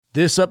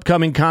This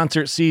upcoming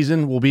concert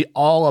season will be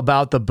all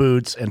about the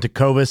boots, and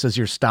Tecovas is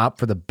your stop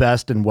for the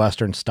best in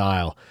Western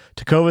style.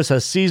 Tecovas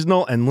has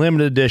seasonal and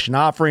limited edition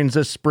offerings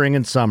this spring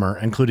and summer,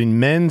 including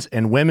men's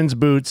and women's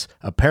boots,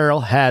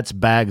 apparel, hats,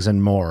 bags,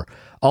 and more.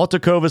 All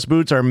Tecovas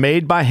boots are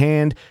made by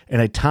hand in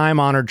a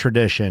time-honored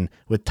tradition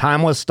with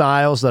timeless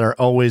styles that are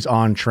always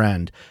on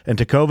trend. And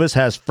Tecovas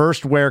has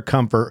first wear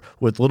comfort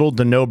with little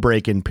to no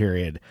break-in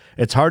period.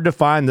 It's hard to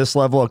find this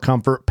level of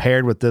comfort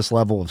paired with this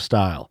level of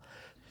style.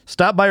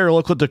 Stop by your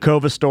local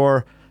Tecovas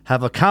store,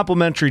 have a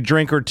complimentary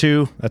drink or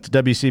two, that's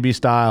WCB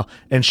style,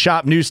 and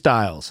shop new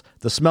styles.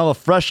 The smell of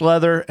fresh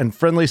leather and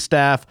friendly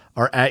staff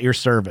are at your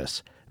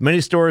service. Many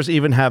stores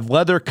even have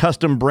leather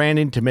custom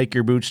branding to make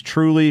your boots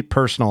truly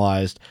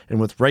personalized.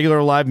 And with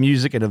regular live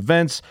music and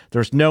events,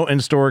 there's no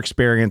in-store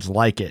experience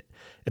like it.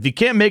 If you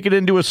can't make it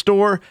into a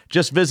store,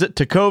 just visit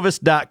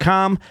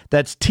tecovas.com.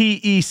 That's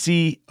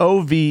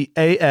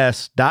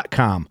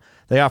TECOVAS.com.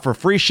 They offer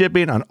free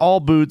shipping on all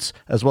boots,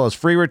 as well as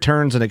free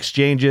returns and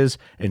exchanges,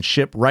 and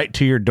ship right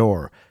to your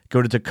door.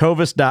 Go to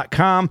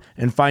tecovas.com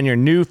and find your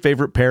new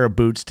favorite pair of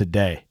boots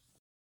today.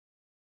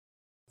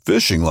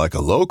 Fishing like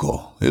a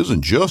local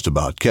isn't just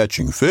about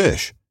catching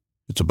fish.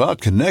 It's about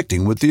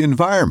connecting with the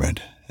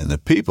environment and the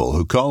people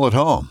who call it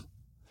home.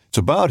 It's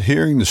about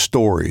hearing the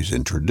stories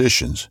and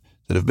traditions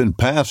that have been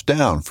passed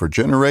down for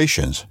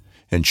generations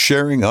and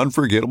sharing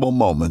unforgettable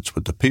moments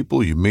with the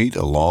people you meet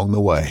along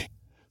the way.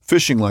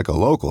 Fishing like a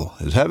local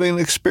is having an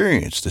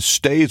experience that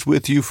stays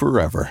with you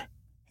forever.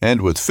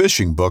 And with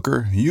Fishing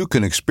Booker, you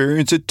can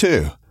experience it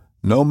too,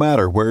 no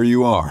matter where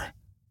you are.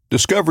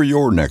 Discover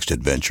your next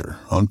adventure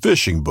on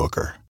Fishing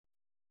Booker.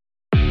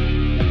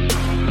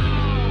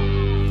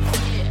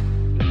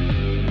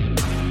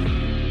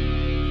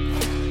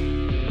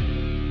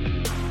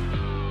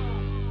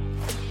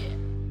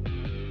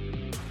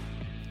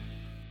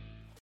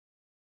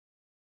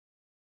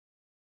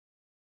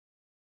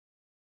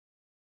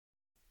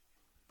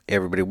 Hey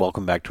everybody,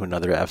 welcome back to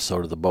another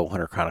episode of the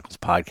Bowhunter Chronicles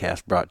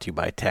podcast, brought to you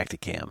by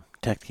Tacticam.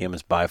 Tacticam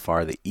is by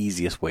far the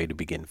easiest way to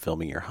begin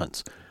filming your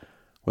hunts.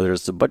 Whether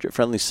it's the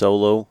budget-friendly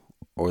solo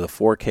or the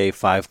 4K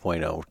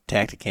 5.0,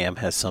 Tacticam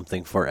has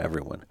something for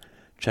everyone.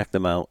 Check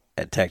them out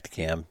at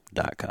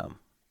tacticam.com.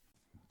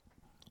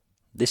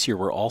 This year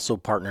we're also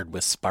partnered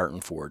with Spartan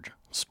Forge.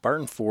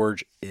 Spartan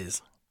Forge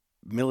is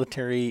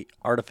military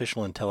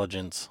artificial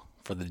intelligence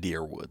for the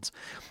deer woods.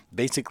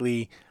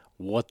 Basically,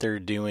 what they're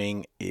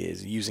doing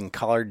is using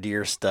collared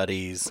deer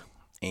studies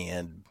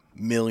and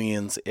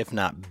millions, if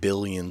not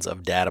billions,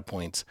 of data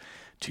points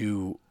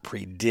to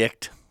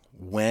predict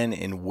when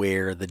and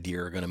where the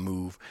deer are going to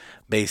move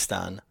based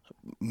on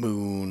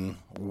moon,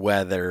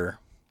 weather,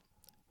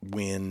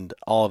 wind,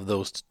 all of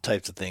those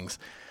types of things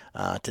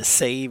to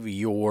save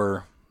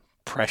your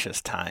precious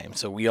time.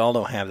 So we all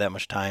don't have that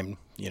much time,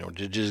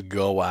 to just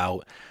go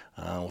out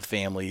with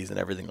families and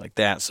everything like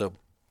that. So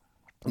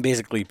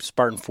basically,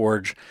 Spartan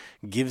Forge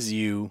gives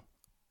you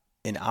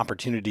an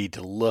opportunity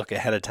to look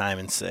ahead of time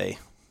and say,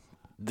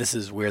 this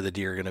is where the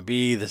deer are going to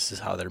be, this is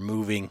how they're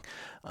moving.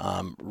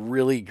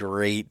 Really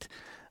great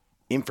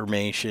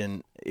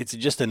information. It's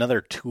just another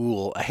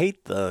tool. I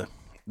hate the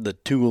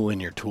tool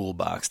in your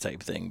toolbox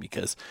type thing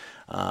because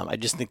I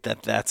just think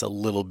that that's a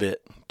little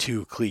bit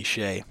too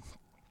cliche.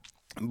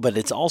 But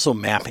it's also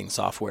mapping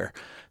software.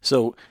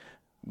 So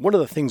one of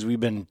the things we've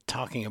been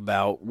talking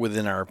about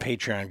within our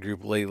Patreon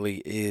group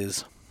lately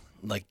is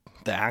like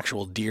the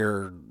actual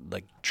deer,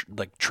 like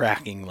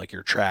tracking, like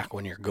your track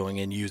when you're going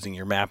in using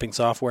your mapping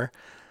software.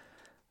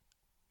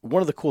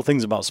 One of the cool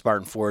things about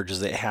Spartan Forge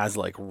is it has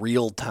like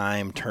real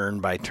time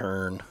turn by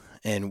turn.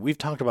 And we've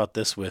talked about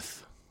this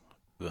with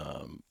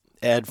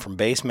Ed from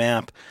Base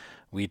Map.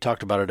 We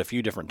talked about it a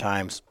few different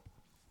times.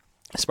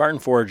 Spartan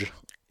Forge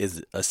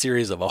is a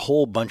series of a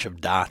whole bunch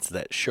of dots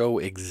that show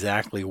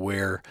exactly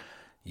where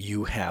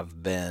you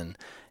have been.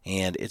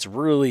 And it's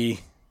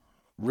really,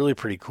 really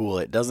pretty cool.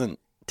 It doesn't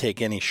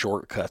take any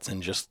shortcuts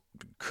and just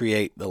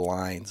create the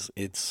lines.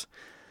 It's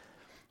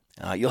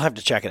you'll have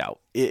to check it out.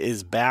 It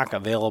is back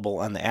available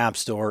on the App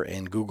Store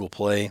and Google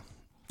Play.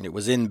 It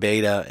was in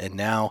beta, and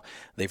now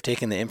they've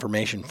taken the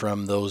information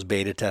from those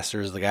beta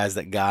testers, the guys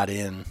that got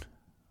in,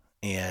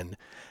 and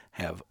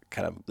have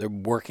they're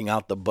working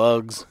out the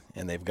bugs,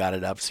 and they've got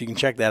it up. So you can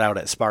check that out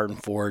at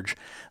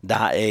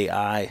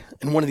spartanforge.ai.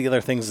 And one of the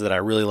other things that I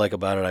really like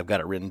about it, I've got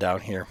it written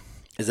down here,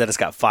 is that it's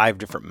got 5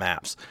 different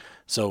maps.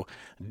 So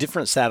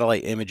different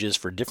satellite images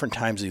for different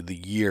times of the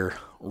year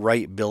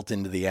right built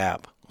into the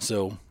app.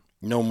 So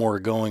no more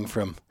going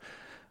from,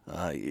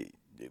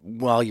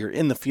 while you're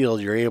in the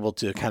field, you're able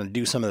to kind of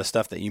do some of the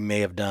stuff that you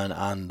may have done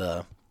on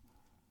the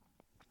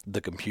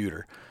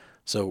computer.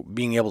 So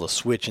being able to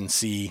switch and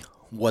see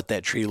what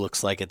that tree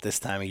looks like at this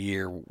time of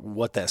year,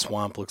 what that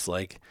swamp looks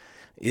like.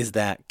 Is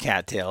that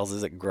cattails?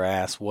 Is it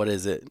grass? What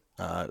is it?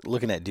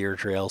 Looking at deer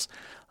trails.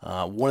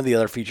 One of the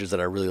other features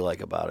that I really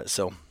like about it.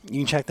 So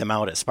you can check them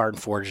out at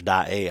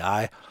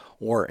spartanforge.ai,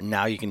 or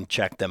now you can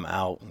check them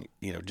out.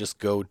 Just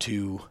go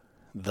to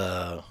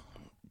the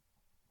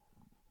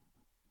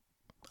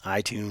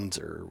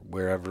iTunes or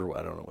wherever,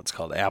 I don't know what's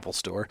called, Apple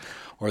Store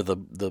or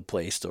the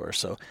Play Store.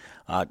 So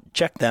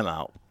check them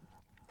out.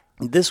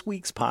 This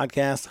week's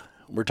podcast,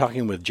 we're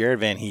talking with Jared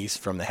Van Hees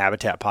from the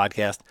Habitat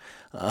Podcast.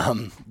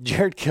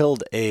 Jared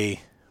killed a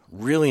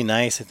really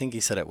nice, I think he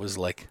said it was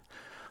like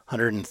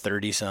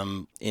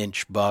 130-some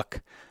inch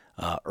buck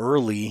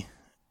early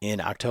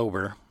in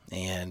October,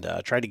 and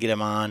tried to get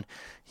him on.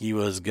 He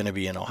was going to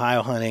be in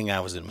Ohio hunting. I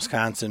was in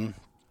Wisconsin.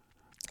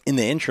 In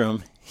the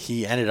interim,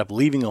 he ended up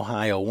leaving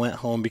Ohio, went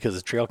home because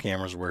the trail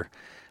cameras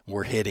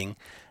were hitting,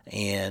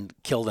 and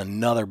killed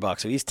another buck.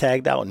 So he's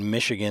tagged out in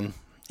Michigan.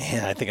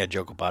 And I think I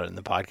joke about it in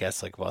the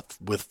podcast, like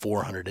with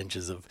 400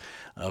 inches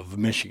of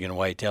Michigan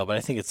whitetail, but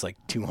I think it's like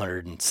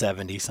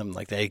 270, something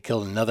like that. He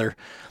killed another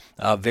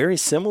very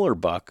similar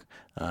buck.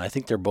 I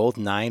think they're both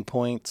 9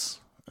 points,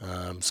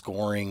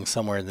 scoring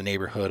somewhere in the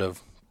neighborhood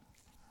of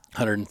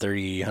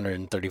 130,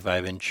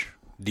 135 inch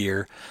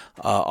deer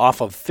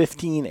off of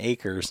 15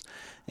 acres.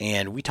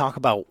 And we talk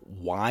about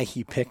why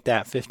he picked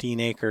that 15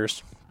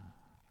 acres,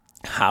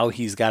 how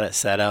he's got it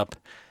set up,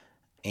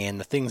 and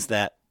the things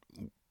that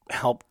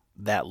help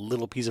that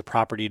little piece of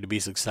property to be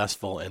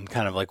successful, and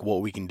kind of like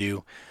what we can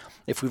do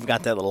if we've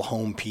got that little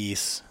home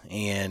piece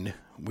and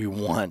we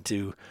want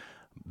to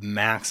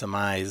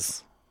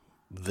maximize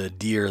the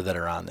deer that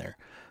are on there.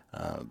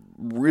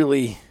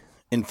 Really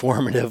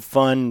informative,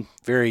 fun,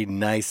 very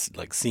nice,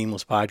 like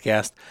seamless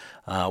podcast.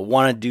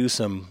 Want to do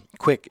some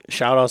quick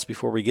shout outs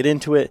before we get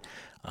into it.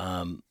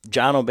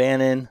 John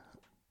O'Bannon,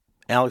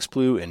 Alex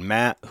Blue, and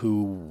Matt,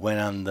 who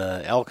went on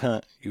the elk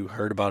hunt. You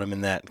heard about him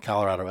in that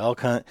Colorado elk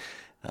hunt.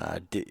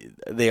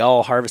 They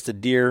all harvested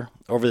deer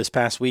over this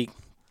past week.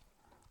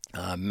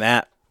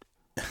 Matt,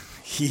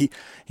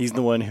 he's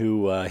the one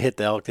who hit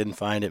the elk, didn't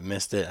find it,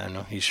 missed it. I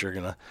know he's sure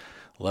going to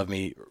love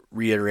me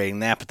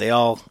reiterating that, but they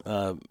all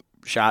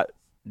shot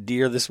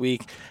deer this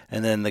week.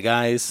 And then the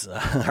guys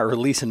are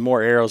releasing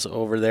more arrows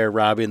over there,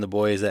 Robbie and the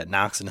boys at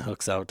Knox and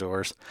Hooks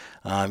Outdoors.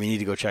 You need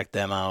to go check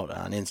them out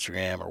on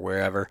Instagram or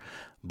wherever.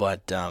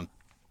 But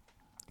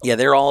yeah,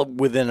 they're all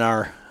within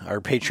our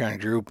Patreon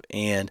group,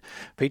 and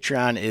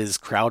Patreon is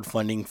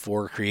crowdfunding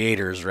for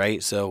creators,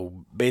 right? So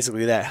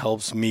basically that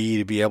helps me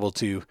to be able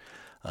to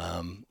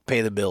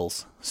pay the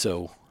bills.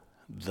 So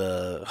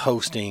the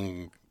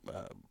hosting,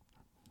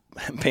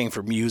 paying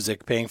for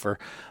music, paying for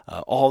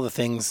all the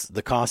things,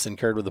 the costs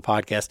incurred with the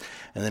podcast,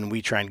 and then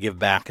we try and give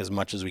back as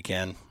much as we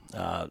can.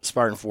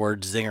 Spartan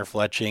Ford, Zinger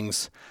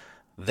Fletchings,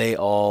 they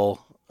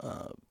all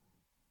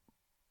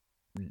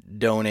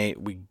donate.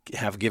 We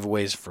have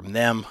giveaways from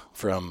them,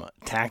 from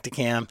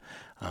Tacticam.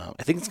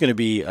 I think it's going to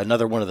be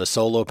another one of the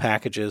solo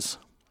packages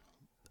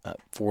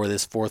for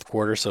this fourth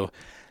quarter. So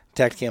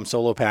Tacticam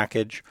solo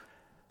package,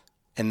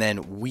 and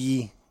then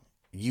we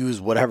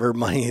use whatever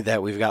money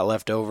that we've got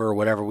left over,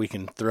 whatever we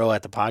can throw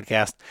at the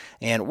podcast.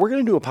 And we're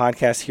going to do a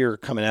podcast here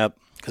coming up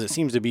because it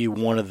seems to be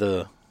one of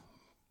the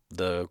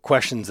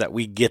questions that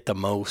we get the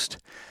most,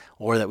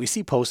 or that we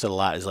see posted a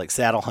lot, is like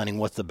saddle hunting,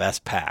 what's the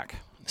best pack?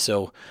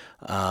 So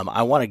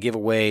I want to give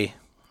away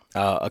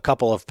a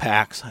couple of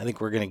packs. I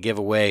think we're going to give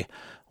away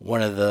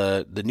one of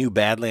the new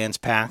Badlands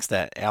packs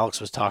that Alex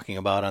was talking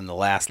about on the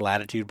last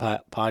Latitude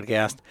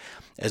podcast,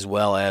 as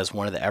well as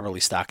one of the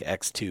Eberly Stock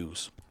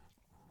X2s.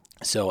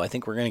 So I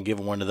think we're going to give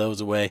one of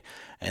those away.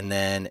 And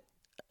then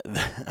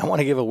I want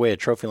to give away a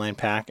trophy line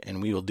pack,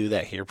 and we will do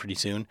that here pretty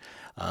soon.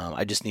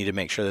 I just need to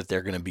make sure that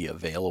they're going to be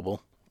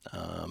available.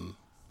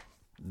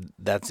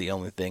 That's the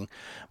only thing.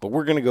 But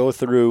we're going to go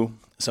through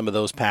some of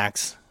those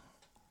packs,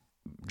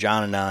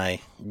 John and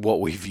I,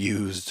 what we've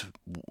used.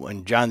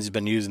 And John's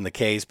been using the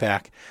K's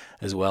pack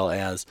as well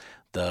as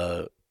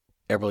the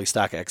Eberly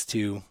Stock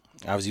X2.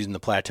 I was using the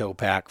Plateau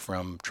pack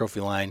from Trophy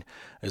Line,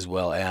 as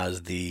well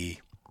as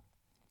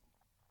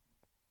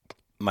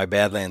my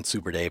Badlands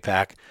Super Day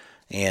pack.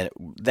 And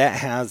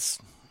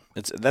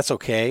that's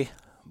okay.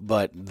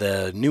 But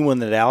the new one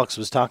that Alex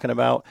was talking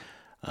about,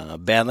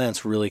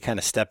 Badlands really kind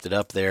of stepped it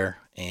up there,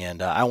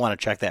 and I want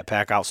to check that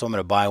pack out, so I'm going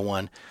to buy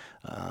one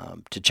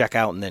to check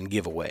out and then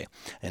give away.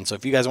 And so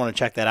if you guys want to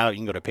check that out, you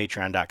can go to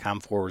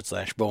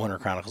patreon.com/Bowhunter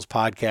Chronicles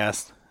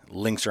Podcast.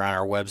 Links are on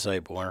our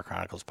website,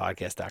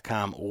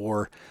 bowhunterchroniclespodcast.com,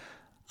 or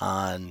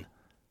on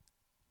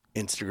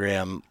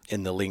Instagram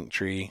in the link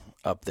tree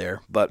up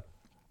there. But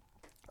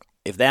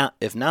if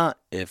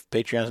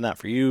Patreon's not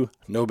for you,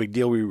 no big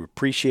deal. We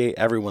appreciate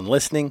everyone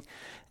listening.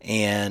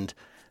 And,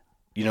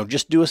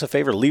 just do us a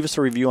favor. Leave us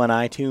a review on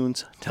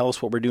iTunes. Tell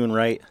us what we're doing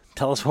right.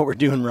 Tell us what we're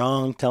doing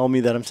wrong. Tell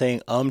me that I'm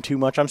saying too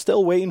much. I'm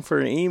still waiting for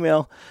an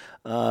email.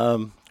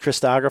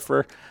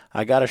 Christographer,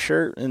 I got a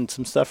shirt and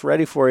some stuff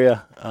ready for you.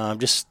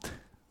 Just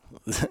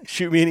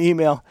shoot me an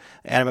email,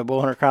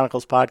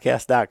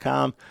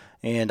 Adam@bowhunterchroniclespodcast.com,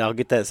 and I'll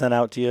get that sent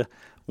out to you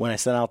when I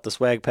send out the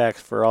swag packs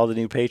for all the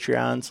new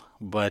Patreons.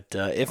 But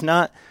if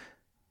not,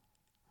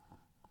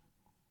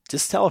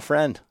 just tell a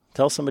friend.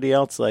 Tell somebody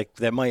else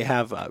that might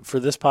have, for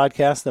this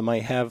podcast, that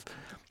might have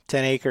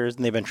 10 acres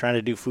and they've been trying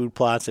to do food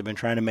plots, they've been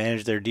trying to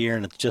manage their deer,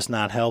 and it's just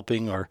not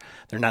helping, or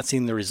they're not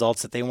seeing the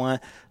results that they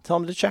want, tell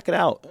them to check it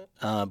out.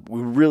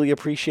 We really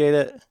appreciate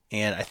it,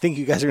 and I think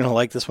you guys are going to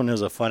like this one. It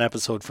was a fun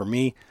episode for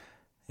me.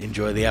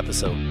 Enjoy the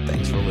episode.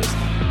 Thanks for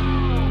listening.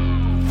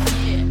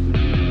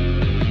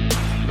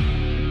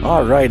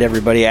 All right,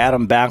 everybody.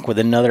 Adam back with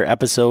another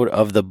episode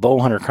of the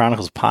Bowhunter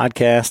Chronicles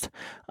podcast.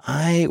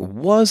 I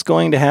was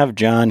going to have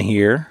John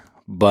here,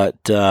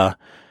 but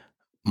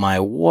my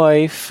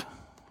wife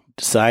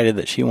decided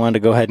that she wanted to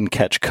go ahead and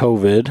catch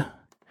COVID,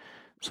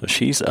 so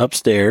she's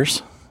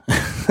upstairs.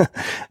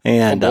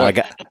 And I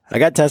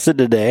got tested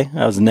today.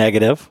 I was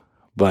negative,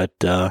 but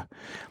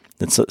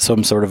it's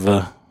some sort of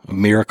a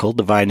miracle,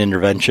 divine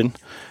intervention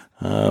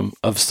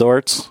of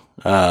sorts.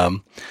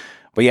 But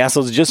yeah,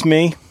 so it's just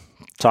me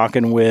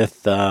talking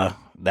with the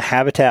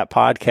Habitat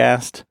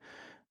podcast,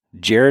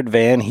 Jared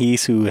Van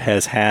Hees, who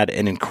has had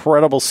an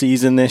incredible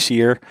season this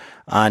year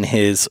on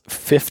his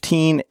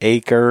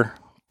 15-acre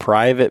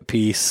private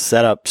piece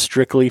set up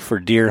strictly for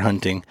deer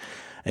hunting.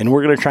 And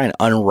we're going to try and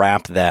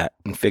unwrap that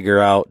and figure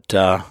out,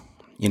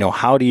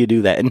 how do you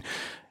do that? And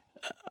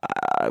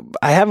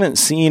I haven't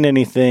seen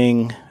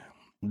anything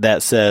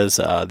that says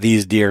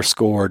these deer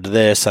scored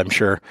this. I'm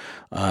sure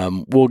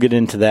we'll get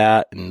into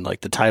that. And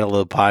like the title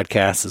of the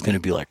podcast is going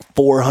to be like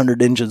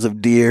 400 inches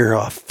of deer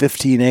off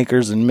 15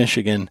 acres in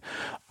Michigan,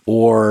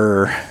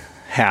 or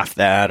half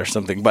that or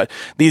something. But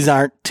these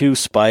aren't two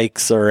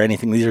spikes or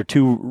anything. These are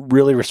two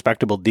really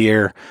respectable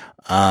deer.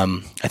 I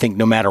think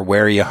no matter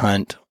where you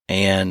hunt,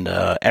 and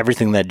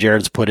everything that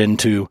Jared's put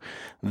into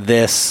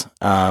this,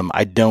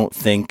 I don't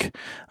think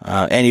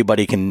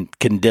anybody can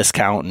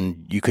discount,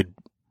 and you could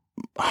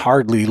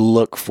hardly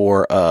look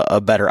for a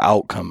better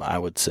outcome, I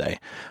would say.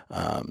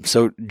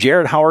 So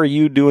Jared, how are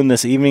you doing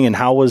this evening, and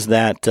how was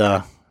that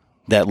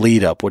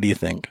lead up? What do you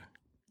think?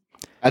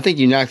 I think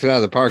you knocked it out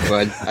of the park,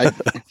 bud.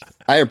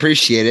 I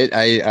appreciate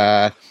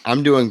it.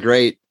 I'm doing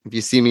great. If you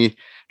see me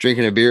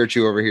drinking a beer or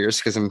two over here, it's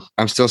because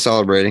I'm still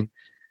celebrating.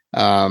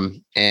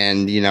 And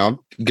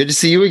good to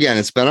see you again.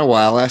 It's been a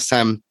while. Last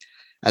time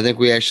I think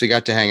we actually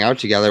got to hang out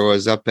together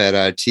was up at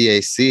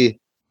TAC.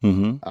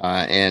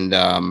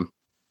 Mm-hmm.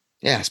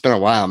 Yeah, it's been a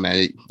while,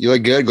 man. You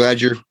look good. Glad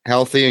you're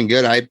healthy and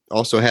good. I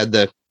also had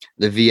the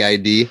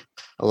VID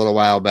a little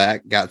while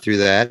back. Got through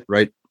that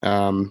right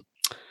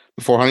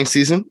before hunting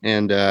season,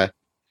 and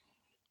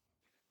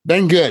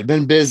been good.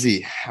 Been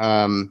busy.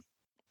 Some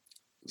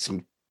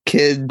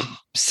kid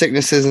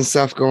sicknesses and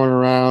stuff going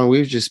around.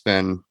 It's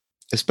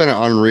been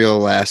an unreal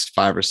last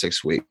 5 or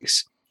 6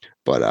 weeks,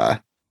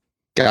 but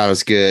God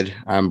is good.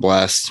 I'm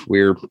blessed.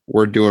 We're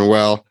doing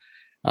well,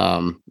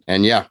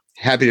 and yeah,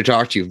 happy to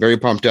talk to you. Very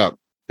pumped up.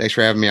 Thanks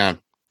for having me on.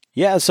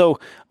 Yeah. So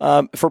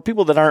for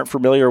people that aren't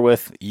familiar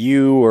with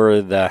you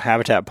or the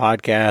Habitat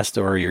podcast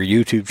or your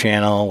YouTube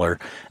channel or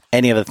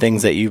any of the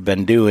things that you've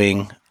been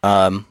doing,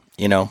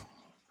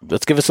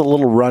 let's give us a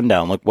little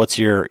rundown. Like, what's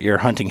your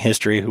hunting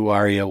history? Who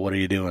are you? What are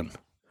you doing?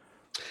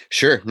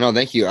 Sure. No,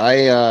 thank you.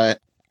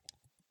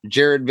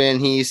 Jared Van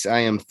Hees. I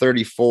am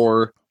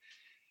 34,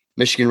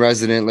 Michigan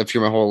resident, lived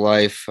here my whole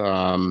life.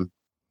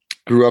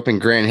 Grew up in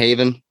Grand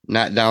Haven,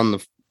 not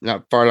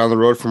far down the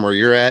road from where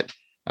you're at.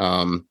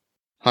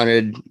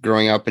 Hunted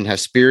growing up in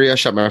Hesperia.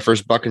 Shot my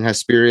first buck in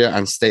Hesperia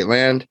on state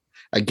land.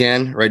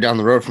 Again, right down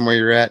the road from where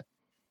you're at.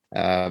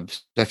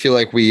 I feel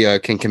like we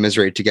can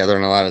commiserate together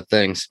on a lot of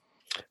things.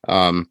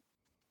 I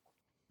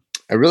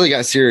really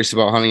got serious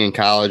about hunting in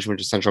college. Went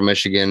to Central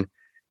Michigan,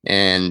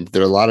 and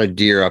there are a lot of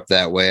deer up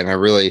that way. And I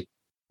really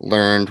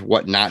learned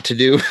what not to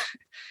do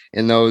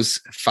in those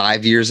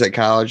 5 years at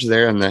college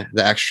there, and the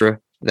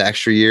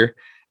extra year.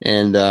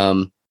 And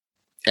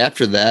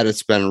after that,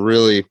 it's been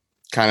really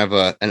kind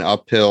of an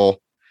uphill,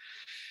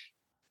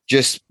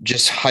 just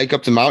hike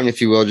up the mountain,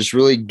 if you will, just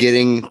really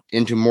getting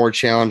into more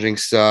challenging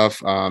stuff,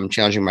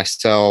 challenging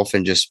myself,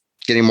 and just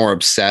getting more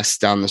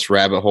obsessed down this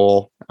rabbit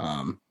hole.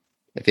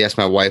 If you ask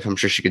my wife, I'm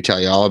sure she could tell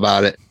you all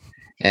about it.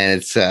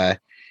 And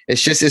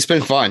it's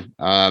been fun.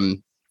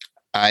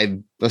 I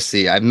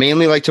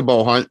mainly like to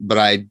bow hunt, but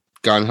I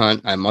gun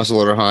hunt, I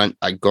muzzleloader hunt,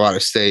 I go out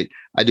of state,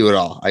 I do it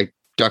all. I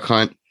duck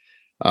hunt.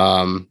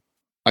 I'm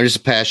just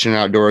a passionate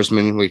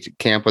outdoorsman. We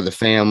camp with the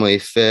family,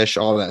 fish,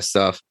 all that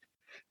stuff.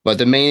 But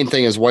the main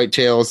thing is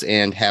whitetails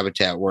and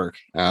habitat work.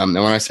 And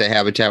when I say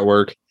habitat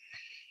work,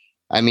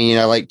 I mean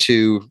I like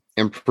to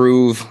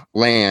improve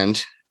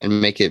land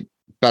and make it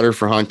better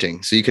for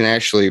hunting. So you can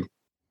actually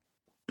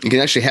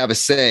have a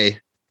say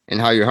in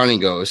how your hunting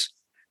goes,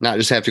 not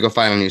just have to go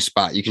find a new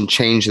spot. You can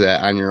change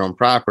that on your own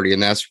property.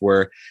 And that's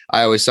where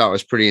I always thought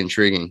was pretty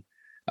intriguing.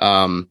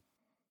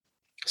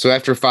 So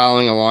after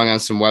following along on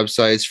some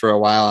websites for a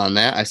while on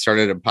that, I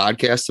started a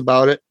podcast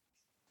about it.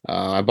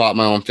 I bought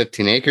my own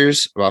 15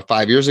 acres about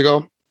 5 years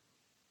ago.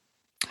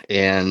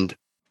 And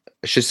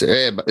I should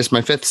say, it's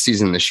my 5th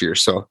season this year.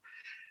 So,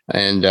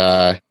 and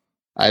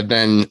I've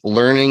been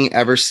learning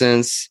ever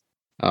since.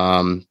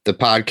 The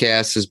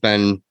podcast has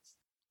been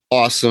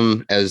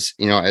awesome. As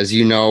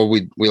you know,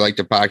 we like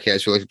to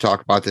podcast. We like to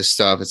talk about this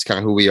stuff. It's kind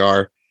of who we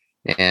are.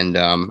 And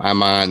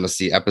I'm on, let's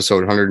see,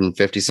 episode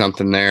 150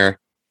 something there.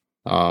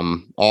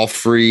 All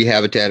free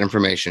habitat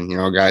information. You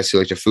know, guys who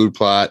like to food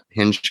plot,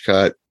 hinge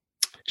cut,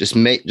 just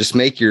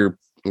make your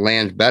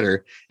land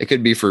better. It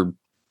could be for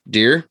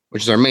deer,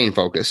 which is our main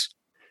focus.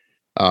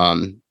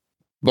 Bow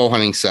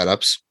hunting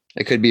setups.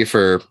 It could be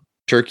for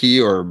turkey,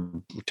 or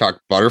we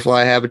talk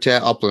butterfly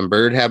habitat, upland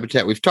bird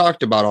habitat. We've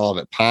talked about all of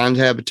it, pond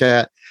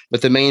habitat,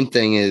 but the main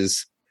thing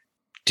is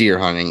deer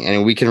hunting.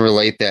 And we can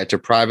relate that to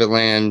private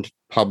land,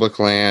 public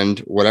land,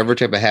 whatever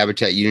type of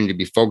habitat you need to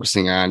be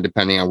focusing on,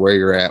 depending on where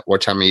you're at,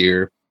 what time of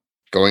year,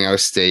 going out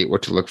of state,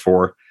 what to look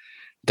for,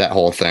 that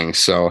whole thing.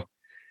 So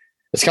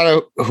it's kind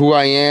of who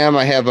I am.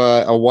 I have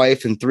a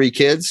wife and 3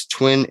 kids,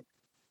 twin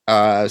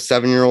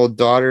 7-year-old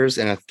daughters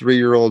and a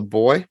 3-year-old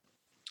boy.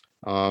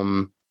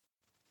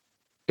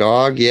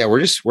 Dog. Yeah,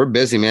 we're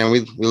busy, man.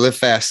 We live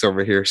fast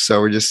over here.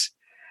 So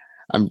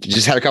I'm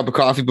just had a cup of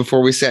coffee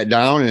before we sat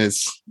down, and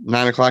it's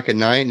 9:00 at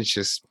night, and it's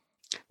just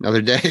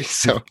another day.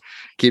 So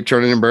keep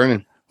turning and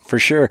burning. For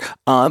sure.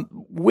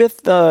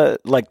 With the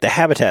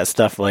habitat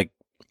stuff, like,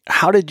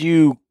 how did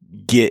you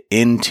get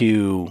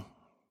into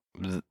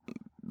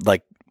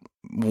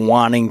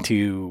wanting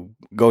to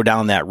go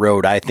down that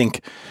road? I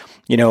think,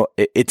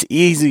 it's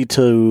easy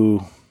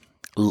to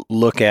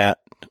look at,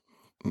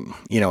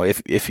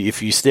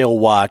 if you still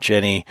watch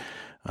any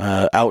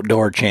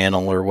outdoor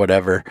channel or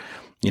whatever,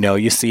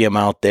 you see them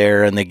out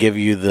there and they give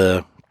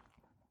you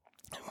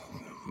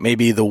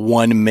maybe the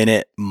 1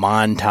 minute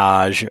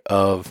montage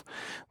of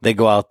they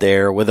go out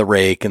there with a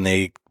rake and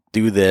they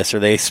do this, or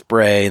they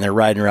spray and they're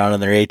riding around in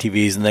their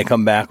ATVs and they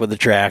come back with a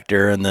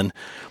tractor, and then,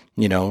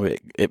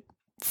 it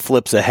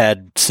flips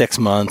ahead 6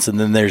 months and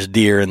then there's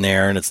deer in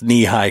there and it's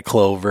knee-high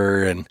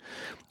clover and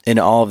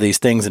all of these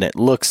things, and it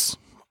looks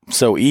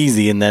so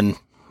easy. And then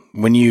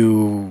when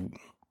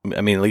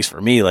at least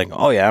for me, like,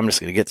 oh yeah, I'm just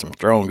going to get some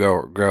throw and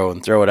grow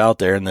and throw it out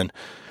there. And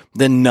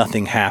then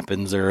nothing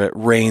happens, or it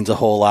rains a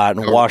whole lot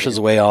and washes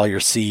away all your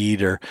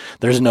seed, or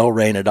there's no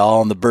rain at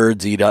all and the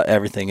birds eat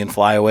everything and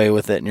fly away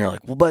with it. And you're like,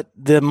 well, but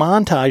the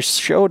montage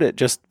showed it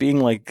just being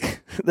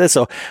like this.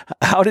 So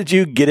how did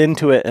you get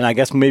into it? And I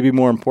guess maybe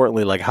more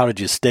importantly, like, how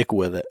did you stick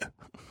with it?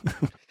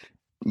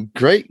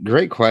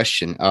 Great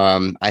question.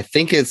 I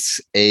think it's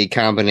a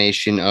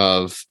combination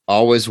of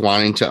always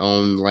wanting to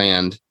own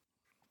land,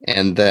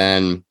 and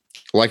then,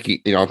 like,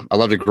 I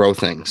love to grow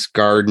things,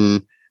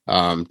 garden,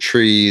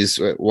 trees,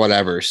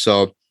 whatever.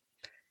 So,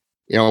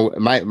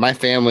 my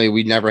family,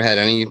 we never had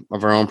any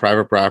of our own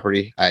private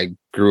property. I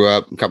grew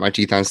up and cut my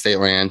teeth on state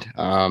land,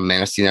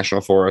 Manistee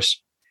National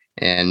Forest,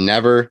 and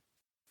never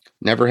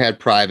had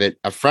private.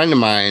 A friend of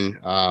mine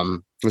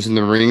was in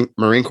the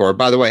Marine Corps.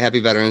 By the way, happy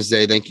Veterans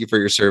Day. Thank you for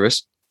your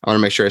service. I want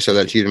to make sure I said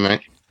that to you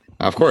tonight.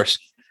 Of course.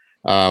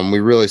 We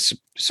really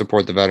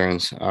support the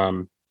veterans.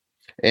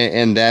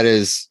 And that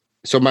is,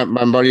 so my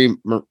buddy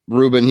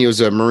Ruben, he was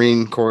a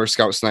Marine Corps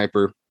scout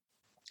sniper.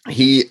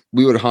 We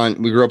would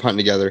hunt. We grew up hunting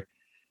together.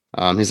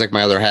 He's like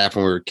my other half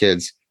when we were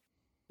kids.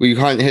 We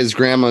hunt his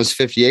grandma's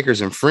 50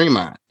 acres in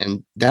Fremont,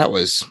 and that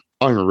was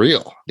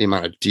unreal. The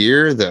amount of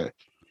deer, the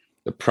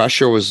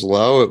pressure was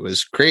low. It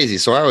was crazy.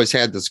 So I always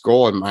had this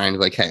goal in mind,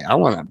 like, hey, I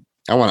want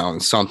to own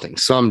something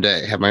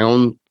someday, have my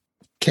own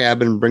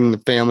cabin, bring the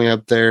family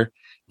up there,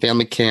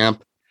 family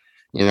camp,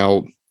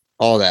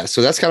 all that.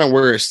 So that's kind of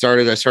where it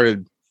started. I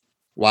started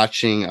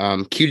watching,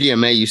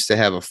 QDMA used to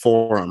have a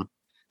forum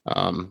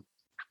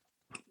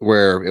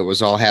where it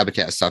was all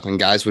habitat stuff, and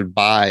guys would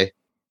buy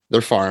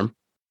their farm.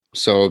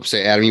 So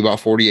say, Adam, you bought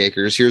 40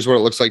 acres. Here's what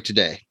it looks like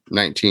today,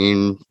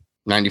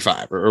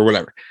 1995 or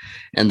whatever.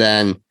 And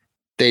then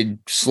they'd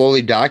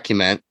slowly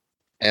document,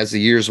 as the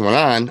years went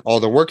on, all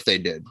the work they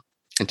did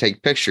and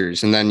take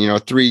pictures. And then,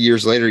 3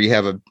 years later, you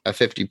have a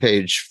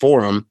 50-page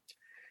forum,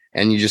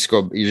 and you're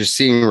just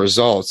seeing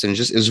results. And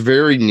it's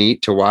very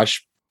neat to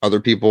watch other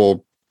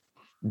people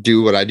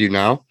do what I do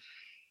now.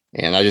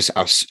 And I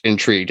was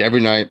intrigued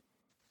every night,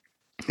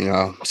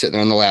 sitting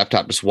there on the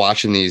laptop, just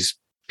watching these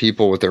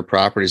people with their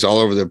properties all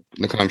over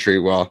the country.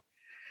 Well,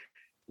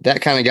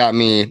 that kind of got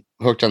me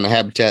hooked on the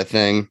habitat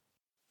thing.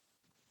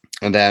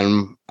 And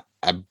then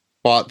I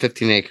bought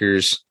 15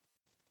 acres,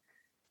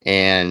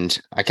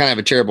 and I kind of have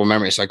a terrible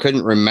memory, so I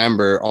couldn't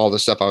remember all the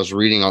stuff I was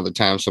reading all the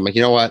time. So I'm like,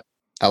 you know what?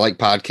 I like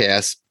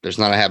podcasts. There's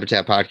not a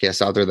habitat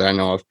podcast out there that I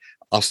know of.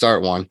 I'll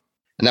start one.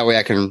 And that way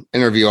I can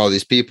interview all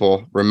these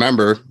people,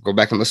 go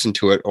back and listen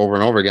to it over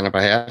and over again if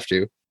I have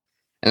to.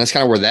 And that's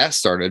kind of where that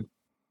started.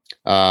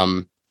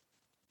 And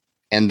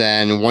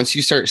then once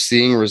you start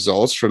seeing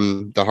results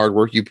from the hard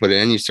work you put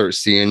in, you start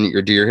seeing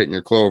your deer hitting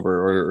your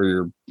clover,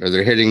 or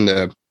they're hitting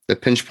the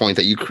pinch point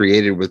that you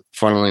created with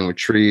funneling with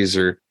trees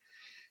or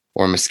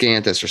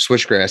miscanthus or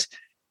switchgrass.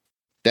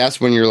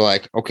 That's when you're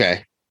like,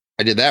 okay,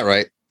 I did that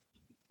right.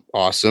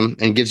 Awesome.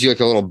 And it gives you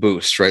like a little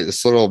boost, right?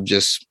 This little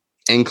just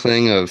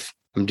inkling of,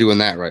 I'm doing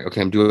that right.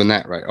 Okay, I'm doing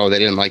that right. Oh, they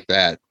didn't like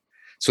that.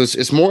 So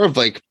it's more of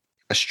like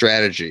a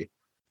strategy.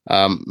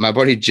 My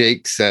buddy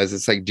Jake says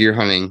it's like deer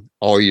hunting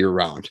all year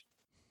round,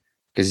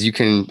 because you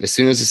can, as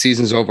soon as the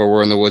season's over,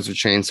 we're in the woods with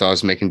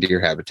chainsaws making deer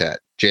habitat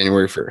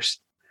January 1st.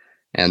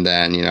 And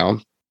then,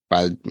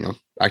 by,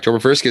 October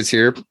 1st gets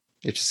here,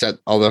 you have to set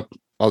all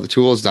the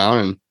tools down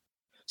and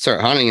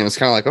start hunting. And it's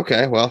kind of like,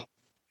 okay, well,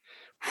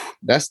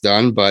 that's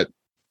done. But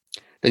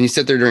then you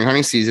sit there during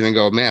hunting season and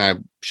go, man, I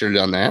should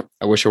have done that.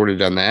 I wish I would have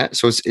done that.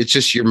 So it's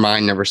just your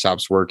mind never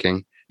stops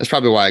working. That's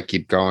probably why I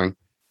keep going,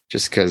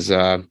 just because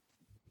the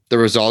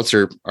results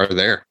are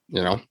there,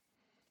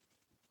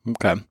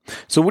 Okay.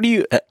 So what do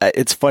you,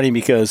 it's funny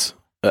because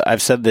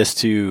I've said this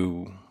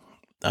to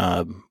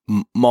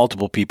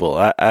multiple people.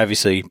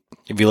 Obviously,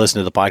 if you listen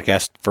to the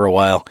podcast for a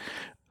while,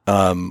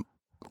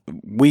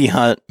 we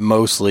hunt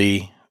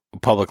mostly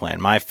public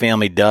land. My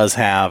family does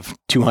have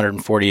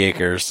 240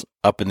 acres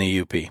up in the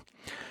UP.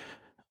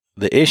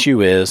 The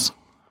issue is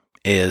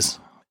it's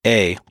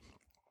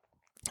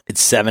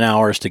 7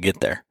 hours to get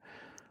there.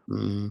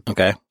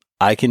 Okay.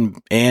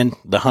 And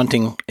the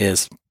hunting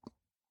is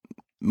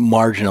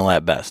marginal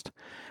at best.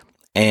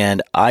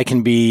 And I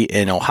can be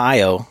in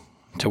Ohio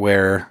to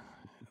where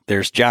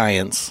there's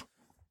giants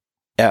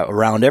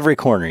around every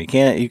corner. You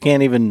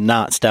can't even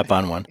not step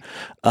on one.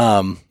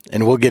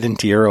 And we'll get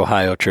into your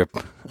Ohio trip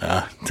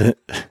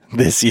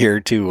this year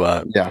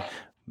to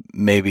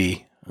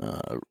maybe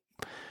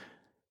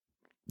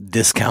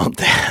discount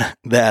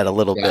that a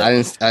little bit.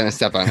 I didn't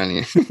step on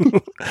any.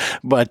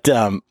 but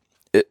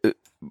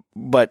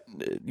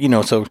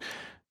so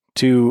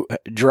to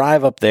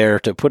drive up there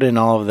to put in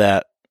all of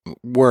that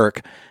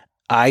work,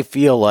 I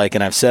feel like,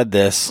 and I've said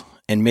this,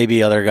 and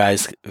maybe other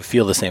guys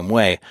feel the same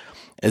way,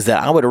 is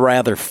that I would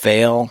rather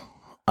fail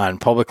on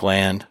public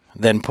land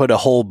than put a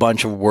whole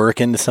bunch of work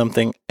into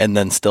something and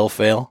then still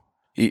fail.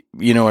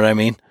 You know what I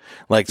mean?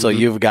 Like, so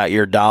you've got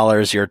your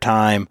dollars, your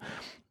time,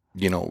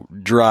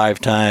 drive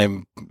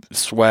time,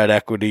 sweat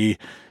equity,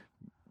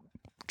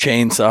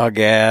 chainsaw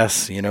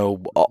gas,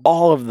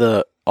 all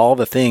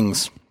the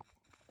things.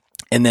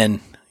 And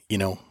then,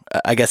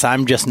 I guess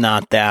I'm just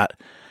not that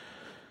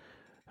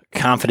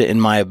confident in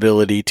my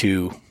ability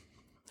to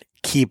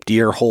keep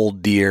deer,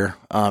 hold deer.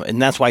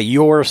 And that's why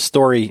your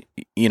story,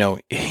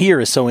 here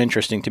is so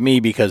interesting to me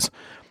because,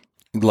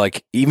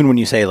 like, even when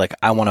you say, like,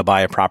 I want to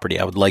buy a property,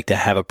 I would like to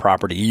have a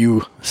property.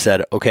 You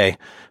said, okay,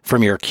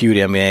 from your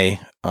QDMA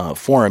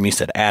forum, you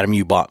said, Adam,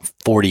 you bought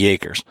 40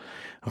 acres.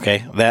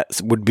 Okay. That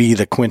would be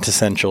the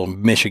quintessential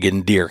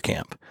Michigan deer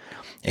camp.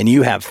 And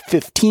you have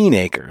 15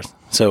 acres.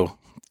 So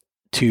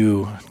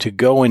to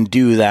go and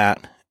do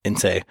that and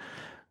say,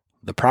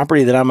 the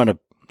property that I'm going to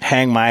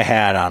hang my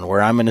hat on,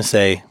 where I'm going to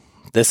say,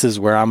 this is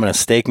where I'm going to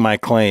stake my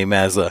claim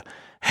as a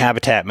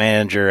habitat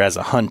manager, as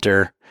a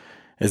hunter,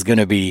 is going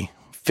to be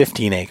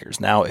 15 acres.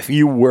 Now, if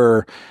you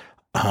were,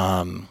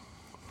 Lee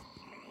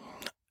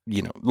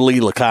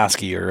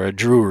Lukoski or a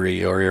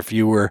Drury, or if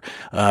you were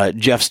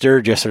Jeff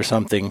Sturgis or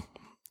something,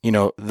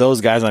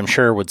 those guys I'm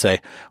sure would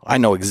say, I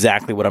know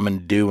exactly what I'm going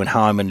to do and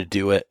how I'm going to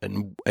do it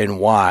and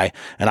why,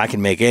 and I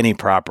can make any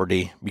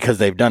property because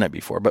they've done it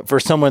before. But for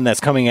someone that's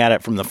coming at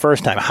it from the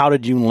first time, how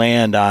did you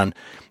land on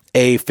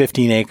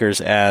 15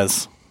 acres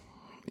as,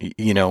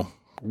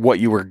 what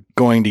you were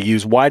going to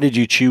use? Why did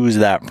you choose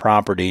that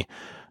property?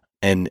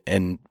 And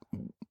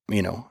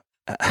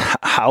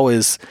how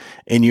is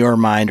in your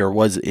mind, or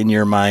was in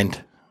your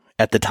mind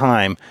at the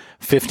time,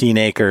 15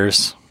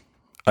 acres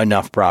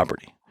enough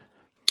property?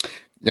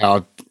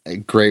 No,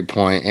 great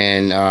point.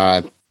 And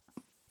I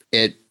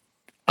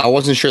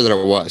wasn't sure that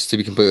it was, to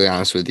be completely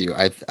honest with you.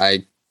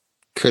 I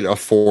could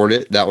afford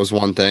it. That was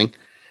one thing.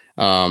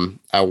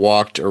 I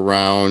walked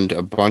around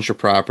a bunch of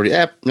property,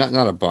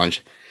 not a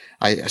bunch.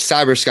 I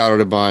cyber scouted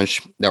a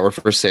bunch that were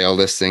for sale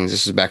listings.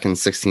 This was back in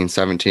 16,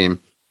 17.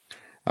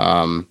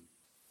 And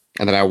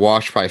then I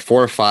walked probably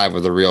 4 or 5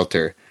 with a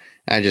realtor.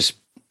 And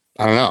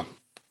I don't know.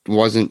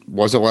 Wasn't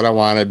what I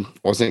wanted.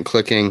 Wasn't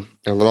clicking.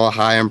 A little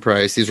high in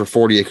price. These were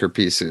 40-acre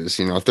pieces,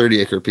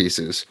 30-acre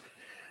pieces.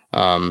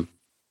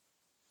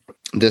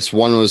 This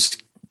one was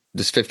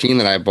this 15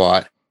 that I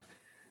bought.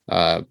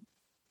 It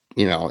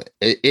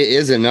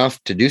is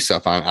enough to do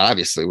stuff on,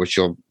 obviously, which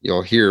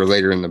you'll hear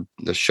later in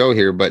the show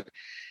here. But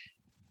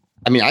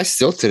I mean, I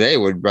still today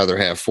would rather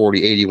have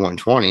 40, 80,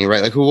 120,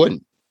 right? Like, who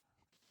wouldn't?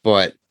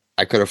 But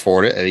I could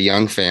afford it at a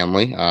young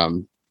family.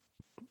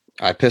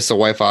 I pissed the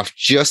wife off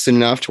just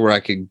enough to where I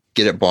could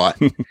get it bought,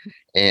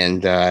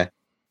 and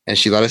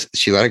she let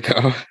it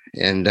go.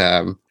 And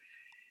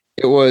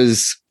it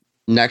was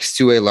next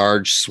to a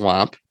large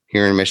swamp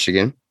here in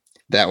Michigan.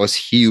 That was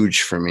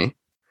huge for me.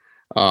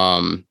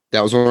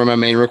 That was one of my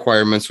main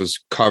requirements, was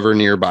cover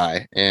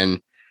nearby.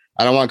 And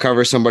I don't want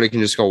cover somebody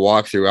can just go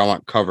walk through. I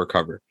want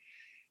cover.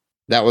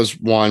 That was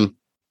one.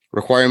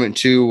 Requirement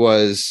 2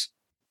 was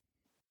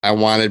I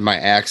wanted my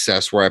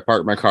access where I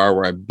parked my car,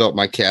 where I built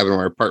my cabin,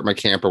 where I parked my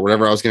camper,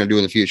 whatever I was going to do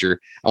in the future.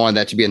 I wanted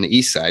that to be on the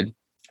east side.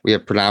 We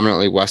have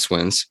predominantly west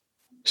winds.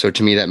 So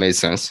to me, that made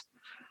sense.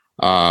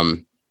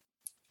 And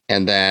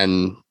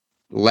then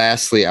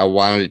lastly, I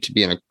wanted it to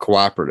be in a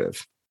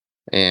cooperative.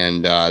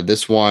 And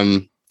this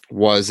one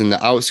was in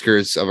the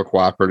outskirts of a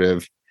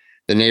cooperative.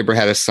 The neighbor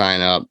had a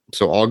sign up.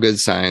 So all good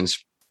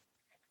signs.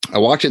 I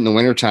walked it in the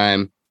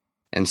wintertime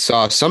and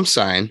saw some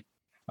sign.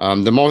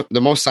 The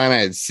most sign I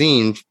had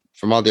seen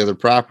from all the other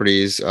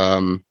properties,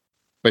 but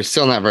it's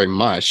still not very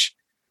much.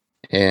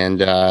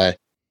 And I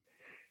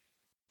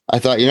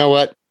thought, you know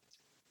what?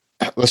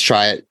 Let's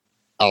try it.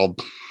 I'll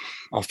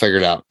figure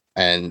it out.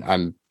 And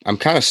I'm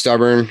kind of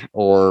stubborn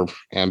or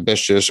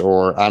ambitious,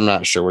 or I'm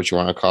not sure what you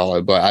want to call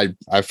it, but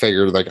I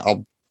figured like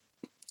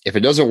if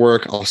it doesn't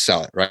work, I'll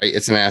sell it, right?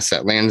 It's an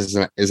asset. Land is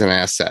an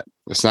asset.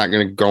 It's not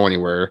going to go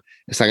anywhere.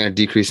 It's not going to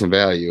decrease in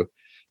value.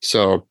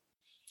 So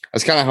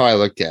that's kind of how I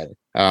looked at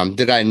it.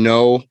 Did I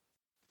know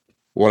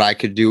what I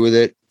could do with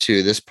it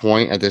to this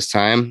point at this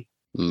time?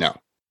 No,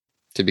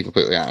 to be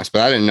completely honest.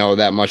 But I didn't know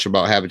that much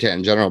about habitat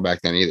in general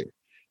back then either.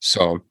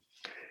 So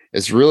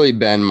it's really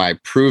been my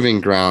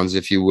proving grounds,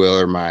 if you will,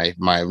 or my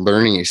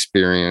learning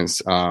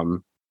experience,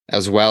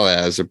 as well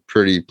as a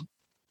pretty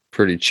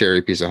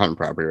cherry piece of hunting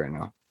property right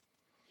now.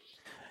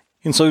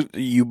 And so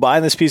you buy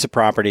this piece of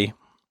property.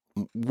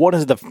 What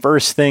is the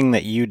first thing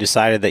that you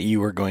decided that you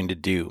were going to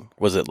do?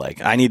 Was it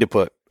like, I need to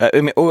put,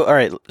 all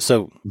right,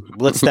 so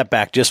let's step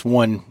back just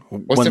one.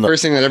 What's the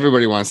first thing that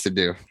everybody wants to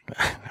do?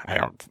 I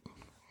don't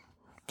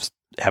just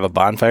have a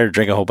bonfire,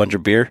 drink a whole bunch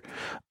of beer.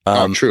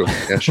 True.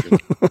 That's true.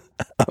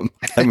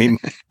 I mean,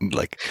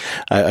 like,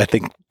 I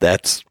think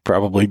that's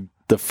probably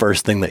the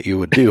first thing that you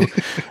would do,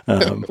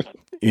 but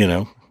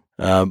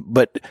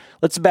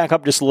let's back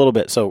up just a little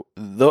bit. So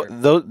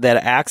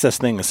that access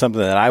thing is something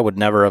that I would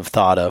never have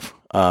thought of.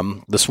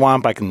 The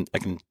swamp, I can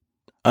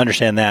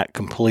understand that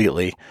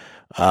completely.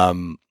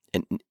 And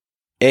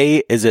A,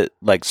 is it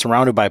like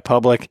surrounded by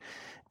public?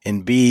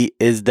 And B,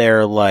 is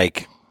there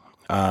like,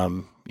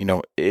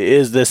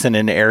 is this in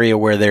an area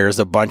where there's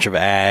a bunch of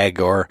ag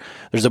or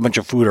there's a bunch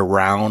of food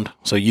around,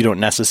 so you don't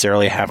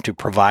necessarily have to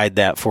provide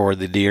that for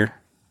the deer?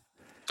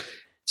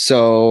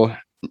 So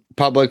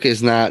public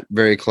is not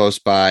very close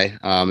by.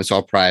 It's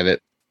all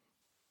private.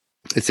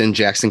 It's in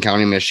Jackson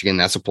County, Michigan.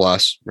 That's a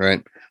plus,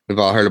 right? We've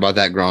all heard about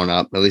that growing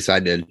up. At least I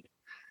did.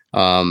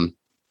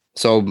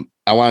 So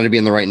I wanted to be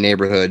in the right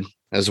neighborhood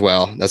as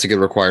well. That's a good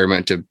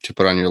requirement to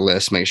put on your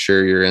list. Make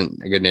sure you're in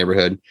a good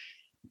neighborhood.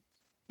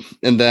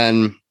 And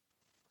then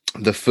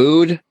the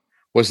food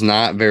was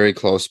not very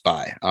close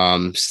by.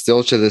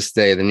 Still to this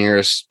day, the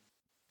nearest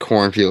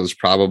cornfield is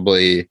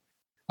probably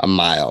a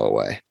mile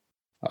away.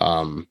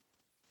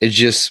 It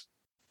just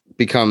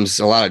becomes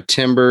a lot of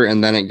timber,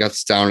 and then it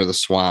gets down to the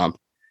swamp.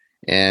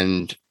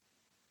 And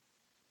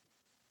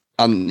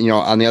on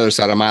the other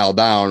side, a mile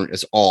down,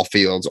 it's all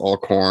fields, all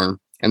corn,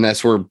 and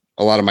that's where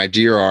a lot of my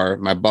deer are,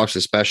 my bucks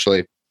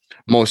especially,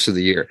 most of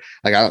the year.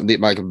 Like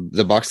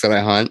the bucks that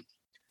I hunt,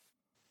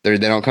 they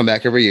don't come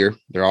back every year.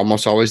 They're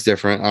almost always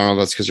different. I don't know if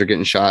that's because they're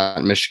getting shot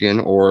in Michigan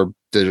or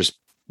they're just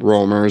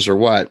roamers or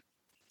what.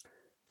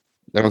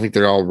 I don't think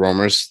they're all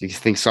roamers. You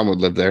think some would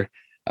live there.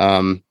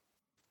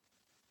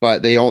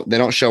 But they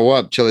don't show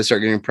up till they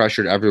start getting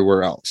pressured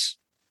everywhere else.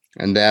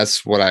 And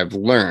that's what I've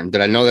learned.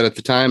 Did I know that at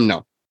the time?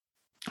 No.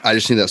 I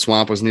just knew that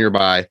swamp was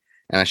nearby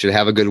and I should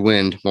have a good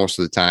wind most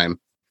of the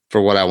time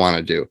for what I want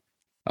to do.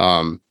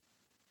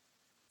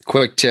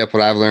 Quick tip,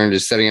 what I've learned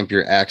is setting up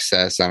your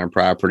access on a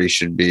property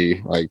should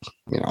be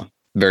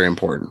very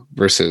important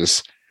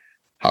versus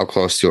how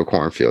close to a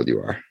cornfield you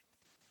are.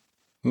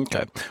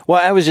 Okay. Well,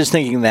 I was just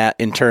thinking that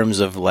in terms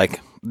of like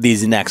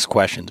these next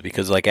questions,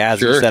 because like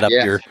as you set up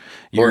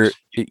your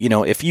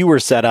if you were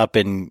set up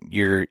and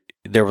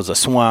there was a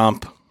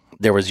swamp,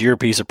 there was your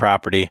piece of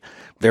property,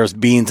 there was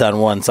beans on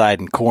one side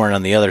and corn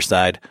on the other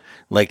side,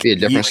 like be a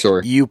different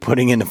story. You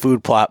putting in a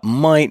food plot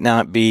might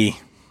not be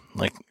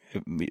like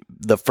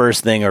the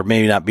first thing, or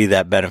maybe not be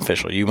that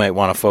beneficial. You might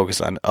want to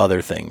focus on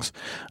other things.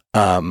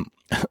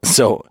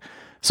 So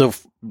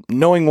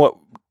knowing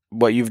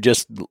what you've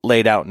just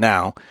laid out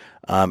now,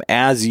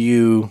 as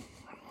you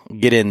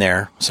get in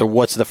there, so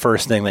what's the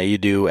first thing that you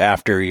do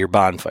after your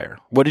bonfire?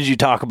 What did you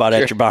talk about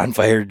at your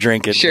bonfire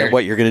drinking and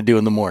what you're going to do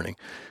in the morning?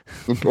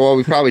 Well,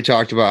 we probably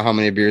talked about how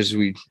many beers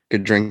we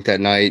could drink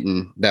that night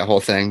and that whole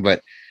thing.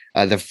 But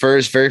the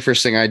very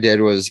first thing I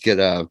did was get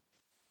a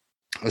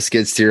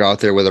skid steer out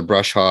there with a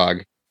brush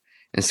hog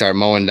and start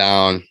mowing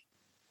down,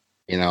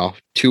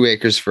 2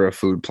 acres for a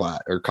food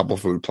plot or a couple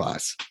food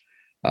plots.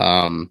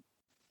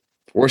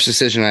 Worst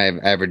decision I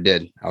ever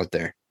did out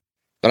there,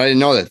 but I didn't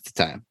know that at the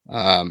time.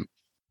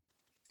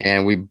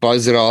 And we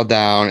buzzed it all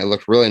down. It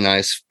looked really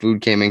nice.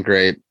 Food came in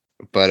great,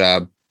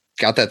 but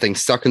got that thing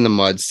stuck in the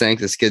mud, sank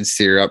the skid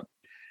steer up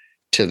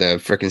to the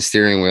freaking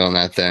steering wheel in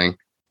that thing,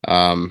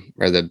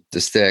 or the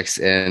sticks,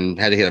 and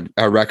had to get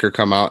a wrecker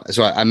come out.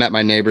 So I met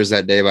my neighbors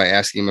that day by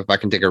asking them if I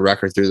can take a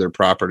wrecker through their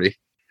property.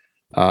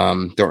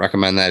 Don't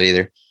recommend that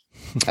either.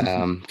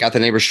 Got the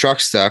neighbor's truck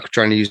stuck,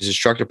 trying to use his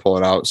truck to pull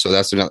it out. So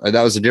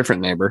that was a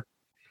different neighbor.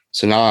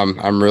 So now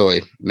I'm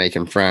really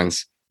making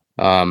friends.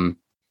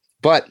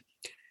 But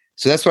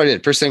so that's what I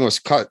did. First thing was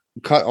cut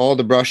all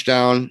the brush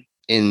down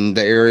in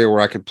the area where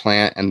I could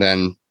plant, and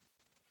then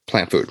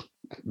plant food.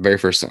 Very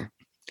first thing.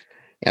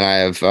 And I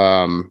have,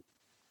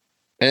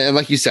 and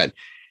like you said,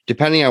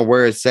 depending on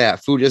where it's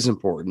at, food is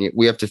important.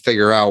 We have to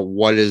figure out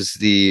what is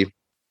the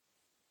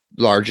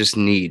largest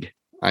need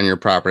on your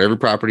property. Every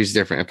property is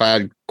different. If I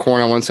had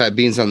corn on one side,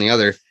 beans on the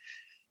other,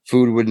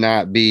 food would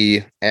not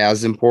be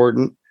as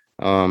important.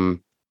 I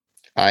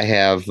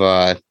have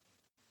that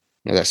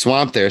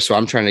swamp there, so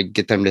I'm trying to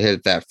get them to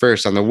hit that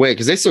first on the way,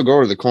 because they still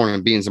go to the corn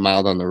and beans a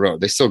mile down the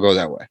road. They still go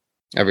that way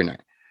every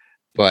night.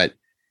 But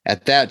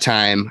at that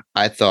time,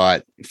 I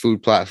thought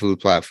food plot,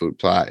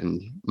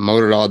 and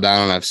mowed it all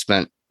down. And I've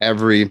spent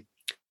every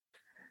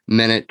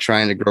minute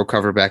trying to grow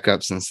cover back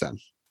up since then.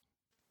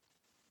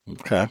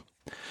 Okay.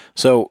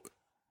 So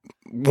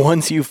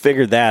once you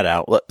figured that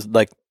out, let's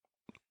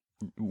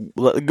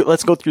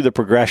go through the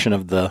progression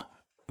of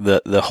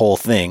the whole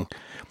thing,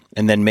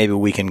 and then maybe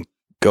we can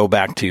go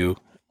back to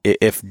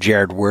if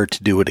Jared were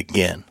to do it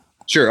again.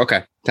 Sure.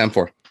 Okay.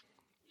 10-4.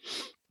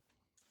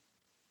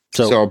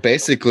 So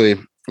basically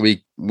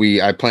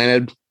I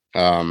planted,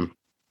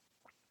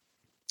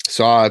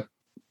 saw,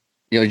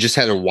 just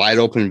had a wide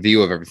open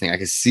view of everything. I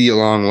could see a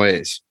long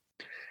ways.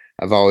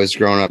 I've always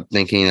grown up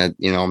thinking that,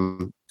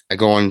 I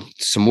go in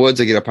some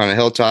woods, I get up on a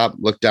hilltop,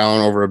 look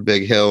down over a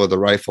big hill with a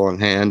rifle in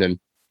hand,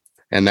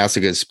 and that's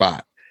a good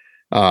spot.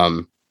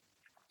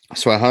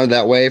 So I hunted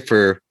that way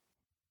for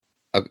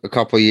a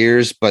couple of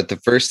years, but the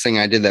first thing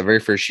I did that very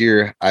first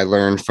year, I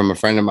learned from a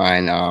friend of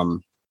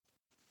mine,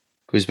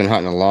 who's been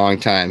hunting a long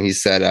time. He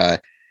said, I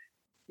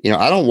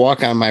don't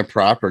walk on my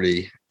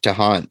property to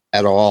hunt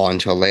at all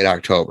until late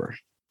October.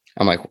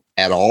 I'm like,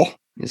 at all?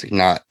 He's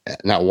like,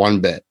 not one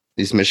bit.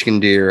 These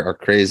Michigan deer are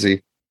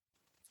crazy.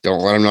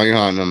 Don't let them know you're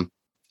hunting them.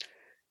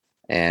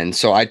 And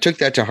so I took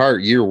that to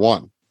heart year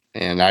one,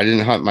 and I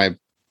didn't hunt my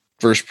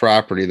first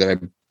property that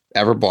I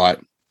ever bought,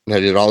 that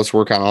I did all this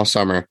work on all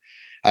summer.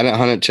 I didn't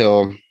hunt it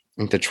till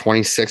the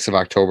 26th of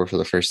October for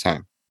the first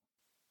time.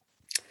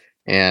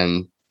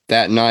 And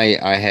that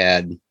night I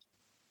had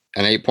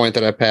an 8-point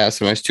that I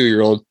passed, a nice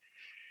 2-year-old.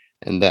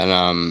 And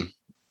then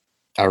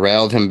I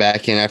railed him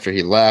back in after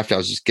he left. I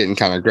was just getting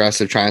kind of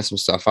aggressive, trying some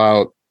stuff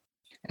out.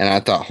 And I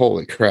thought,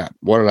 holy crap,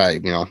 what did I,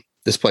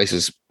 this place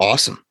is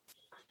awesome.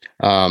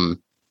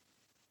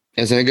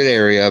 It's in a good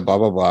area, blah,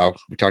 blah, blah.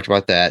 We talked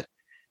about that.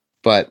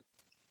 But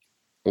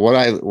what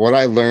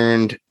I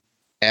learned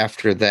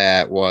after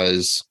that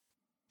was,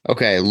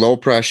 okay, low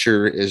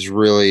pressure is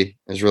really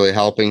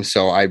helping.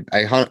 So I've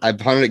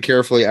hunted it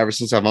carefully ever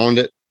since I've owned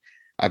it.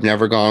 I've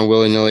never gone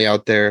willy-nilly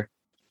out there.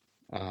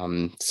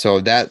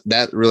 So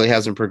that really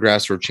hasn't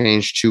progressed or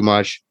changed too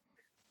much.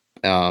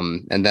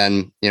 And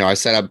then, I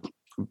set up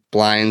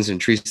blinds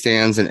and tree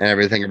stands and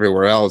everything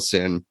everywhere else,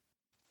 and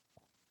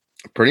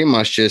pretty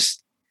much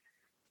just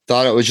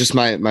thought it was just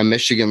my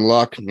Michigan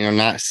luck,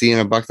 not seeing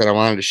a buck that I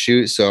wanted to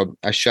shoot. So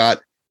I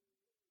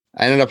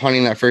ended up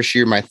hunting that first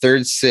year. My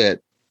third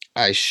sit,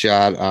 I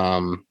shot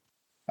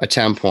a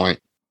 10-point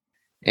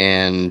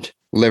and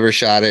liver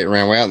shot it,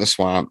 ran way out in the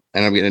swamp,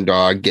 ended up getting a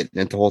dog, getting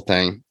it, the whole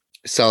thing,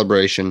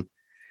 celebration.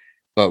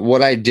 But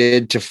what I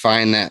did to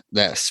find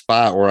that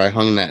spot where I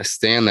hung that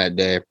stand that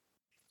day,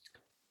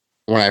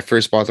 when I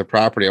first bought the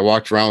property, I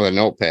walked around with a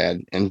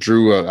notepad and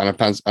drew on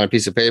a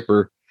piece of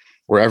paper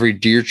where every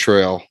deer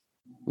trail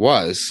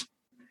was.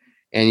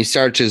 And you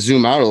start to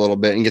zoom out a little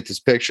bit and get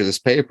this picture, this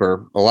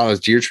paper. A lot of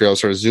those deer trails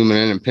started zooming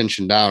in and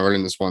pinching down right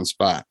in this one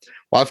spot.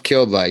 Well, I've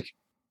killed like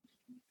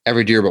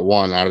every deer but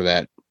one out of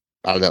that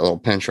little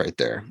pinch right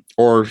there,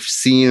 or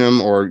seen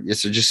them, or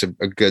it's just a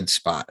good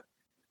spot.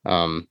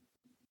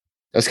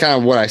 That's kind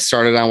of what I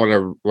started on,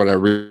 what I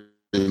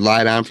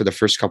relied on for the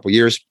first couple of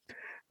years.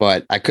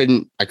 But I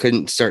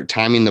couldn't start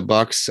timing the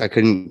bucks. I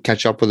couldn't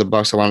catch up with the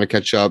bucks I wanted to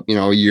catch up,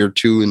 year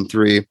 2 and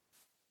 3.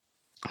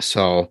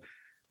 So,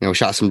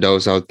 shot some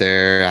does out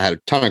there. I had a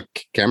ton of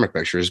camera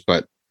pictures,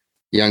 but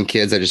young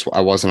kids,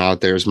 I wasn't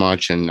out there as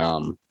much, and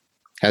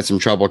had some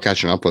trouble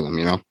catching up with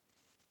them,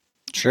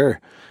 Sure.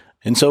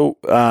 And so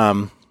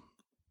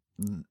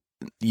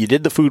you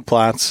did the food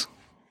plots.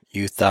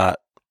 You thought,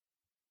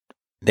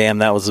 damn,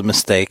 that was a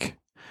mistake.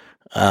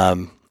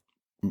 And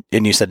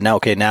you said,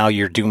 now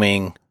you're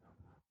doing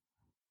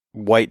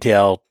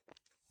whitetail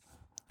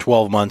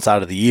 12 months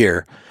out of the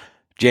year.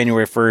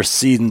 January 1st,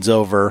 season's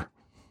over.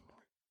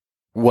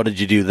 What did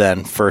you do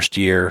then? First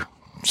year,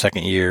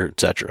 second year,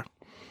 etc.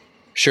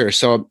 Sure.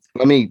 So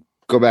let me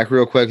go back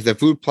real quick. The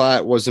food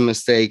plot was a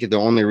mistake. The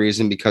only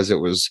reason because it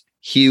was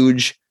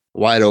huge,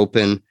 wide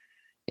open,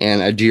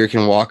 and a deer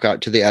can walk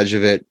out to the edge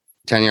of it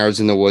 10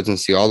 yards in the woods and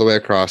see all the way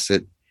across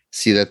it,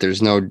 see that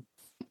there's no,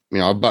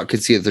 a buck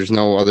could see that there's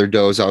no other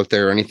does out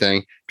there or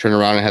anything, turn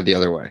around and head the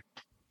other way.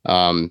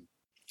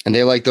 And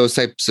they like those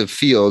types of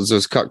fields,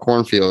 those cut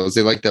cornfields.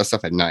 They like that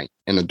stuff at night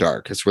in the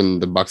dark. It's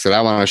when the bucks that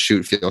I want to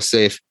shoot feel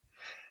safe.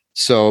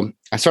 So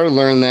I started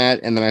learning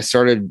that, and then I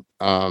started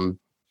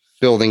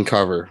building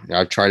cover.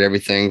 I've tried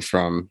everything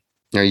from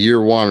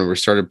year one. We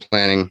started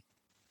planting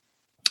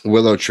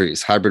willow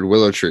trees, hybrid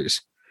willow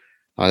trees.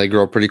 They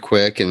grow pretty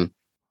quick, and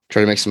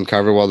try to make some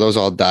cover. Well, those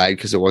all died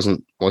because it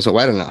wasn't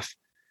wet enough.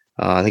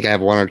 I think I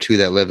have 1 or 2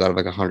 that lived out of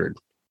like 100.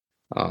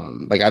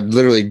 I've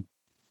literally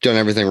done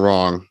everything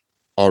wrong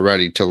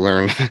already to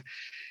learn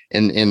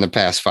in the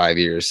past 5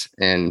 years.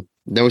 And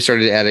then we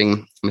started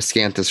adding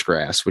miscanthus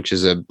grass, which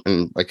is a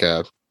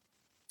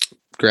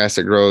grass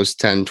that grows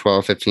 10,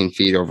 12, 15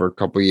 feet over a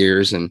couple of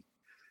years. And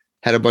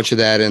had a bunch of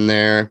that in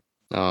there.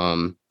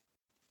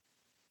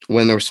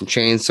 When there were some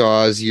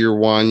chainsaws, year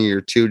 1,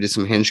 year 2, did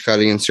some hinge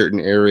cutting in certain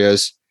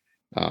areas,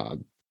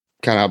 kind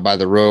of out by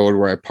the road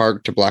where I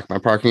parked to block my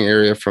parking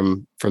area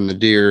from the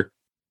deer.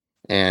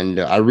 And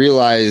I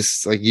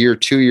realized like year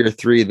 2, year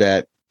 3,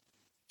 that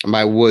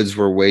my woods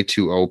were way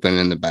too open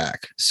in the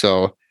back.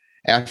 So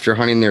after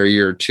hunting there a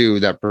year or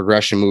 2, that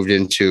progression moved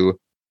into,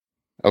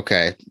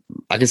 okay,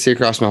 I can see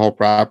across my whole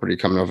property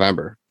come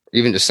November.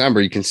 Even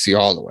December, you can see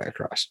all the way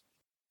across.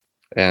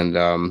 And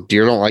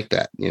deer don't like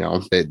that.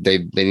 They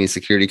need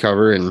security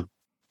cover. And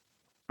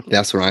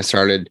that's when I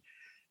started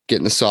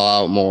getting the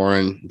saw out more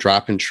and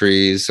dropping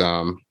trees,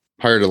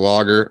 hired a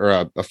logger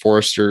or a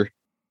forester,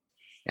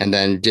 and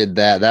then did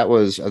that. That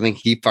was, I think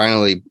we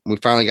finally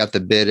got the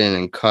bid in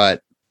and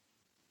cut.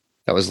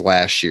 That was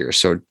last year.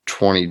 So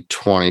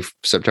 2020,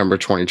 September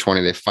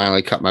 2020, they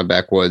finally cut my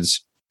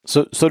backwoods.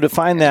 So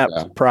define that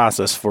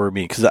process for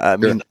me. Cause I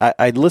mean,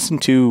 I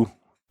listened to,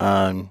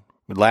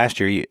 last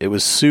year, it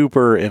was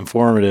super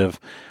informative.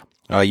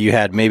 You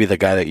had maybe the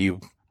guy that you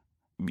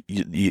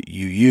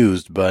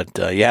used, but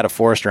you had a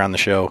forester on the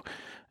show,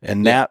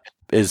 and that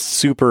is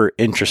super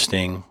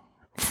interesting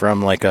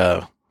from like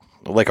a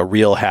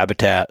real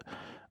habitat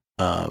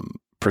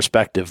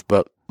perspective.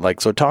 But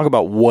like, so talk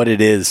about what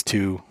it is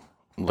to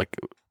like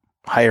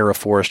hire a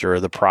forester or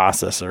the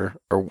processor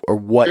or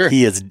what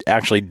he is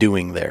actually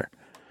doing there.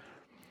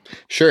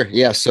 Sure.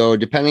 Yeah. So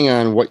depending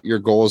on what your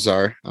goals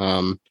are,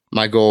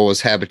 my goal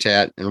was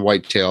habitat and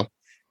whitetail.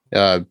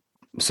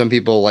 Some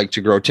people like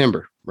to grow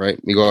timber, right?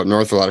 You go up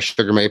north, a lot of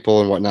sugar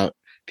maple and whatnot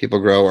people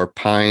grow, or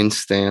pine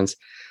stands.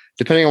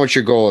 Depending on what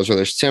your goal is,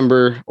 whether it's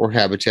timber or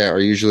habitat, are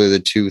usually the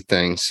two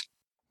things.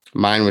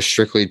 Mine was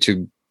strictly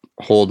to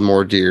hold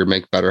more deer,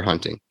 make better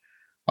hunting.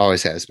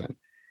 Always has been.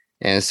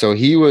 And so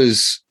he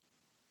was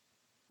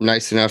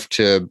nice enough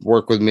to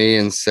work with me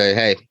and say,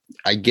 hey,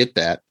 I get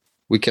that.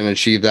 We can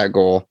achieve that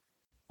goal.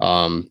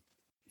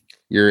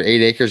 Your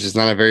 8 acres is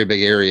not a very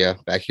big area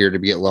back here to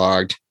get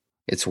logged.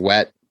 It's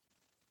wet,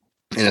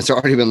 and it's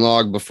already been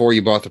logged before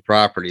you bought the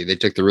property. They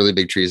took the really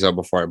big trees out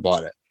before I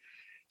bought it.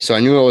 So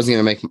I knew I wasn't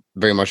going to make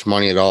very much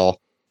money at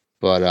all,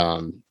 but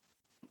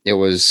it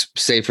was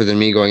safer than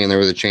me going in there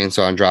with a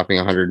chainsaw and dropping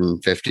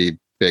 150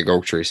 big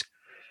oak trees.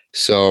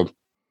 So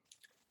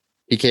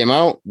he came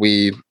out,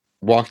 we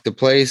walked the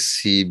place.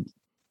 He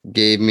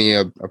gave me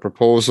a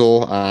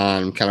proposal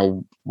on kind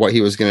of what he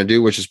was going to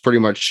do, which is pretty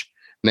much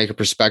make a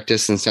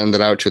prospectus and send it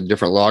out to the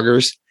different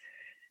loggers.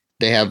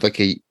 They have like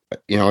a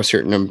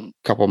certain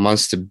couple of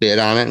months to bid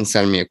on it and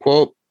send me a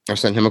quote, or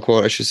send him a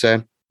quote, I should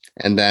say.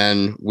 And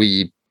then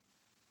we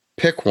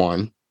pick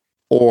one,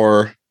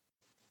 or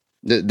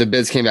the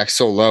bids came back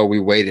so low, we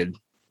waited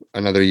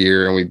another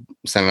year and we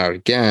sent it out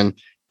again,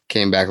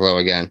 came back low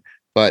again.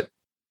 But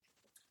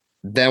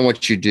then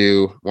what you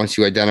do, once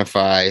you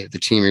identify the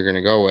team you're going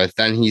to go with,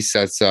 then he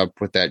sets up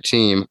with that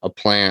team a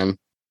plan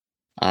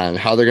on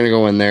how they're going to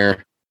go in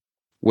there,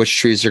 which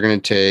trees they're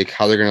going to take,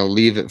 how they're going to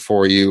leave it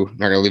for you.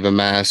 Not going to leave a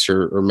mess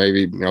or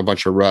maybe a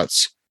bunch of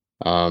ruts,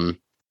 and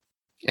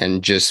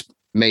just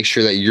make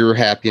sure that you're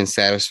happy and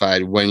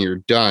satisfied when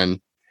you're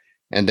done.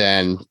 And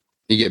then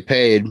you get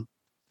paid.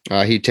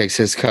 He takes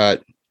his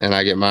cut and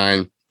I get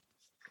mine.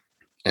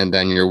 And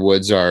then your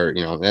woods are,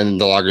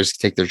 and the loggers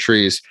take their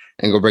trees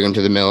and go bring them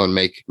to the mill and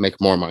make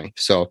more money.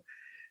 So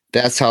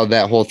that's how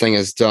that whole thing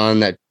is done.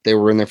 That they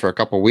were in there for a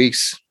couple of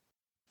weeks.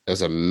 It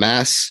was a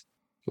mess,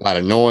 a lot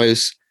of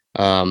noise.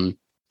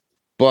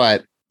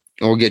 But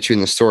we'll get you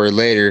in the story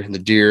later. The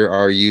deer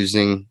are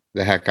using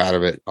the heck out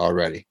of it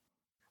already.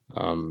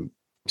 So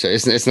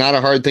it's not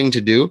a hard thing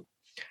to do.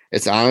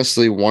 It's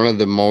honestly one of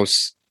the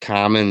most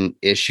common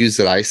issues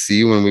that I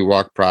see when we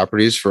walk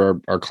properties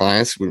for our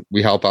clients.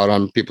 We help out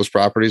on people's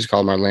properties,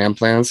 call them our land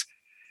plans.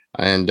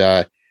 And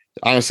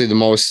honestly, the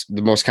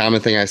most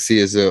common thing I see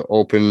is an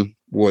open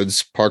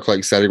woods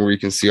park-like setting where you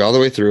can see all the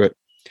way through it.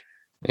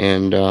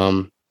 And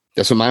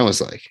that's what mine was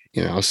like,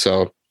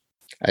 so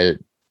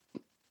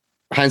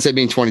hindsight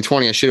being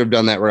 2020, I should have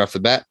done that right off the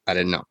bat. I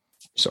didn't know.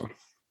 So.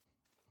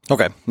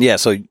 Okay. Yeah.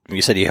 So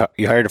you said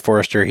you hired a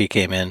forester. He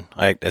came in.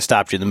 I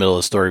stopped you in the middle of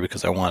the story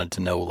because I wanted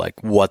to know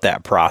like what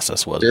that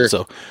process was. Sure.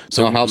 So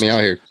help me out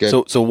here.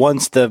 Good. So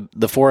once the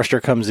forester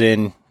comes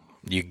in,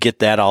 you get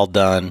that all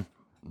done.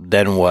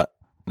 Then what?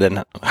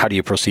 Then how do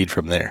you proceed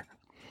from there?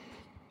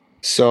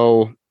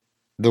 So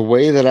the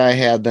way that I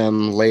had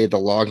them lay the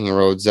logging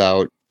roads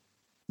out,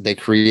 they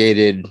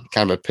created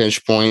kind of a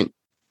pinch point.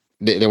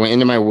 They went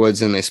into my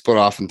woods and they split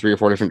off in 3 or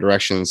 4 different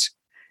directions.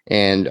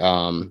 And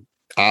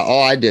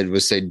all I did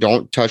was say,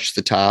 don't touch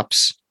the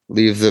tops,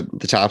 leave the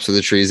tops of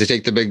the trees. They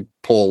take the big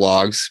pole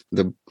logs,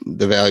 the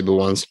valuable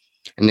ones,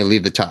 and they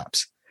leave the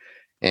tops.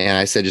 And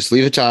I said, just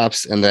leave the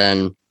tops and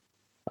then,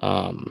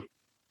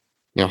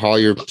 haul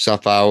your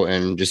stuff out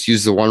and just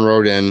use the one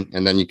road in,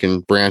 and then you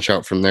can branch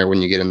out from there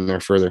when you get in there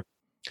further.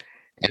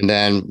 And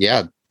then,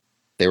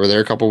 they were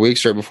there a couple of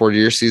weeks right before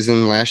deer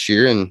season last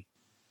year, and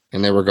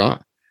they were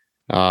gone.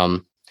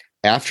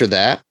 After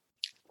that,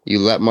 you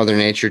let Mother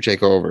Nature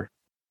take over.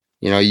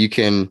 You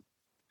can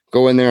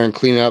go in there and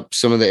clean up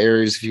some of the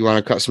areas. If you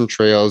want to cut some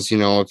trails,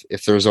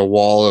 if there's a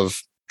wall of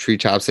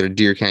treetops that a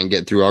deer can't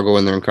get through, I'll go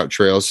in there and cut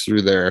trails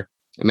through there,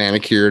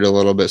 manicure it a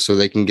little bit so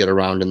they can get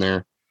around in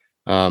there.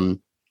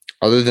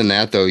 Other than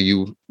that, though,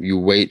 you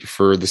wait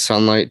for the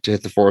sunlight to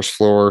hit the forest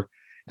floor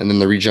and then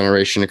the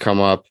regeneration to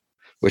come up,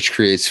 which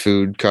creates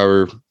food,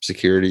 cover,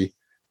 security,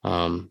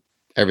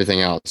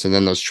 everything else. And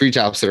then those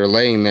treetops that are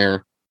laying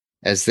there,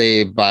 as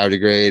they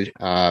biodegrade,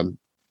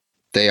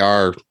 they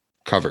are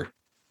cover.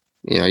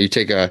 You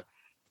take a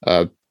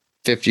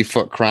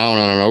 50-foot crown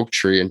on an oak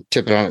tree and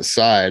tip it on its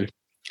side.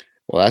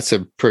 Well, that's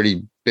a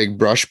pretty big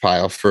brush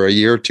pile for a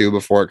year or two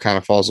before it kind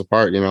of falls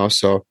apart,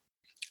 So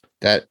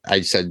that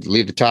I said,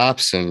 leave the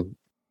tops, and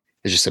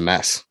it's just a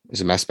mess.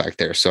 There's a mess back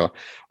there. So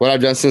what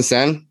I've done since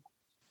then,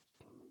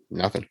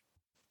 nothing.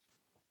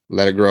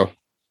 Let it grow.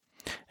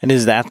 And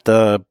is that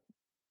the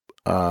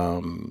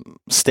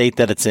state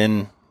that it's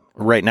in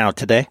right now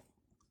today?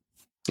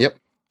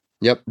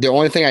 Yep. The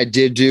only thing I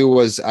did do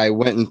was I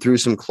went and threw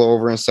some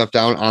clover and stuff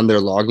down on their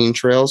logging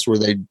trails where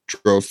they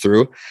drove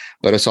through,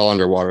 but it's all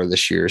underwater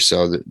this year.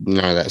 So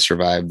none of that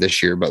survived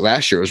this year, but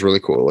last year it was really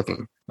cool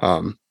looking.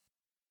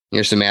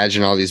 Just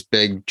imagine all these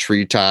big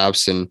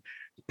treetops and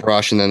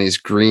brush, and then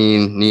these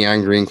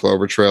neon green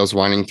clover trails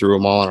winding through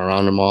them all and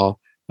around them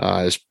all.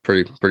 It's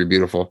pretty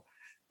beautiful.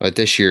 But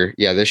this year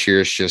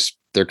it's just,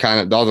 they're kind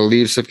of, all the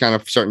leaves have kind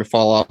of starting to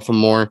fall off them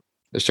more.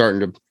 They're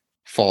starting to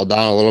fall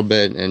down a little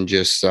bit and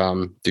just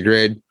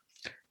degrade,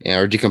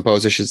 or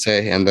decompose, I should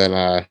say. And then,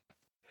 I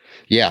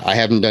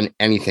haven't done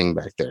anything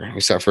back there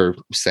except for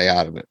stay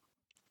out of it.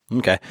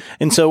 Okay.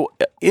 And so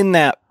in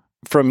that,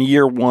 from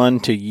year 1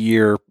 to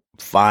year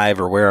 5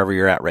 or wherever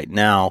you're at right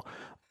now,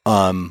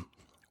 how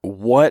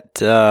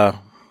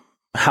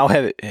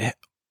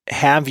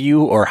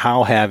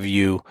have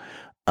you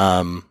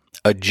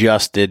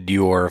adjusted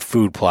your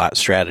food plot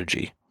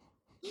strategy?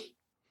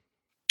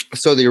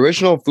 So the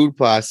original food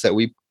plots that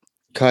we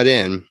cut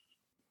in,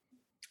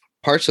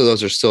 parts of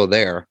those are still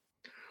there.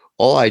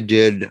 All I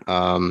did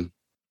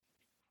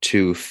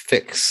to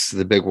fix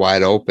the big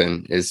wide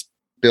open is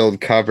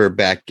build cover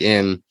back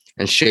in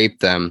and shape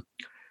them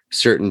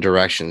certain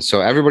directions.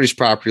 So everybody's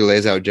property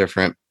lays out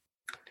different.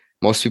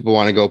 Most people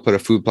want to go put a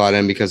food plot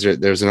in because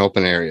there's an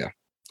open area.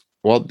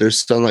 Well,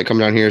 there's sunlight coming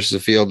down here. This is a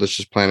field. Let's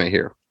just plant it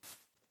here.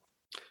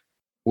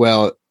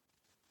 Well,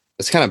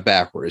 it's kind of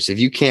backwards. If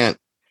you can't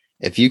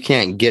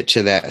get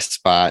to that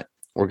spot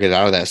or get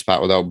out of that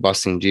spot without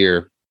busting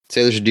deer,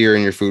 say there's a deer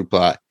in your food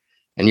plot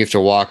and you have to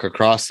walk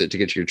across it to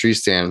get to your tree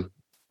stand,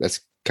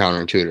 that's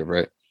counterintuitive,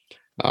 right?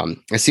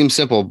 It seems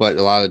simple, but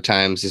a lot of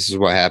times this is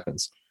what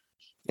happens.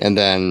 And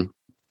then,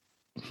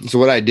 so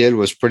what I did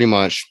was pretty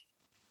much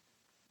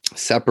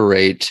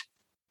separate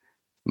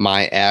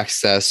my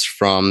access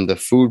from the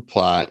food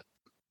plot,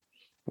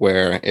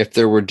 where if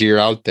there were deer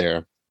out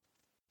there,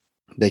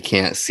 they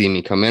can't see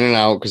me come in and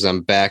out because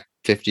I'm back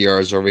 50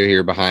 yards over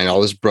here behind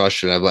all this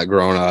brush that I've let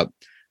grown up.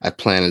 I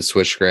planted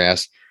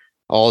switchgrass,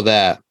 all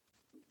that,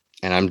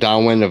 and I'm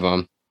downwind of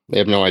them. They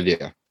have no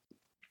idea.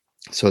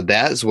 So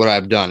that's what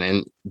I've done.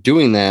 And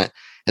doing that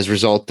has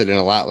resulted in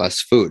a lot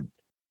less food.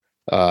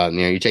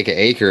 You take an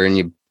acre and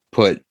you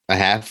put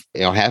half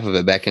of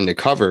it back into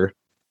cover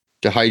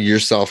to hide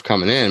yourself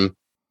coming in.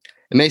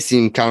 It may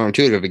seem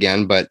counterintuitive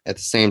again, but at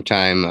the same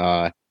time,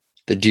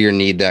 the deer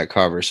need that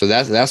cover. So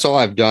that's all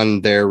I've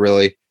done there,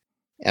 really.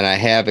 And I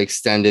have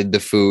extended the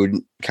food,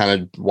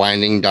 kind of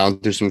winding down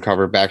through some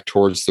cover back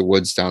towards the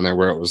woods down there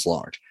where it was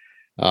logged.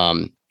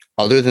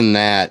 Other than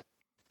that,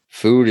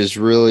 food is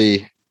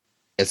really,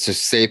 it's a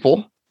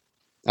staple.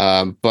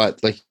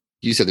 But like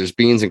you said, there's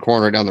beans and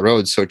corn right down the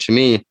road. So to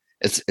me,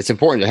 it's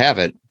important to have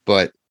it,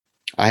 but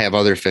I have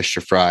other fish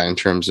to fry in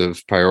terms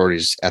of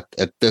priorities at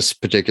this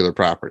particular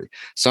property.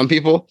 Some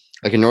people,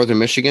 like in northern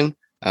Michigan,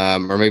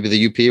 or maybe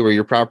the UP where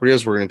your property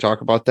is, we're going to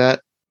talk about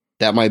that.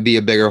 That might be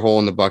a bigger hole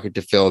in the bucket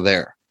to fill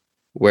there.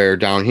 Where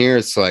down here,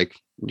 it's like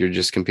you're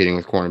just competing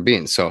with corn and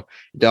beans. So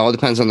it all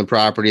depends on the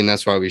property. And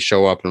that's why we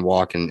show up and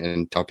walk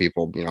and tell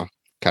people,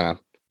 kind of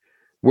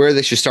where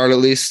they should start at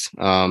least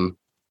in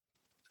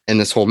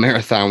this whole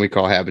marathon we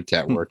call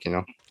habitat work,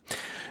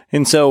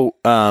 And so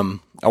I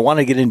want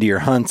to get into your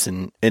hunts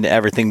and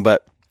everything,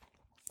 but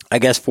I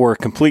guess for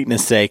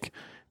completeness sake,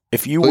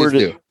 if you were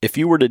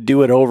to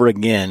do it over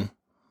again,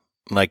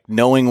 like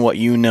knowing what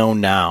you know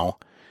now,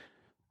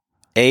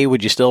 A,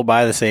 would you still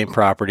buy the same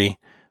property?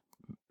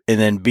 And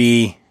then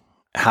B,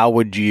 how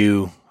would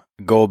you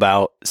go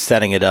about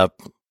setting it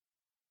up?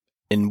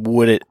 And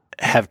would it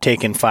have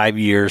taken 5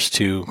 years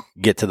to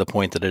get to the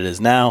point that it is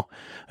now?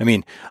 I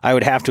mean, I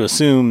would have to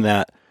assume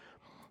that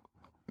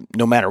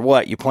no matter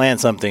what, you plant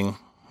something,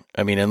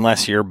 I mean,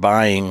 unless you're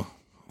buying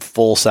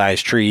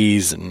full-size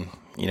trees and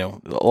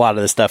a lot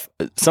of this stuff,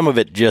 some of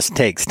it just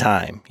takes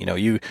time.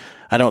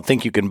 I don't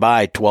think you can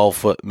buy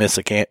 12-foot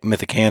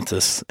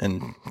Mythocanthus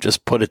and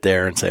just put it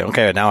there and say,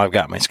 okay, now I've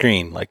got my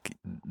screen. Like,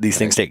 these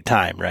things take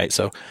time, right?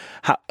 So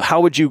how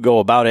would you go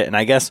about it? And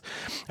I guess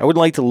I would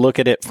like to look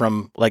at it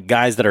from like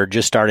guys that are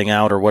just starting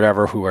out or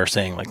whatever, who are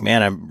saying like,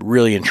 man, I'm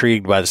really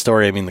intrigued by the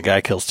story. I mean, the guy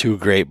kills 2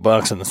 great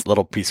bucks on this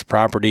little piece of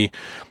property.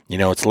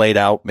 It's laid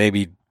out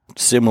maybe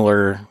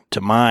similar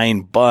to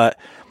mine, but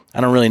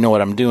I don't really know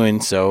what I'm doing.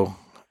 So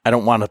I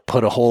don't want to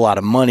put a whole lot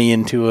of money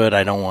into it.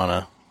 I don't want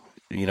to,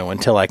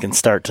 until I can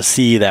start to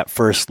see that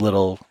first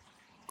little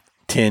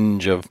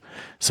tinge of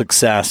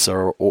success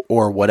or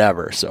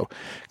whatever. So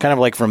kind of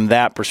like from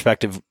that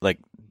perspective, like,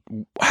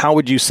 how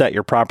would you set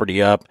your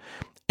property up?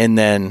 And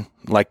then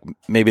like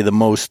maybe the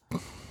most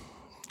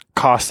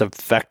cost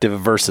effective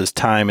versus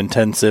time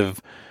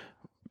intensive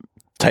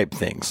type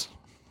things.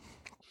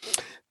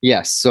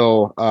 Yes.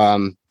 So,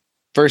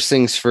 first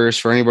things first,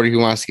 for anybody who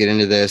wants to get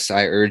into this,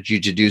 I urge you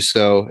to do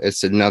so.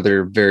 It's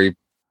another very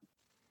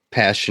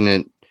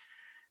passionate,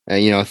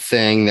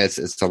 thing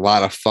it's a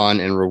lot of fun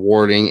and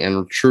rewarding,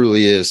 and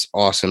truly is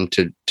awesome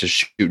to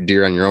shoot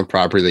deer on your own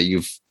property that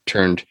you've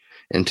turned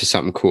into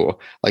something cool.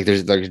 Like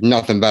there's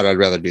nothing better I'd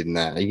rather do than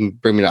that. You can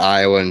bring me to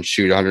Iowa and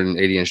shoot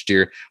 180-inch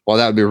deer. While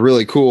that would be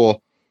really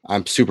cool,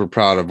 I'm super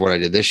proud of what I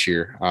did this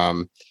year.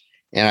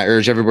 And I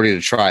urge everybody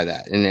to try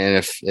that. And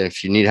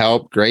if you need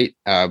help, great.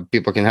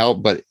 People can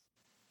help, but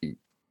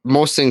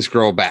most things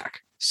grow back.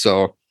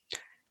 So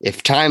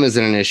if time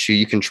isn't an issue,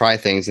 you can try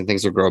things and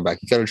things will grow back.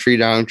 You cut a tree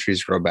down,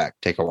 trees grow back,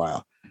 take a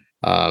while.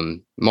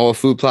 Mow a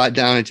food plot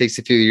down, it takes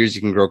a few years,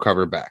 you can grow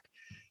cover back.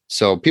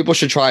 So people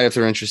should try it if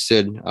they're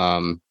interested.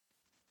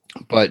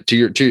 But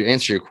to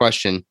answer your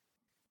question,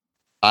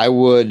 I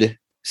would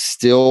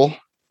still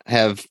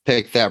have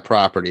picked that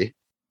property.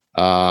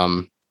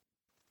 I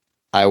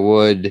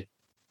would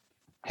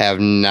have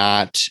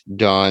not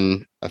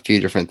done a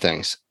few different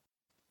things.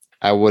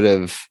 I would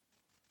have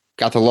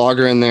got the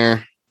logger in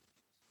there,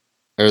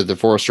 or the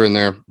forester in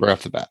there right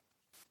off the bat.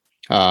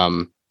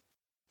 And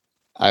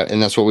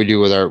that's what we do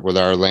with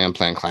our land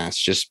plan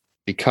clients, just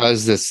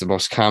because that's the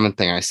most common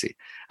thing I see.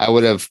 I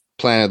would have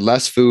planted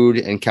less food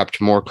and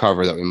kept more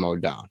cover that we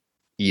mowed down.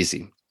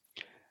 Easy.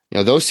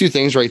 Those 2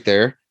 things right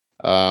there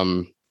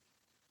would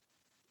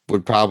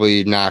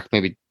probably knock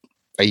maybe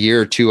a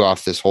year or 2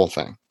 off this whole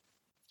thing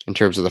in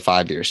terms of the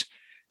 5 years.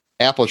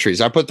 Apple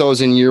trees, I put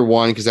those in year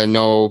 1 because I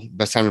know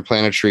best time to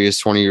plant a tree is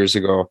 20 years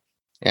ago,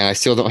 and I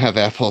still don't have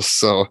apples,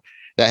 so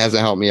that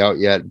hasn't helped me out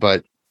yet,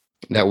 but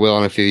that will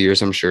in a few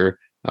years, I'm sure.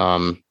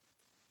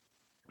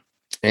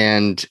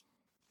 And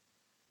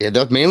yeah,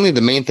 that's mainly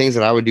the main things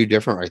that I would do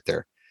different right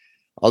there.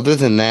 Other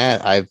than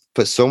that, I've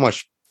put so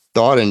much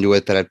thought into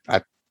it that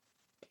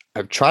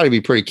I've tried to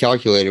be pretty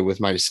calculated with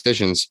my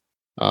decisions.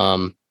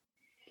 But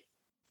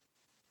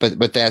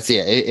that's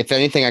it. If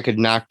anything, I could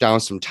knock down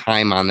some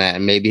time on that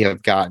and maybe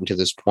have gotten to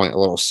this point a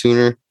little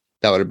sooner.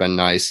 That would have been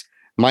nice.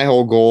 My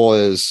whole goal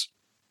is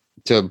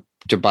to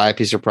buy a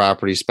piece of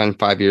property, spend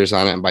 5 years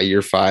on it, and by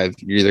year 5,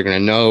 you're either going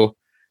to know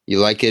you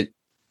like it,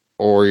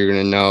 or you're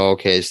going to know,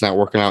 okay, it's not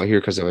working out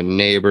here because of a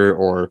neighbor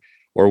or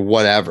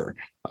whatever.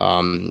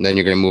 Then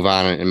you're going to move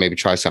on and maybe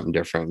try something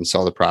different and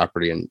sell the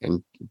property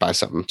and buy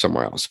something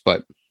somewhere else.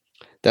 But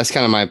that's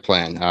kind of my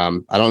plan.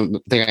 I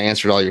don't think I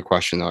answered all your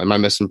question, though. Am I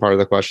missing part of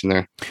the question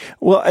there?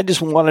 Well, I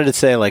just wanted to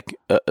say, like,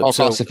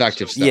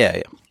 cost-effective stuff.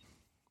 Yeah.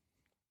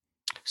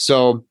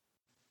 So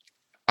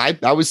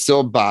I would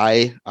still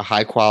buy a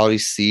high-quality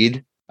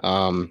seed.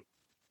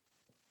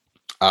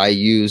 I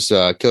use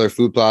Killer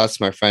Food Plots.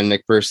 My friend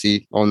Nick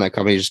Percy owned that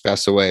company, just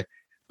passed away.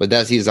 But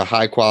he's a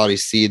high-quality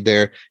seed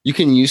there. You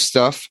can use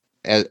stuff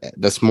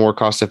that's more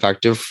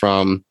cost-effective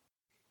from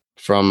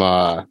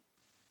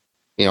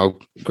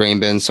grain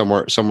bins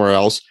somewhere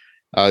else.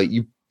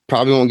 You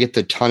probably won't get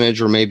the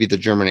tonnage or maybe the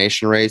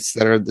germination rates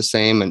that are the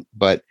same.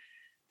 But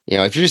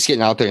if you're just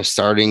getting out there and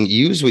starting,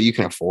 use what you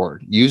can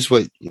afford. Use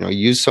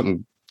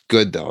something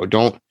good though.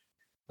 Don't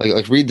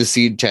like read the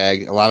seed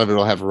tag. A lot of it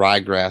will have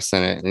ryegrass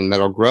in it, and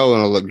that'll grow and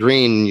it'll look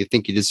green, and you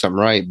think you did something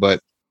right,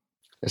 but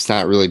it's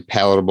not really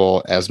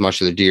palatable as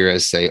much of the deer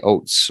as say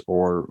oats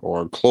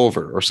or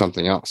clover or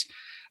something else.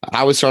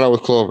 I would start out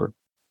with clover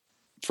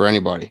for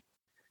anybody.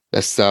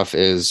 That stuff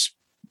is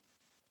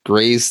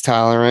graze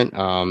tolerant.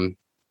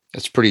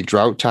 It's pretty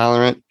drought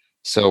tolerant.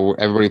 So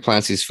everybody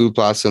plants these food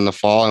plots in the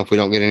fall, and if we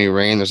don't get any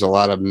rain, there's a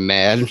lot of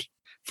mad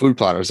food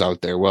plotters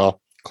out there. Well,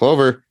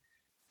 clover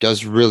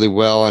does really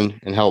well and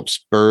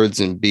helps birds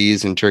and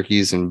bees and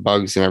turkeys and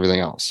bugs and everything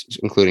else,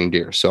 including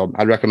deer. So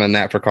I'd recommend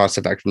that for cost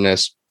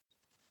effectiveness.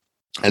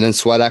 And then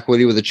sweat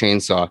equity with a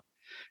chainsaw.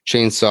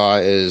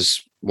 Chainsaw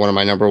is one of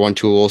my number one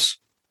tools.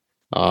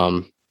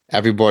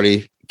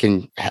 Everybody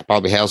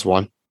probably has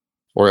one,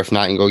 or if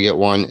not, you can go get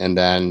one. And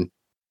then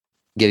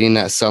getting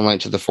that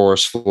sunlight to the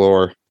forest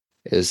floor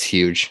is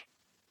huge.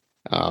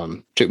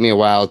 Took me a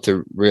while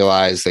to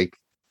realize like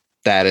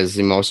that is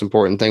the most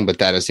important thing, but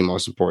that is the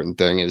most important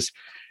thing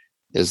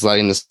is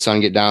letting the sun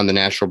get down the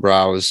natural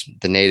browse,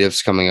 the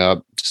natives coming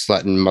up, just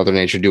letting Mother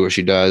Nature do what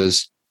she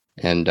does.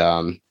 and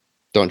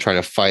don't try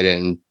to fight it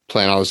and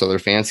plan all this other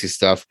fancy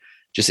stuff.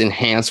 Just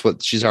enhance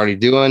what she's already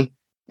doing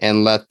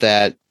and let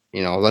that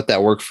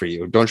work for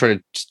you. Don't try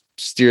to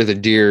steer the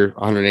deer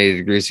 180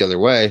 degrees the other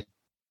way.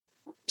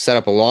 Set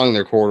up along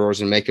their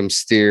corridors and make them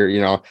steer.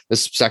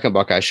 This second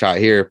buck I shot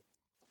here,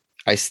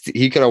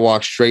 he could have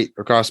walked straight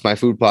across my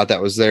food plot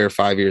that was there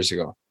 5 years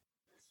ago,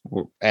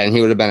 and he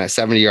would have been at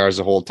 70 yards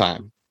the whole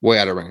time, way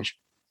out of range.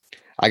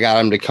 I got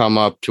him to come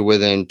up to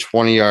within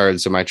 20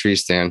 yards of my tree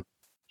stand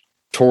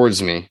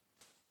towards me,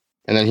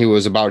 and then he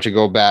was about to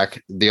go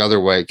back the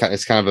other way.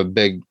 It's kind of a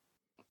big,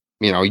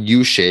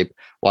 U shape.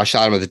 Well, I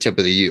shot him at the tip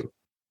of the U,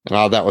 and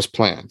all that was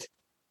planned,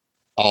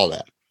 all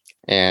that.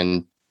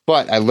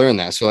 But I learned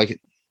that. So like,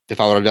 if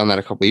I would have done that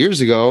a couple of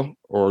years ago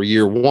or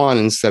year one,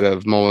 instead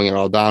of mowing it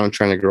all down and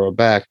trying to grow it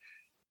back,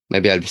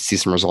 maybe I'd see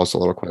some results a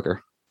little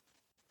quicker.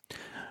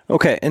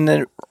 Okay. And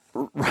then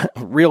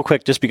real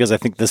quick, just because I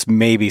think this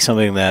may be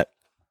something that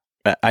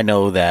I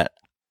know that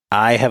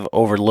I have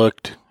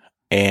overlooked,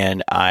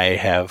 and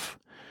I've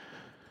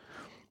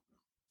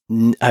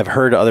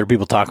heard other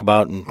people talk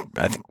about, and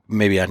I think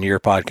maybe on your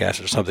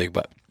podcast or something,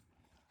 but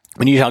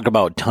when you talk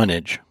about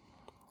tonnage,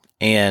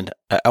 and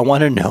I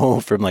want to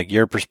know from like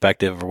your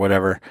perspective or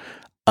whatever,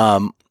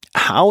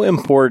 how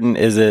important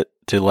is it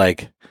to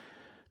like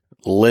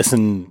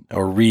listen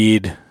or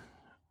read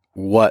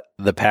what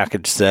the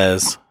package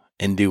says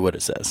and do what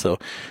it says? So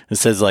it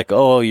says like,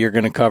 oh, you're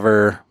going to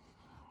cover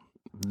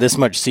this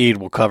much seed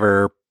will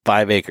cover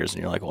 5 acres.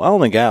 And you're like, well, I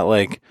only got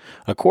like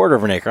a quarter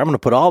of an acre. I'm going to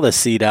put all this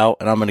seed out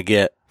and I'm going to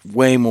get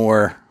way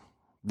more,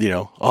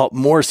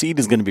 more seed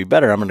is going to be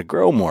better. I'm going to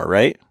grow more,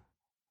 right?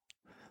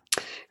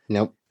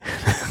 Nope.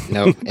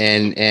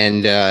 And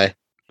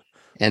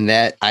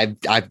that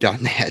I've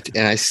done that,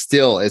 and it's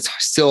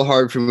still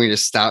hard for me to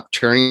stop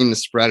turning the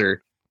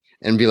spreader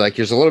and be like,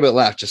 here's a little bit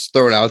left, just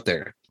throw it out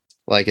there.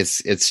 Like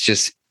it's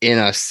just in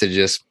us to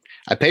just,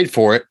 I paid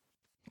for it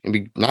and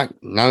be not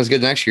as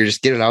good next year,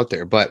 just get it out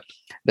there. But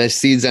the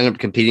seeds end up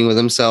competing with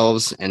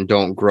themselves and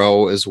don't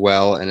grow as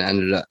well and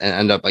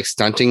end up like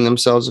stunting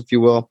themselves, if you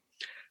will.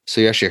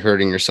 So you're actually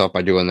hurting yourself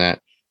by doing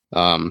that.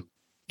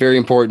 Very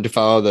important to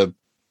follow the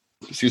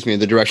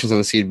directions on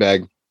the seed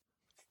bag.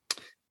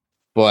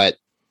 But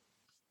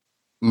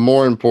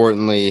more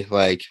importantly,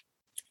 like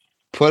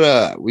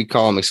we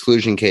call them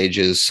exclusion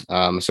cages.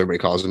 So everybody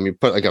calls them. You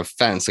put like a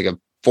fence, like a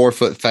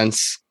 4-foot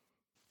fence,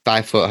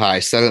 5 foot high,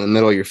 set it in the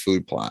middle of your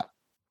food plot.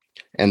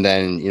 And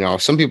then,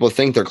 some people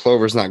think their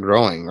clover is not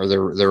growing or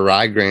their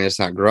rye grain is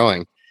not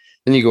growing.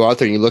 Then you go out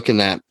there and you look in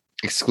that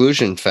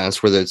exclusion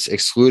fence where it's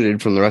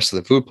excluded from the rest of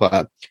the food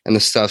plot, and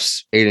the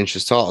stuff's 8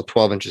 inches tall,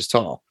 12 inches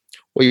tall.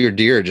 Well, your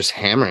deer are just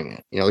hammering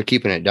it. They're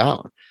keeping it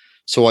down.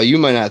 So while you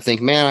might not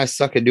think, man, I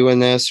suck at doing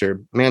this,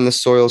 or man, the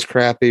soil's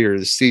crappy, or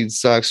the seed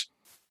sucks,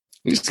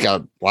 you just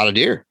got a lot of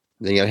deer.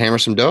 Then you got to hammer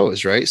some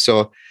does, right?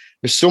 So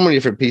there's so many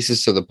different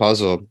pieces to the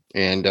puzzle,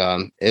 and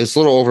it's a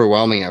little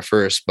overwhelming at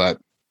first, but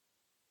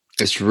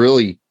it's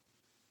really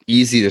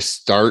easy to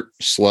start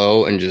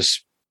slow and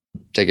just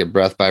take it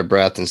breath by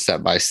breath and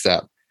step by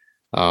step.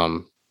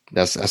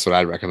 That's what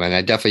I'd recommend.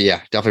 I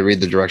definitely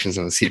read the directions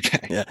on the seed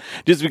bag. Yeah.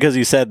 Just because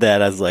you said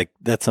that, I was like,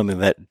 that's something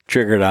that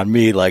triggered on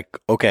me. Like,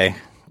 okay.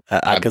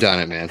 I've done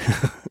it, man.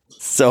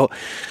 So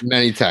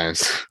many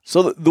times.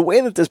 So the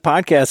way that this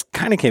podcast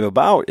kind of came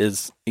about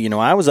is,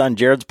 I was on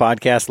Jared's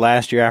podcast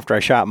last year after I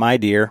shot my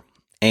deer,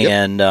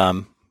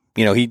 and,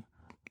 he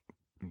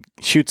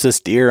shoots this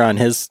deer on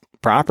his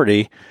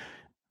property,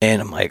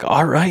 and I'm like,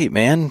 all right,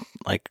 man,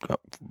 like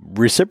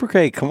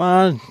reciprocate. Come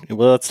on.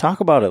 Well, let's talk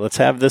about it. Let's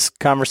have this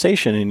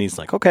conversation. And he's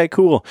like, okay,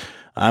 cool.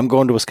 I'm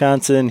going to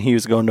Wisconsin. He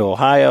was going to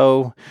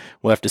Ohio.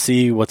 We'll have to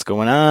see what's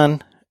going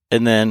on.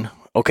 And then,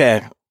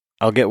 okay,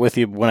 I'll get with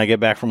you when I get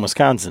back from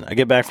Wisconsin. I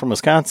get back from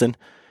Wisconsin.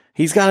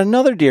 He's got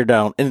another deer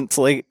down, and it's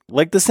like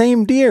the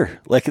same deer.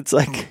 Like, it's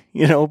like,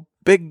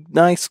 big,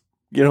 nice,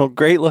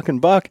 great looking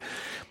buck.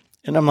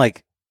 And I'm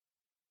like,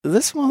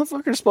 this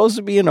motherfucker's supposed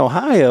to be in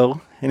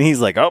Ohio. And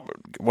he's like, oh,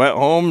 went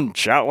home,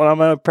 shot one on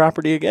my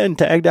property again,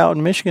 tagged out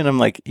in Michigan. I'm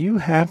like, you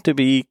have to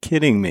be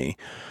kidding me.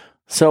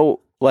 So,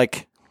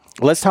 like,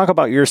 let's talk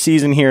about your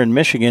season here in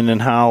Michigan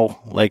and how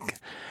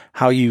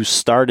you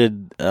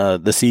started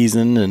the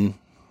season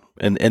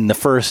and the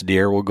first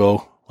deer. We'll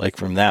go like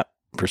from that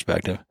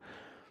perspective.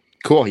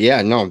 Cool.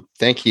 Yeah, no,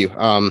 thank you.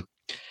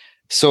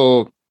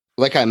 So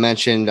like I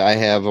mentioned, I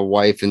have a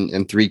wife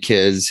and 3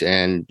 kids,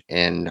 and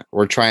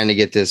we're trying to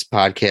get this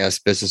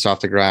podcast business off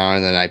the ground.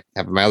 And then I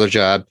have my other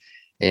job,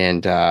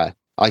 and I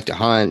like to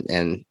hunt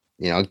and,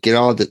 get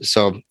all the,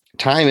 so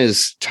time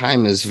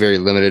is very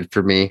limited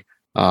for me.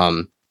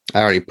 I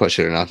already push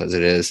it enough as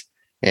it is.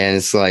 And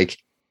it's like,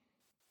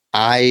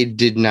 I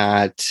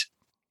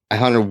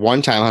hunted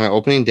one time on an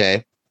opening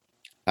day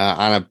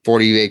on a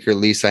 40-acre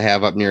lease I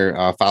have up near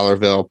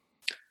Fowlerville.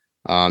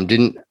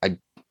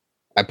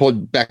 I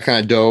pulled back on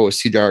a doe, it was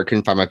too dark,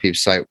 couldn't find my peep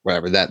sight,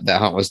 whatever. That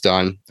hunt was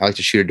done. I like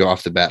to shoot a doe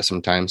off the bat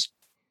sometimes.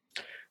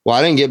 Well,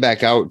 I didn't get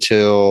back out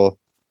till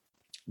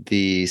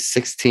the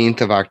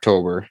 16th of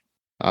October.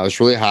 It was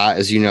really hot,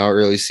 as you know,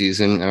 early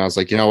season. And I was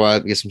like, you know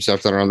what? Get some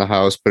stuff done around the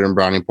house, put in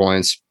brownie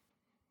points,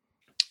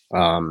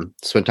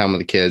 spend time with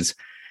the kids.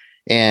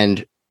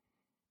 And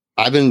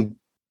I've been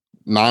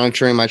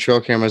monitoring my trail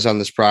cameras on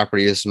this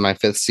property. This is my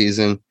 5th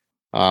season.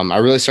 I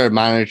really started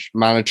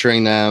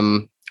monitoring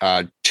them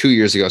 2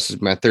 years ago. So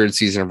it's my 3rd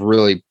season of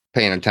really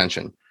paying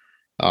attention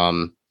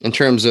in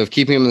terms of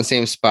keeping them in the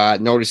same spot,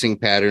 noticing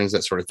patterns,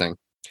 that sort of thing.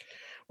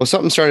 Well,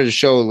 something started to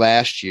show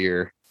last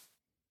year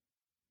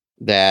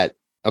that,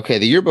 okay,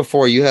 the year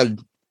before you had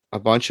a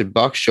bunch of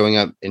bucks showing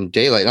up in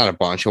daylight, not a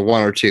bunch, a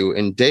 1 or 2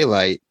 in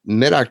daylight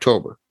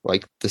mid-October,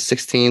 like the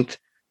 16th,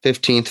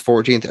 15th,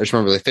 14th. I just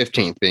remember the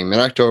 15th being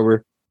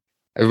mid-October.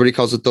 Everybody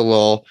calls it the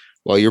lull.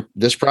 Well,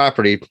 this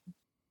property,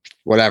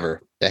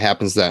 whatever, that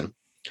happens then.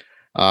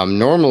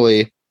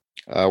 Normally,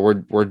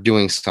 we're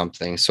doing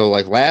something. So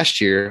like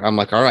last year, I'm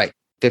like, all right,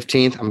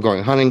 15th, I'm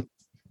going hunting.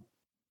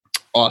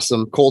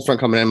 Awesome. Cold front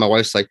coming in. My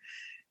wife's like,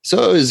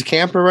 so is the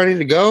camper ready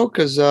to go?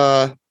 Because,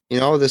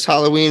 this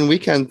Halloween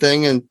weekend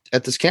thing and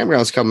at this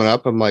campground's coming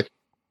up. I'm like,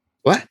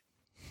 what?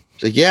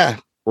 She's like, yeah,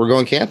 we're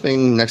going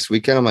camping next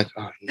weekend. I'm like,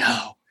 oh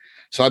no.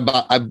 So I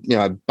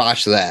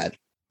botched that.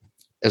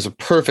 It was a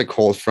perfect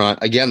cold front.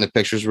 Again, the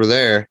pictures were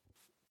there.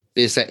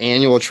 It's an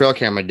annual trail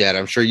camera dead.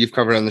 I'm sure you've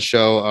covered it on the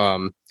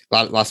show.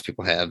 Lots of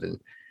people have,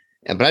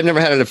 but I've never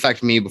had it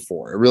affect me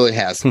before. It really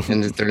hasn't.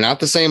 And they're not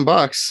the same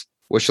bucks,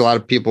 which a lot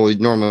of people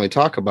normally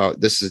talk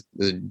about. This is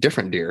a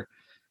different deer.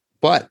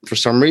 But for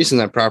some reason,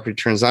 that property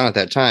turns on at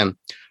that time.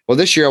 Well,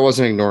 this year I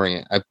wasn't ignoring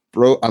it. I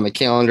wrote on the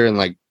calendar in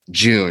like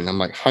June. I'm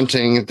like,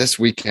 hunting this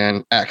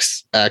weekend,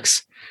 X.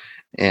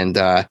 And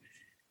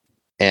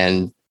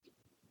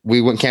we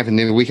went camping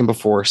the weekend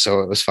before, so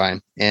it was fine.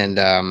 And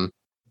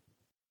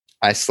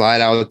I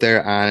slide out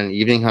there on an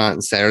evening hunt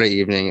on Saturday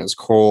evening. It was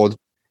cold,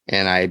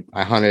 and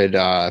I hunted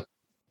a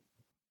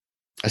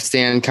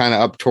stand kind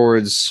of up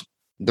towards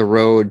the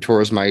road,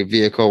 towards my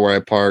vehicle where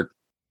I parked.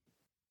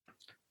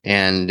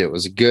 And it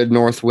was a good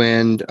north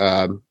wind,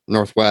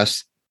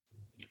 northwest.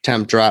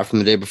 Temp dropped from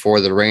the day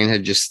before. The rain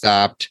had just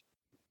stopped.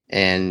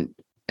 And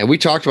we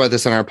talked about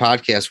this on our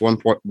podcast,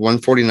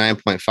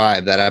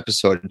 149.5, that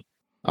episode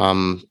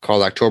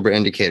called October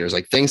Indicators,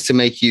 like things to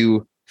make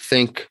you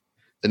think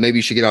that maybe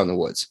you should get out in the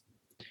woods.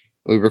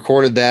 We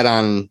recorded that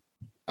on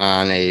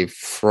a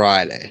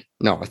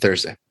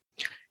Thursday.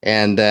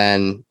 And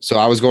then, so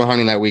I was going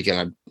hunting that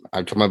weekend.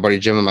 I told my buddy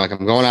Jim, I'm like,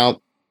 I'm going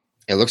out.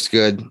 It looks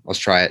good. Let's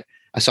try it.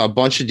 I saw a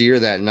bunch of deer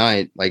that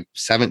night, like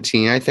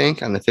 17, I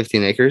think, on the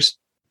 15 acres.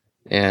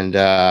 And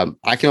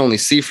I can only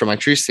see from my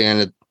tree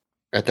stand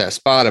at that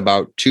spot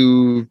about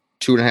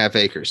 2.5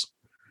 acres.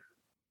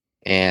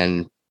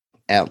 And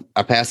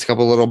I passed a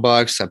couple little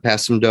bucks. I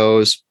passed some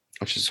does,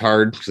 which is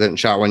hard because I hadn't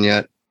shot one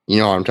yet. You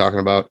know what I'm talking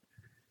about.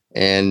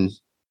 And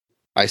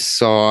I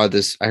heard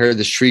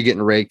this tree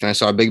getting raked, and I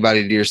saw a big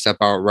body deer step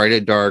out right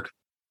at dark,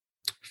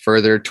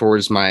 further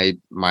towards my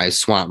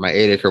swamp, my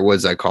 8-acre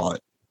woods, I call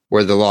it,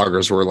 where the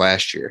loggers were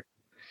last year.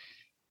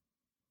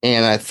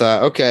 And I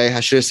thought, okay, I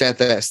should have sat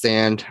that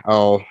stand.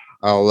 I'll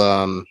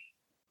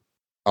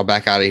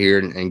back out of here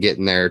and get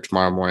in there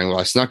tomorrow morning. Well,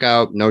 I snuck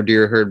out. No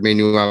deer heard me,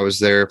 knew I was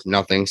there.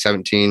 Nothing.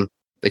 17.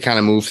 They kind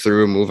of move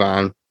through, move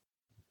on.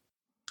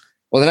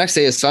 Well, the next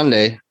day is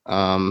Sunday,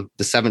 the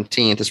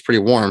 17th. It's pretty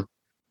warm.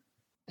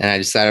 And I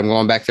decided I'm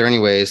going back there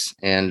anyways.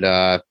 And,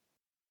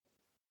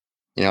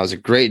 it was a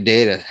great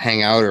day to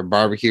hang out or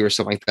barbecue or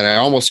something like that. I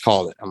almost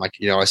called it. I'm like,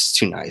 it's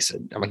too nice.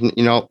 I'm like,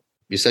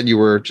 you said you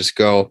were, just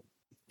go.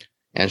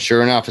 And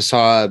sure enough, I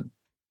saw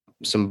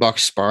some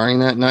bucks sparring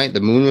that night. The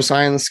moon was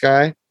high in the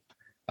sky.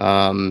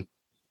 Some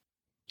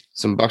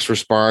bucks were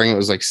sparring. It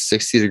was like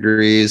 60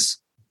 degrees.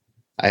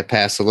 I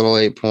passed a little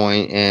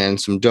 8-point and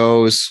some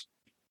does.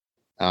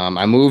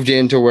 I moved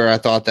into where I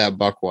thought that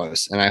buck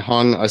was, and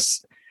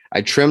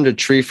I trimmed a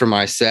tree for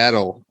my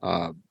saddle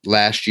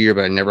last year,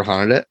 but I never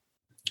hunted it.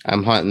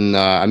 I'm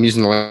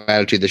using the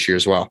Latitude this year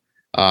as well.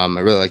 I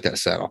really like that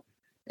saddle.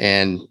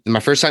 And my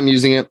first time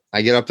using it,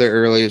 I get up there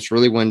early. It's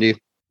really windy.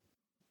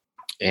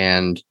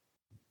 And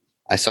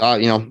I saw,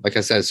 like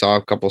I said, saw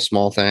a couple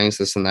small things,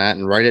 this and that.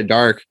 And right at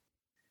dark,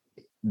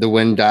 the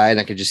wind died, and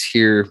I could just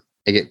hear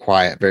it get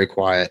quiet, very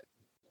quiet.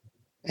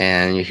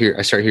 And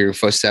I start hearing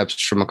footsteps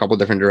from a couple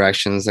different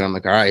directions. And I'm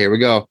like, all right, here we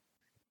go.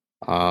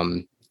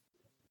 And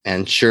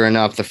sure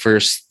enough, the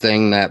first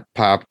thing that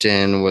popped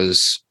in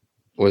was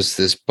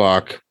this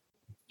buck.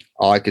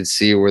 All I could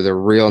see were the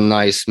real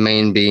nice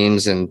main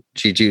beams and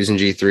G2s and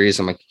G3s.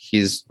 I'm like,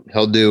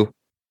 he'll do.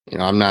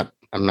 I'm not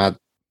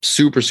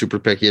super, super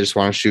picky. I just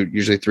want to shoot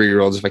usually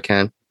 3-year-olds if I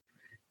can.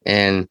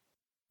 And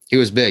he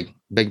was big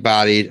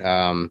bodied.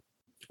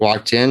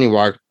 Walked in, he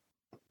walked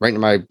right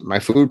into my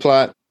food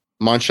plot,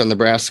 munched on the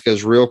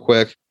brassicas real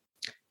quick,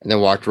 and then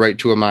walked right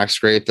to a mock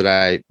scrape that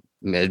I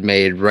had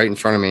made right in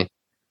front of me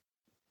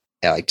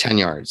at like 10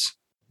 yards.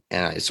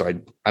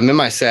 And I'm in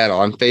my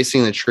saddle. I'm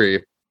facing the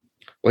tree.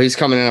 Well, he's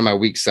coming in on my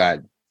weak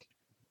side.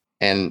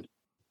 And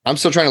I'm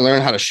still trying to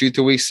learn how to shoot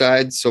the weak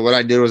side. So what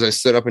I did was I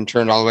stood up and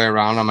turned all the way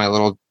around on my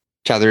little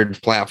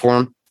tethered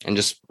platform and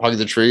just hugged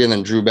the tree and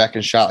then drew back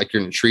and shot like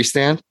you're in a tree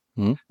stand.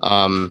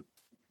 Ended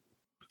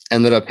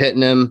up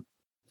hitting him,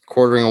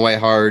 quartering away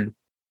hard.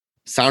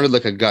 Sounded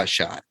like a gut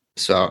shot.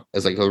 So it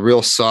was like a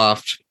real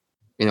soft,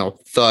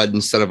 thud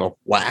instead of a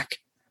whack.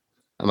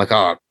 I'm like,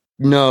 oh,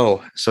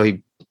 no. So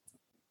he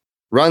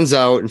runs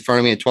out in front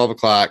of me at 12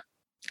 o'clock,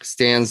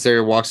 stands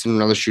there, walks in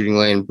another shooting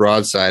lane,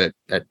 broadside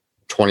at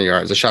 20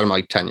 yards. I shot him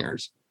like 10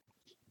 yards.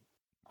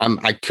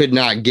 I could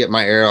not get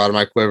my arrow out of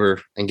my quiver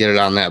and get it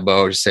on that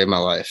bow to save my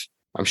life.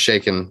 I'm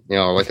shaking,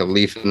 like a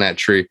leaf in that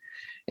tree.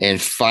 And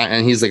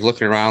he's like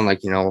looking around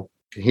like, can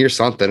hear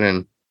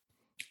something.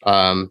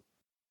 And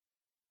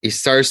he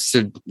starts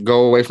to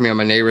go away from me on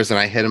my neighbors, and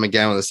I hit him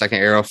again with a second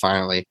arrow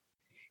finally.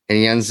 And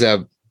he ends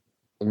up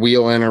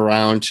wheeling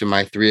around to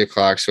my 3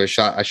 o'clock. So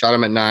I shot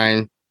him at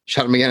 9,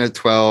 shot him again at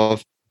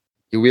 12.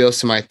 He wheels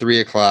to my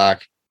 3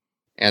 o'clock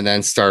and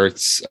then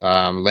starts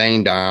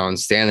laying down,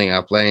 standing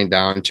up, laying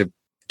down. To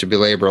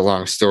belabor a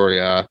long story,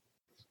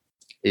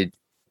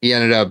 he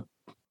ended up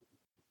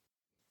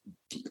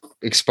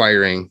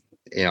expiring,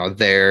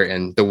 there,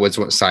 and the woods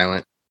went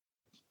silent.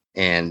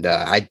 And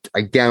I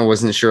again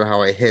wasn't sure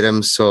how I hit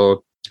him,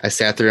 so I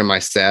sat there in my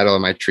saddle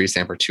in my tree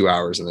stand for 2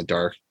 hours in the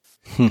dark.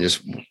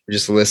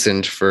 Just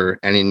listened for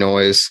any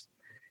noise,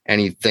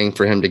 anything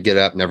for him to get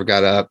up. Never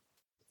got up.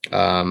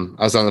 I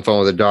was on the phone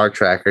with a dog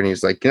tracker, and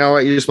he's like, you know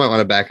what, you just might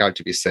want to back out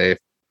to be safe.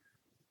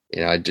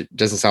 It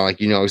doesn't sound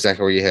like you know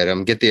exactly where you hit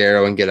him. Get the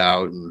arrow and get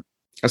out. And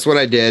that's what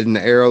I did. And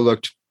the arrow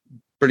looked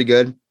pretty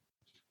good.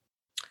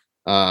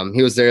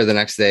 He was there the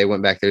next day,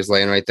 went back there, he was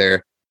laying right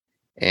there.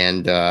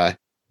 And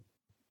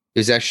he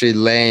was actually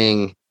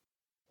laying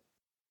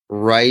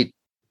right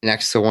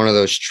next to one of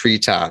those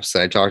treetops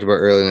that I talked about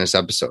earlier in this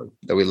episode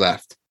that we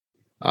left.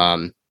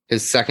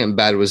 His second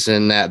bed was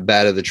in that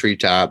bed of the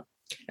treetop.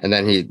 And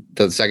then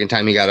the second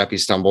time he got up, he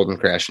stumbled and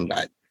crashed and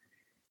died.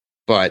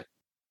 But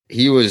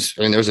there was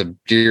a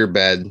deer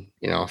bed,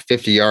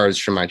 50 yards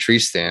from my tree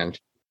stand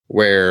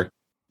where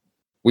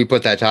we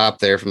put that top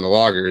there from the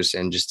loggers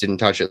and just didn't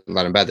touch it and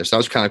let him bed there. So that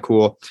was kind of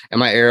cool. And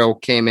my arrow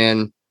came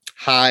in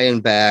high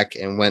and back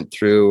and went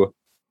through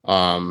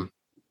one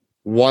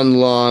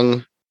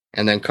lung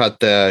and then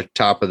cut the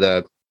top of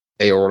the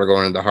aorta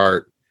going into the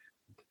heart,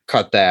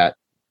 cut that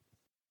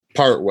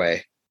part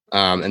way,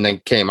 and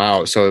then came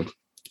out. So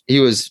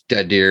he was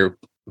dead deer,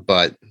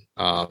 but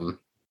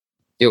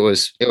it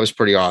was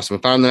pretty awesome. I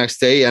found him the next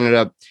day. He ended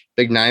up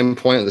big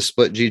 9-point with a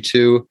split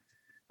G2,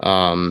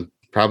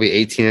 probably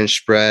 18-inch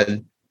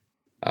spread.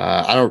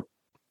 I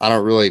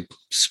don't really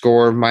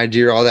score my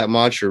deer all that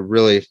much or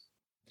really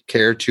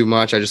care too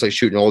much. I just like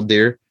shooting old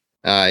deer.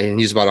 And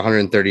he's about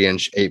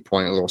 130-inch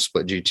 8-point, a little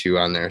split G2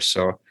 on there.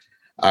 So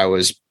I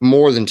was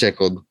more than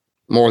tickled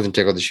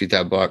to shoot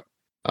that buck.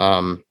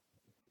 And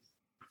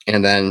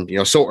then,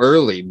 so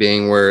early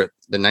being where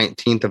the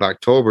 19th of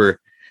October,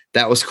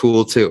 that was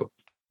cool too.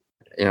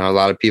 A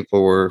lot of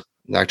people were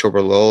the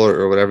October lull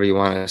or whatever you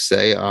want to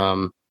say.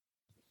 I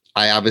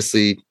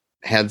obviously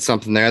had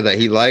something there that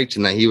he liked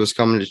and that he was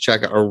coming to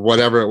check or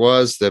whatever it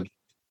was, the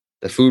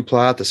food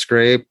plot, the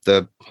scrape,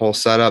 the whole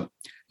setup.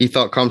 He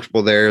felt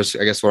comfortable there is,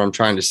 I guess, what I'm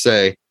trying to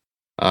say.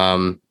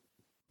 And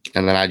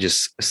then I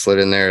just slid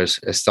in there as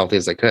stealthy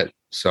as I could.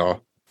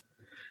 So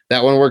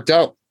that one worked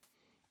out.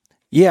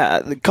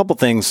 Yeah, a couple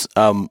things.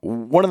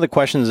 One of the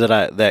questions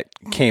that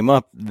came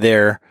up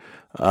there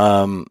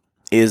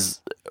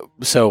is,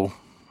 so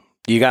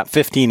you got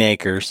 15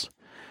 acres.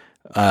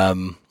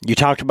 You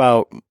talked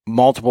about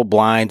multiple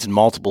blinds and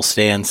multiple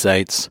stand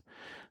sites.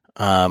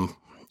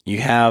 You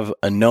have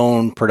a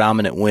known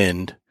predominant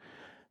wind.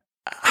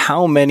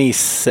 How many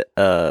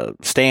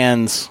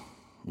stands,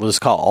 we'll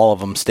just call all of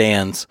them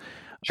stands,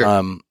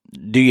 Sure.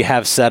 Do you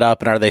have set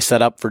up, and are they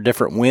set up for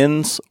different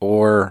winds,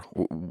 or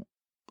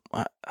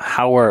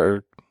how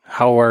are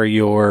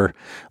your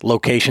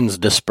locations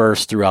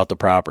dispersed throughout the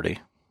property?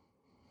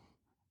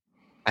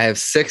 I have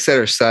 6 that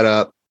are set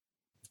up,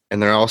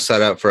 and they're all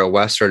set up for a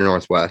west or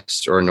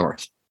northwest or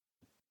north.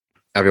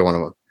 Every one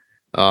of them.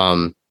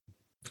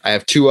 I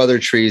have 2 other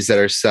trees that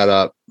are set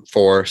up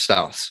for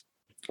south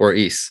or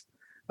east.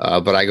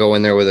 But I go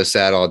in there with a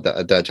saddle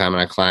at that time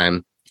and I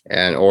climb,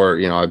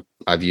 or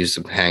I've used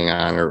a hang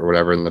on or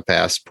whatever in the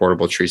past,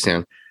 portable tree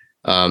stand.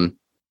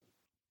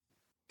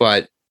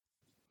 But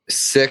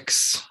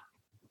 6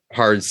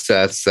 hard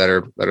sets that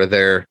are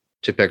there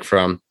to pick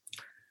from.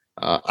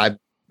 I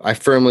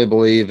firmly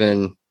believe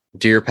in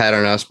deer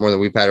pattern us more than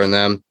we pattern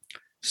them.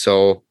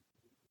 So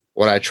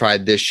what I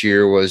tried this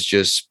year was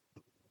just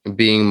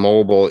being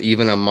mobile,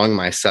 even among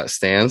my set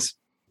stands.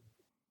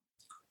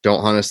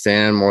 Don't hunt a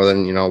stand more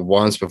than,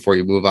 once before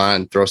you move on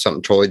and throw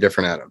something totally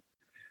different at them.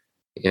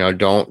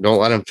 Don't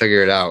let them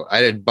figure it out.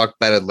 I did buck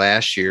bedded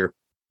last year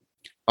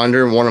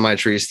under one of my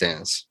tree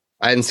stands.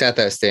 I hadn't sat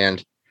that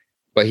stand,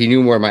 but he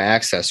knew where my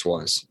access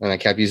was, and I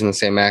kept using the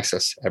same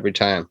access every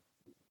time.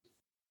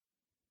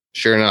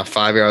 Sure enough,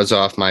 5 yards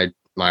off my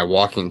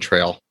walking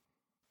trail,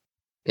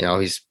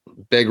 he's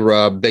big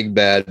rub, big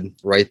bed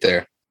right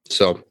there.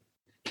 So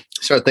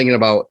start thinking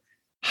about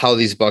how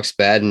these bucks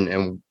bed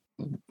and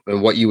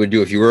and what you would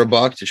do if you were a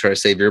buck to try to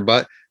save your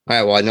butt. All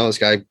right, well, I know this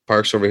guy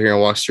parks over here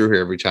and walks through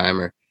here every time,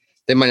 or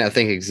they might not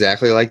think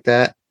exactly like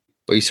that,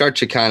 but you start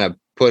to kind of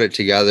put it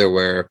together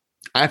where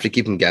I have to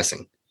keep them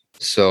guessing.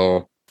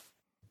 So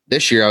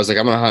this year I was like,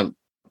 I'm going to hunt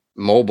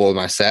mobile in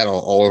my saddle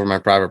all over my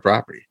private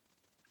property.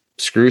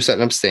 Screw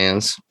setting up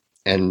stands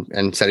and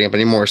setting up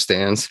any more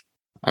stands.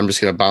 I'm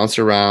just going to bounce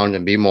around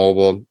and be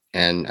mobile.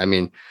 And I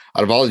mean,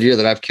 out of all the deer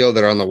that I've killed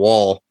that are on the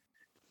wall,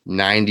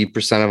 90%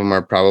 of them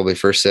are probably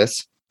first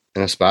sits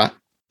in a spot.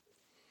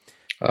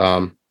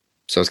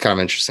 So it's kind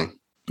of interesting.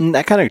 And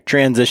that kind of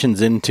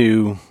transitions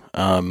into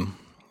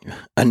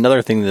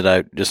another thing that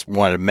I just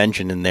wanted to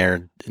mention in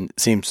there. And it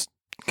seems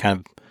kind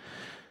of,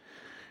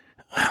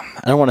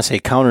 I don't want to say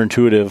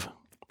counterintuitive,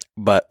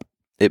 but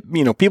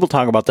people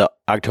talk about the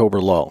October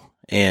lull,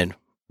 and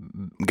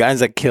guys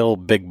that kill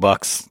big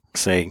bucks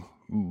say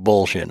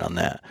bullshit on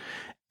that.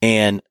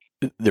 And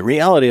the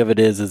reality of it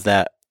is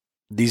that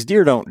these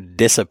deer don't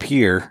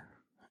disappear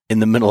in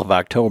the middle of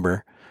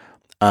October.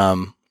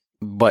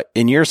 But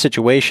in your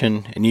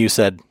situation, and you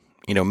said,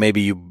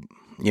 maybe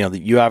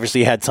you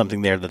obviously had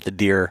something there that the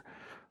deer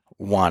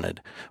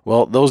wanted.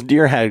 Well, those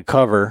deer had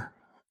cover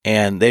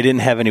and they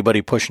didn't have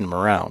anybody pushing them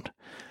around.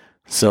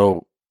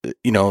 So,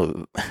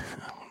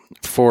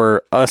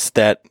 for us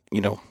that,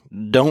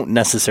 don't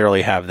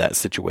necessarily have that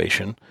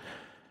situation,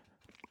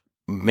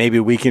 maybe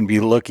we can be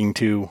looking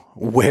to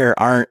where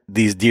aren't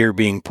these deer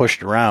being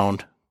pushed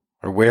around,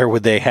 or where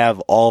would they have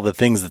all the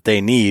things that they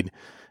need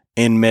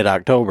in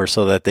mid-October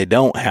so that they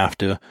don't have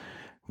to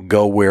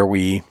go where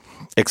we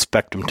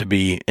expect them to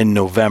be in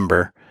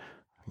November,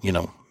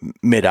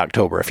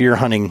 mid-October. If you're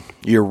hunting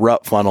your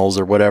rut funnels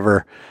or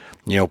whatever,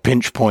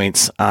 pinch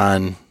points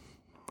on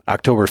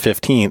October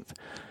 15th,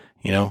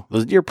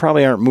 those deer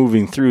probably aren't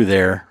moving through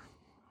there,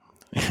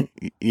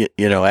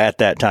 at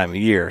that time of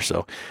year.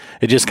 So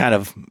it just kind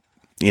of,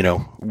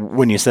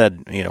 when you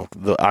said,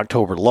 the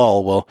October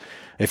lull, well,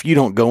 if you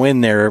don't go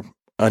in there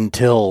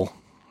until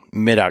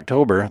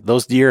mid-October,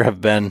 those deer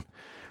have been,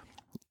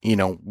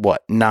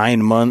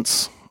 9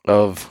 months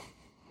of,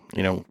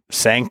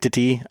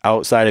 sanctity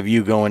outside of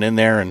you going in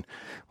there and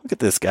look at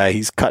this guy.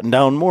 He's cutting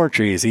down more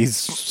trees. He's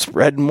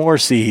spreading more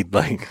seed.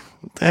 Like,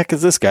 what the heck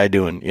is this guy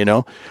doing?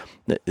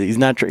 He's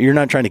not, you're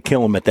not trying to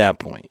kill him at that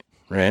point,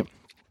 right?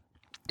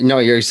 No,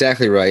 you're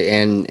exactly right.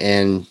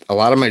 And a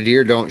lot of my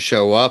deer don't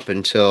show up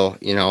until,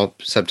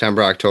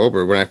 September,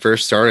 October. When I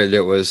first started,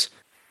 it was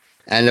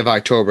end of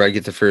October, I'd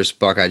get the first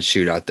buck I'd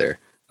shoot out there.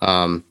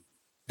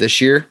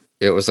 This year,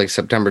 it was like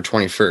September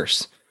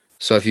 21st.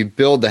 So if you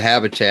build the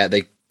habitat,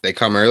 they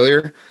come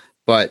earlier,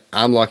 but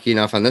I'm lucky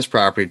enough on this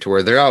property to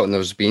where they're out in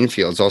those bean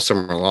fields all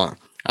summer long.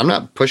 I'm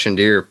not pushing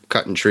deer,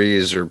 cutting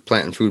trees, or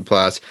planting food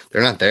plots.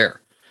 They're not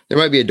there. There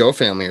might be a doe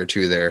family or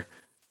two there,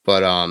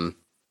 but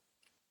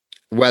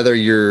whether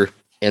you're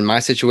in my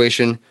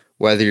situation,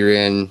 whether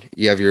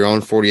you have your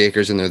own 40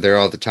 acres and they're there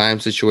all the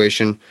time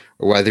situation,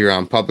 or whether you're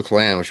on public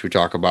land, which we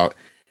talk about,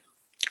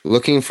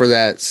 looking for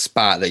that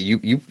spot that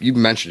you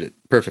mentioned it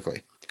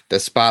perfectly, the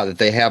spot that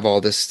they have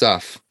all this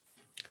stuff,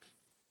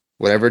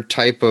 whatever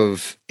type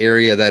of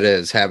area that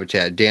is,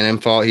 habitat. Dan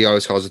Infalt, he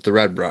always calls it the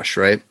red brush,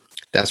 right?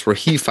 That's where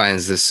he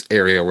finds this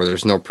area where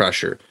there's no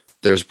pressure,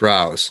 there's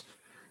browse,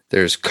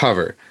 there's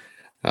cover.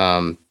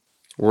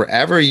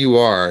 Wherever you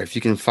are, if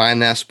you can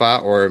find that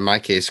spot, or in my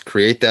case,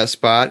 create that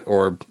spot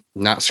or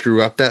not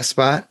screw up that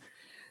spot,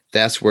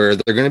 that's where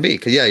they're going to be.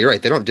 Because, yeah, you're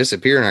right. They don't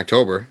disappear in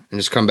October and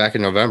just come back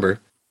in November.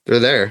 They're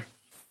there.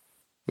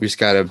 We just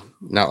got to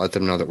not let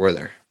them know that we're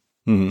there.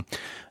 Mm-hmm.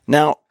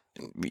 Now,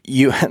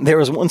 there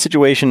was one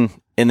situation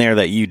in there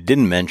that you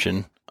didn't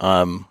mention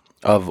of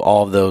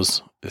all of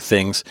those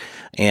things.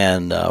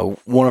 And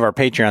one of our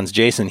Patreons,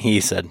 Jason, he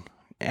said,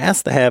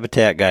 ask the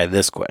habitat guy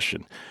this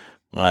question.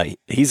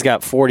 He's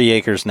got 40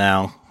 acres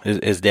now.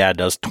 His dad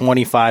does.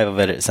 25 of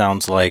it, it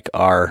sounds like,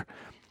 are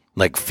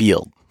like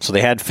field. So they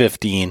had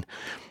 15,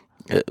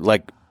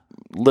 like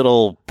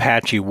little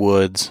patchy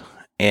woods.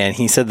 And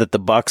he said that the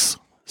bucks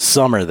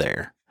summer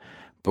there,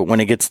 but when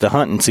it gets to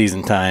hunting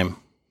season time,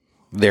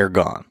 they're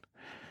gone.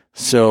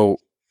 So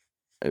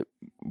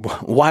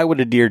why would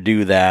a deer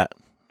do that?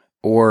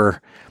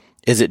 Or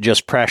is it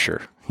just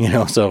pressure?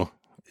 So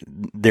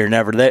they're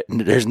never there.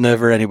 There's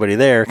never anybody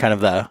there. Kind of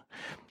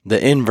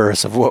the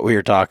inverse of what we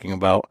were talking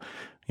about.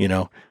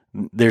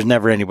 There's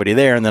never anybody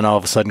there, and then all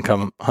of a sudden,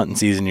 come hunting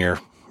season,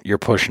 you're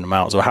pushing them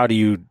out. So how do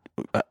you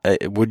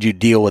would you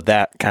deal with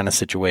that kind of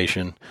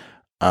situation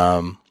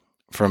from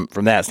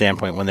that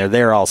standpoint when they're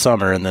there all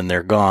summer and then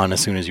they're gone as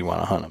soon as you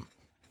want to hunt them?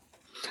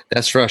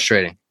 That's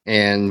frustrating,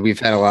 and we've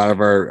had a lot of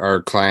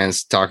our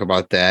clients talk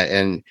about that.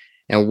 And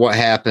what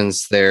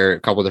happens there? A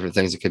couple of different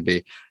things. It could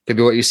be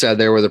what you said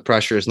there, where the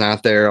pressure is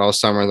not there all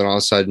summer. Then all of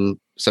a sudden,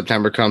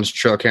 September comes,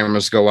 trail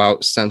cameras go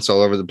out, scents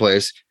all over the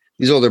place.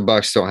 These older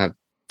bucks don't have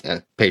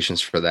patience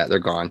for that. They're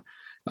gone.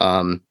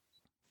 In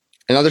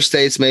other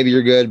states, maybe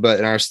you're good, but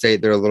in our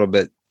state, they're a little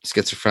bit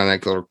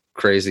schizophrenic, a little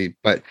crazy.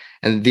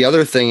 And the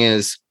other thing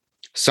is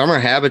summer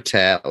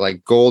habitat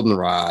like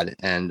goldenrod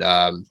and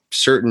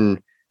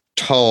certain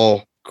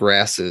tall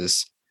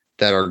grasses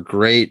that are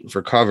great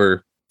for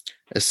cover,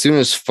 as soon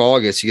as fall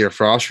gets, you get a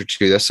frost or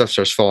two, that stuff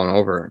starts falling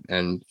over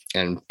and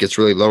gets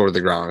really low to the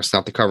ground. It's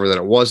not the cover that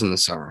it was in the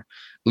summer.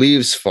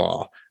 Leaves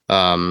fall,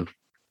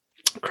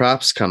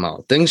 crops come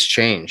out, things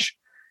change.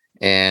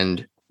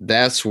 And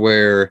that's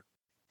where,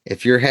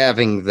 if you're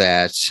having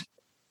that,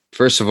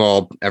 first of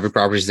all, every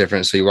property is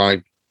different. So you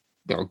want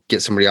to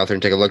get somebody out there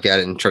and take a look at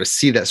it and try to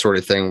see that sort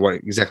of thing, what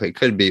exactly it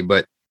could be.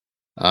 But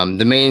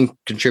the main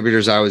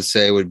contributors, I would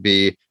say, would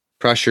be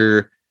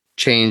pressure,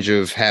 change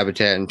of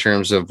habitat in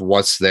terms of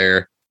what's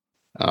there,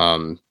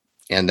 and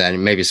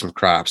then maybe some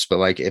crops.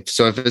 But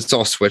if it's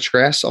all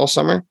switchgrass all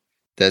summer,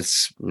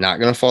 that's not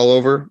going to fall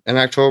over in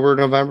October,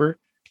 November.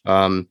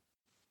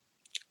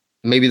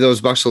 Maybe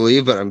those bucks will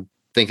leave, but I'm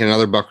thinking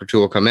another buck or two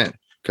will come in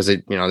because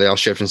they all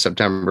shift in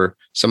September.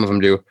 Some of them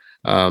do.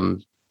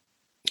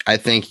 I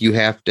think you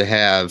have to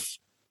have,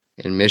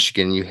 in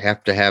Michigan, you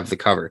have to have the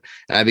cover.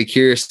 And I'd be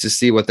curious to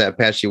see what that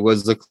patchy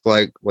woods look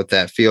like, what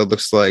that field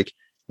looks like,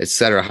 et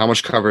cetera. How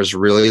much cover is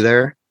really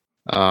there?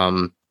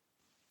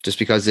 Just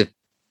because if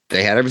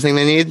they had everything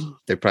they need,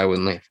 they probably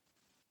wouldn't leave.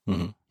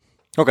 Mm-hmm.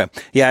 Okay.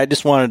 Yeah, I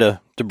just wanted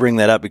to bring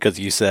that up because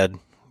you said.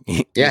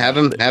 Yeah,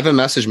 have him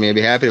message me. I'd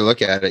be happy to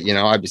look at it.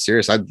 I'd be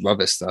serious. I'd love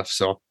this stuff.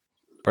 So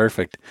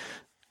perfect.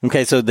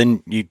 Okay, so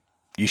then you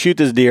shoot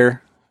this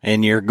deer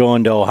and you're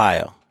going to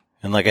Ohio.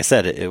 And like I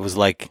said, it was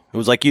like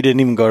you didn't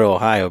even go to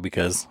Ohio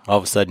because all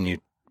of a sudden you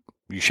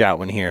shot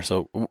one here.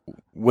 So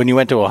when you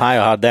went to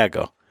Ohio, how'd that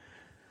go?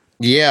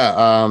 Yeah,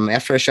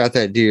 after I shot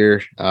that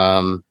deer,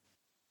 my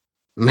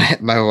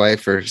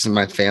wife or some of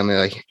my family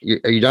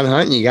are you done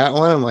hunting? You got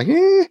one? I'm like,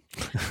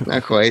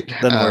 not quite.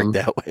 Doesn't work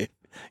that way.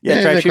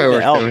 Yeah, try shooting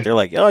the elk. They're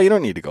like, oh, you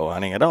don't need to go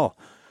hunting at all.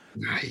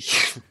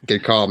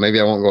 Good call.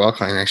 Maybe I won't go elk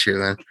hunting next year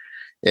then.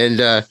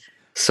 And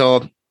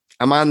so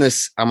I'm on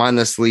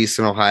this lease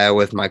in Ohio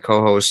with my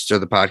co-host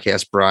of the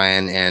podcast,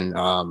 Brian, and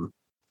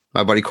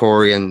my buddy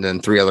Corey, and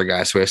then 3 other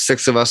guys. So we have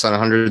 6 of us on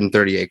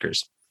 130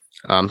 acres.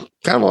 Kind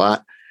of a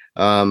lot.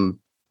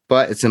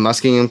 But it's in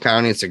Muskingum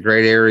County. It's a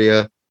great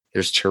area.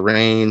 There's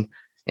terrain,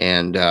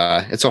 and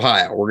it's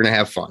Ohio. We're gonna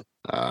have fun.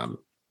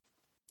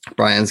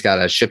 Brian's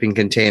got a shipping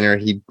container.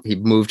 He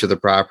moved to the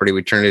property.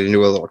 We turned it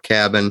into a little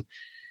cabin.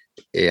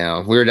 We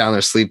were down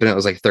there sleeping. It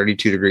was like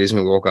 32 degrees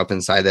when we woke up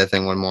inside that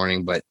thing one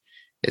morning, but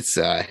it's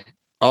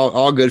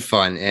all good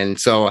fun. And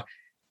so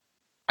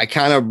I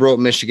kind of broke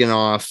Michigan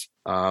off.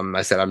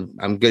 I said,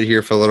 I'm good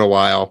here for a little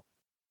while.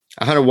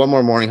 I hunted one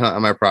more morning hunt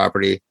on my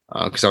property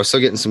because I was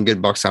still getting some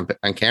good bucks on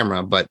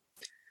camera, but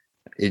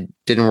it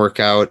didn't work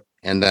out.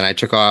 And then I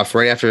took off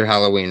right after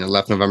Halloween. I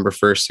left November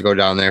 1st to go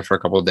down there for a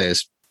couple of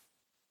days.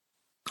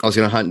 I was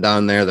going to hunt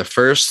down there the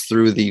 1st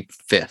through the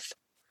 5th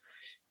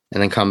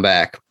and then come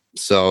back.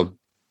 So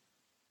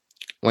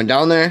went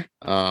down there.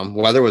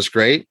 Weather was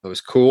great. It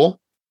was cool.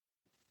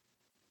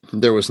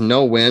 There was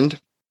no wind.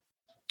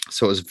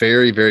 So it was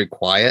very, very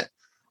quiet.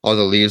 All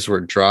the leaves were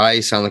dry.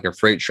 You sound like a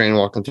freight train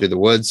walking through the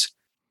woods.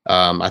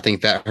 I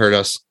think that hurt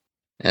us.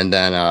 And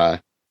then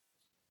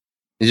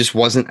it just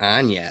wasn't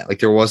on yet.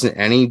 There wasn't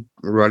any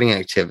rutting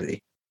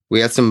activity. We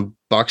had some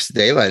bucks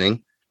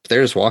daylighting, but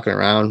they're just walking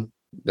around.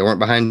 They weren't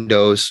behind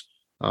does.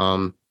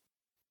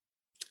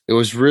 It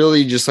was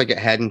really just like it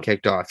hadn't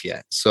kicked off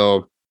yet.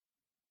 So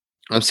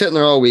I'm sitting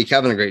there all week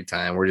having a great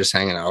time. We're just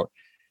hanging out.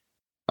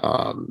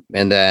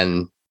 And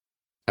then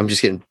I'm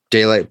just getting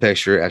daylight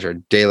picture after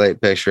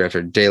daylight picture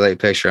after daylight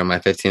picture on my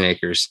 15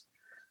 acres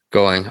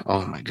going,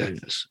 oh my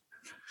goodness.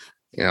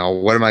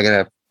 What am I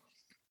going to,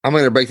 I'm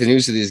going to break the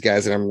news to these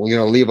guys that I'm going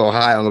to leave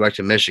Ohio and go back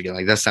to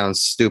Michigan. That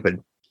sounds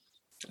stupid.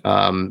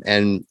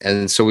 And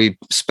so we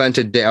spent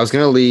a day. I was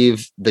going to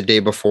leave the day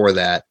before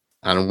that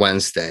on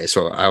Wednesday.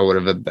 So I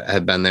would have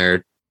had been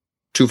there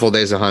 2 full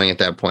days of hunting at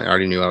that point. I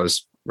already knew I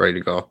was ready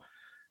to go.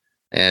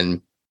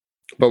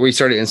 But we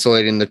started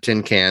insulating the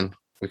tin can.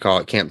 We call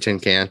it Camp Tin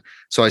Can.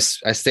 So I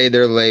stayed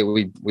there late.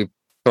 We put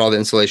all the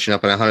insulation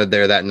up and I hunted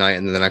there that night.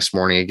 And then the next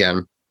morning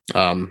again,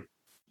 had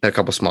a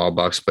couple small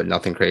bucks, but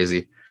nothing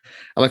crazy.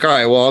 I'm like, all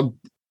right, well,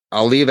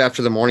 I'll leave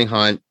after the morning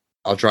hunt.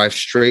 I'll drive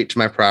straight to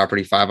my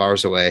property 5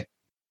 hours away.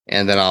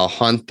 And then I'll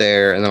hunt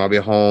there, and then I'll be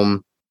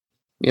home,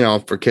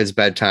 for kids'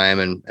 bedtime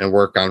and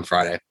work on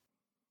Friday.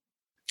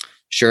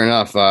 Sure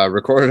enough,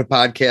 recorded a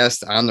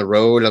podcast on the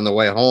road on the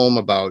way home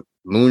about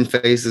moon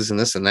phases and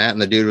this and that.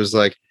 And the dude was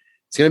like,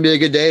 it's going to be a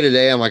good day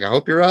today. I'm like, I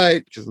hope you're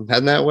right, because I'm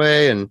heading that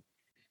way. And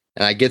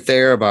I get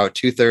there about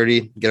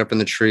 2:30, get up in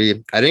the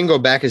tree. I didn't go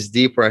back as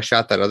deep where I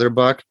shot that other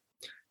buck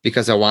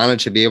because I wanted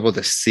to be able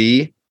to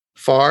see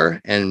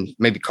far and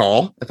maybe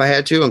call if I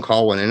had to, and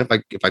call one in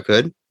if I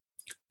could.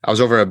 I was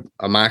over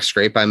a mock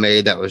scrape I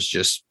made that was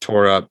just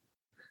tore up.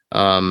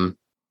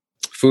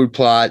 Food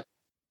plot,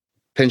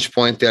 pinch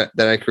point that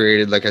I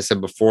created. Like I said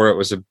before, it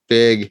was a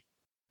big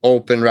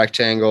open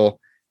rectangle.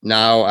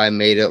 Now I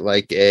made it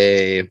like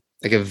a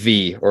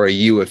V or a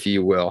U, if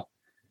you will.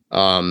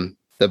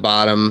 The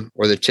bottom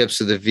or the tips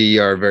of the V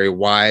are very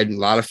wide, a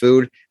lot of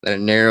food. Then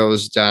it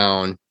narrows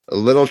down a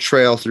little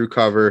trail through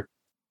cover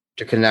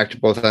to connect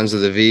both ends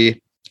of the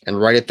V. And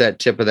right at that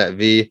tip of that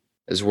V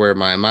is where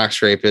my mock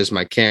scrape is,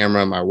 my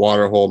camera, my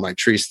water hole, my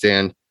tree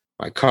stand,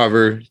 my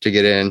cover to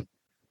get in.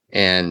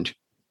 And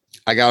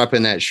I got up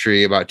in that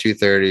tree about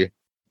 2:30,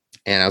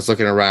 and I was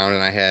looking around,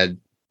 and I had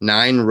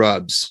 9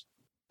 rubs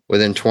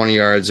within 20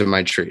 yards of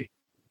my tree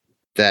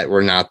that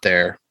were not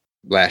there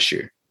last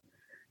year.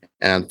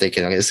 And I'm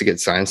thinking, okay, this is a good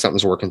sign.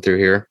 Something's working through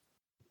here.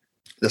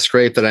 The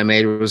scrape that I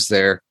made was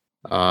there.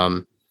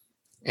 And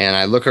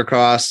I look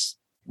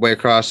way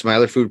across my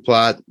other food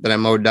plot that I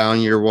mowed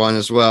down year 1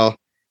 as well.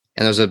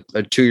 And there's a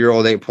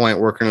 2-year-old 8-point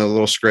working a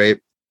little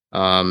scrape.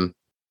 And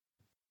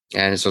so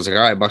I was like,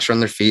 all right, bucks are on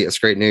their feet. That's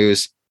great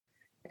news.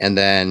 And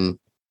then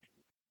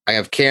I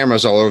have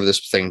cameras all over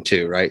this thing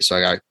too, right? So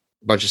I got a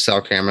bunch of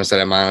cell cameras that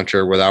I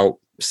monitor without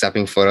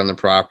stepping foot on the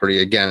property.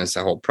 Again, it's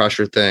that whole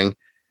pressure thing.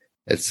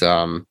 It's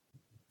a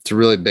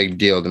really big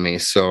deal to me.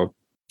 So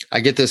I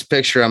get this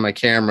picture on my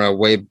camera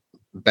way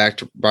back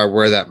to by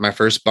where my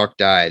first buck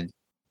died,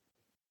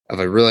 of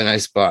a really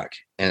nice buck,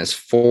 and it's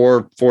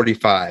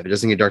 4:45. It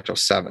doesn't get dark till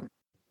 7.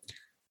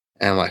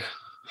 And I'm like,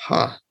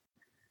 huh.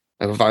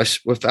 Like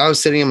if I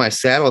was sitting in my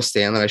saddle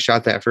stand that I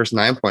shot that first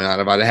 9-point out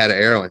of, I'd have had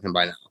an arrow in him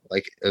by now.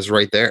 Like, it was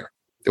right there.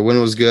 The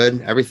wind was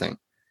good, everything.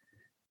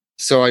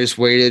 So I just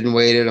waited and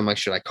waited. I'm like,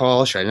 should I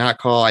call? Should I not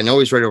call? I know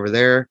he's right over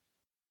there.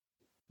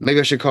 Maybe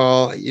I should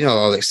call. You know,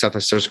 all that stuff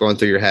that starts going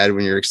through your head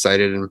when you're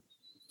excited.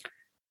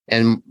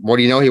 And what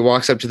do you know? He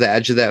walks up to the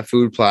edge of that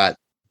food plot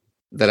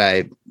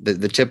that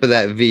the tip of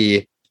that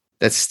V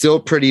that's still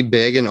pretty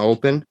big and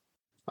open.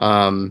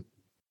 And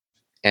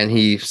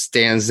he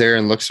stands there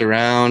and looks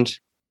around,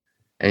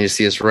 and you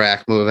see his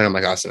rack moving. I'm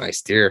like, oh, that's a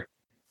nice deer.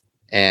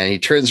 And he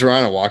turns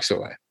around and walks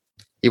away.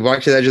 He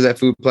walked to the edge of that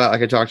food plot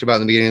like I talked about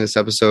in the beginning of this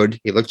episode.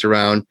 He looked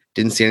around,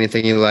 didn't see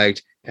anything he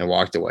liked, and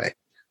walked away.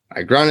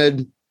 I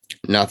grunted,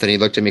 nothing. He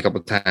looked at me a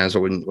couple of times,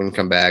 but wouldn't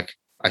come back.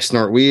 I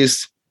snort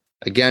wheezed.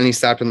 Again, he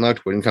stopped and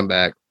looked, wouldn't come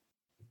back.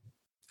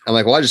 I'm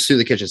like, well, I just threw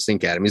the kitchen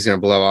sink at him. He's going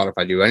to blow out if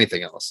I do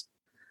anything else.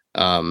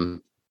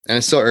 And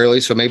it's still early,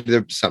 so maybe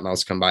there's something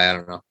else come by. I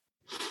don't know.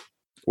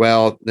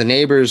 Well, the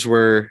neighbors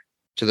were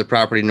to the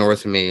property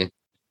north of me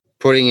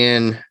putting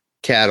in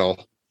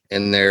cattle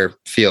in their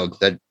field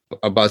that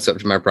abuts up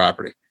to my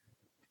property.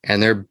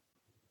 And they're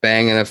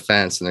banging a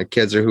fence, and their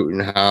kids are hooting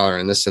and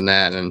hollering and this and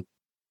that. And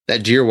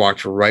that deer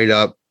walked right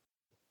up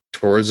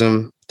towards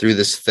them through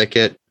this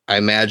thicket, I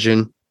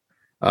imagine.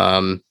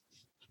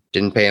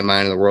 Didn't pay a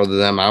mind in the world to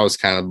them. I was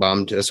kind of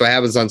bummed. That's what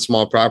happens on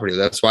small property.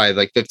 That's why,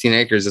 like, 15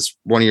 acres is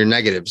one of your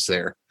negatives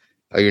there.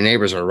 Your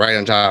neighbors are right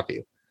on top of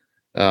you.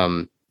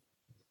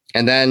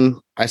 And then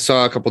I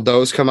saw a couple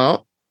does come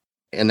out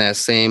in that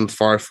same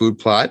far food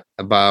plot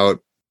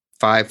about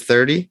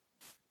 5:30.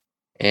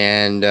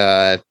 And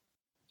I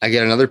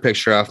get another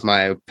picture off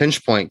my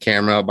pinch point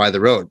camera out by the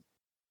road,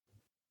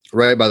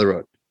 right by the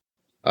road.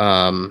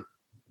 And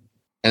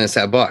it's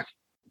that buck.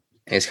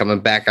 And he's coming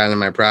back onto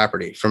my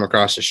property from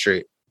across the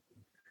street.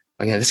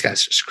 Again, this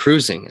guy's just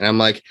cruising. And I'm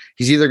like,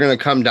 he's either going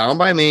to come down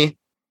by me,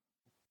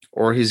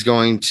 or he's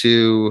going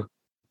to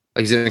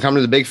come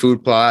to the big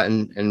food plot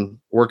and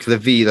work the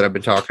V that I've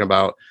been talking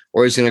about,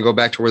 or he's going to go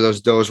back to where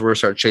those does were,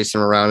 start chasing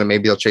him around, and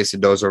maybe he'll chase the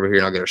does over here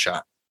and I'll get a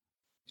shot.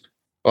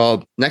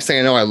 Well, next thing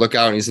I know, I look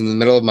out and he's in the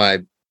middle of my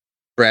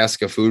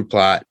brassica food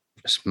plot,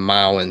 just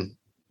mowing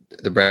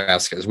the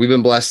brassicas. We've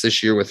been blessed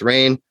this year with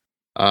rain.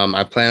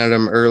 I planted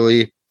them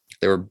early.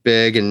 They were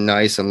big and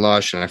nice and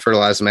lush, and I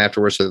fertilized them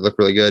afterwards, so they look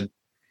really good.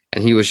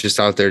 And he was just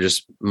out there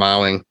just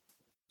mowing.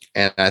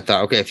 And I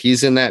thought, okay, if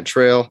he's in that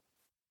trail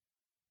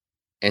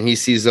and he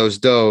sees those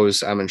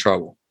does, I'm in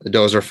trouble. The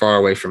does are far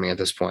away from me at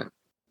this point.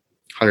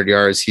 100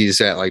 yards.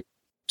 He's at like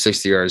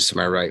 60 yards to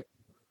my right.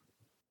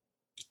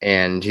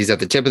 And he's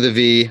at the tip of the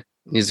V.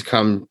 Needs to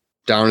come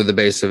down to the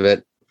base of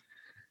it.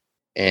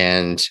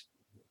 And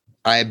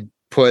I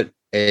put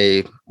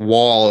a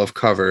wall of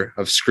cover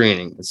of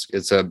screening.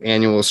 It's an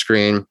annual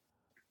screen.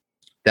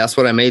 That's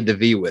what I made the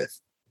V with.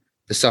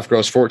 The stuff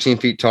grows 14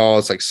 feet tall.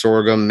 It's like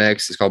sorghum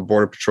mix. It's called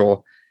Border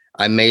Patrol.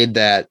 I made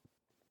that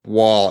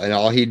wall, and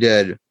all he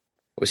did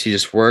was he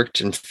just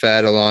worked and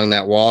fed along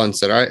that wall and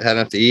said, all right, had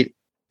enough to eat,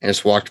 and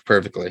just walked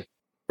perfectly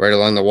right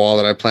along the wall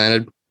that I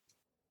planted,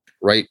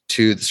 right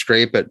to the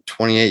scrape at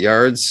 28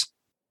 yards,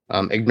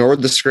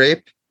 ignored the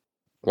scrape,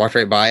 walked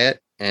right by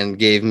it, and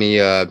gave me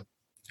a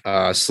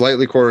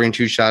slightly quartering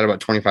 2 shot about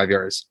 25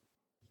 yards.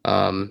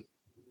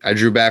 I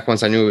drew back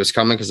once I knew it was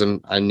coming, because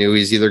I knew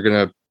he's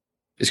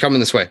coming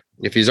this way.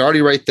 If he's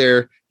already right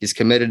there, he's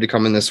committed to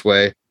coming this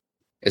way.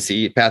 It's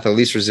the path of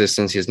least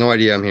resistance. He has no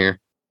idea I'm here.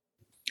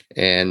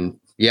 And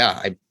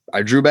yeah,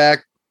 I drew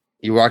back.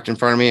 He walked in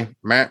front of me.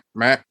 Matt.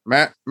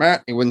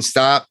 He wouldn't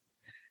stop.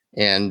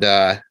 And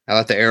I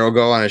let the arrow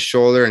go on his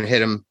shoulder and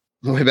hit him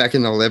way back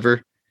in the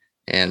liver.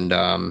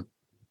 And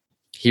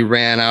he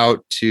ran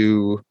out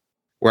to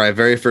where I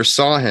very first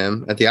saw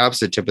him, at the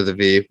opposite tip of the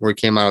V, where he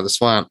came out of the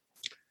swamp,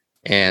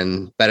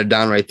 and bedded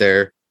down right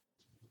there.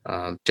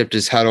 Tipped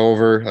his head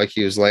over like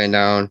he was laying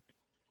down,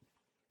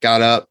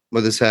 got up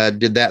with his head,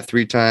 did that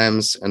 3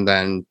 times, and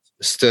then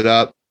stood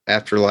up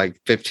after like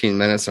 15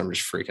 minutes. I'm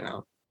just freaking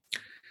out.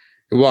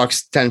 He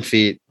walks 10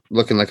 feet,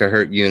 looking like a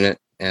hurt unit,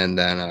 and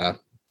then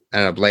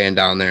ended up laying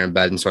down there in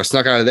bed. And so I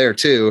snuck out of there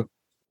too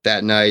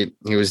that night.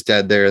 He was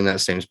dead there in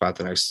that same spot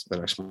the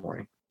next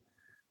morning.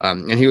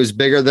 And he was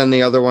bigger than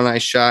the other one I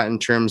shot in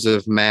terms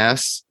of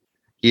mass.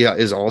 He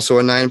is also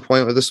a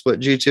 9-point with a split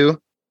G2,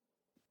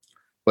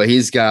 but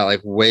he's got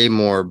like way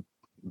more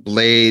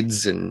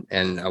blades and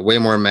way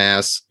more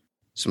mass,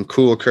 some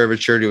cool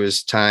curvature to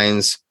his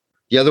tines.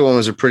 The other one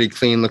was a pretty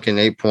clean looking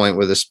 8-point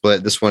with a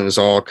split. This one is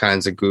all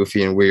kinds of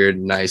goofy and weird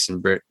and nice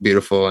and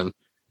beautiful. And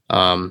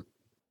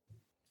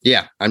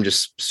yeah, I'm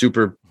just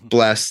super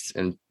blessed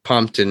and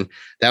pumped. And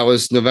that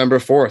was November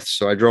 4th.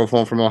 So I drove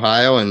home from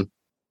Ohio and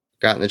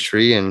got in the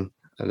tree, and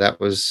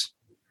that was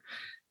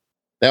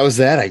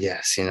that, I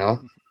guess,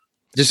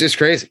 just, it's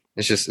crazy.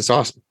 It's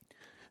awesome.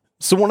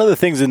 So one of the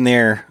things in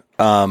there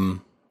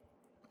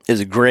is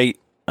a great,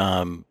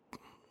 I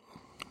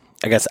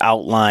guess,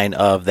 outline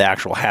of the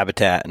actual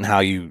habitat and how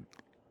you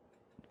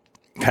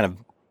kind of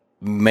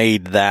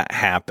made that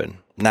happen.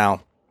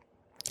 Now,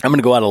 I'm going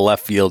to go out of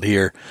left field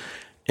here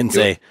and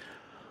say,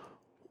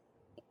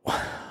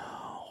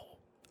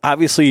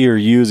 obviously you're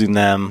using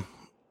them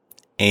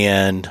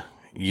and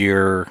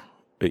you're,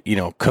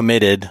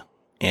 committed,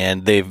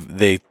 and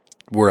they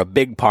were a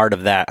big part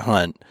of that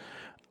hunt.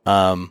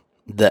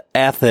 The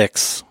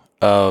ethics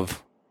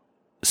of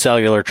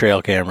cellular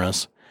trail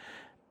cameras,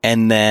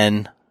 and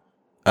then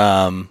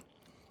I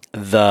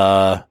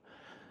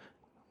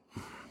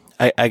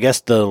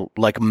guess the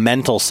like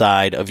mental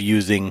side of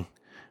using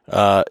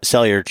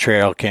cellular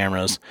trail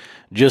cameras,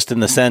 just in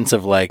the sense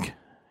of like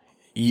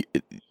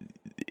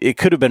it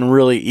could have been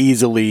really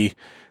easily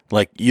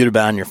like you'd have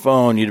been on your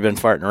phone, you'd have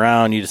been farting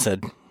around, you'd have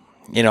said,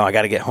 I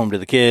got to get home to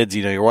the kids,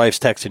 your wife's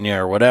texting you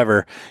or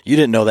whatever. You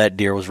didn't know that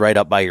deer was right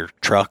up by your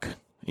truck.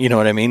 You know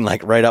what I mean?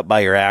 Like right up by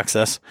your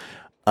access.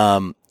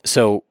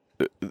 So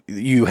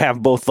you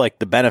have both like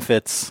the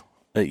benefits,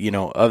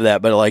 of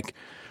that, but like,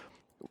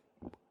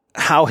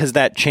 how has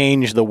that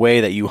changed the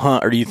way that you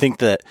hunt? Or do you think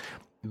that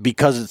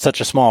because it's such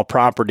a small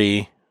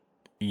property,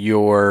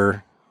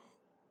 you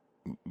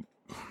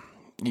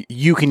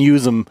can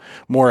use them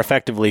more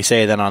effectively,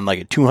 say, than on like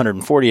a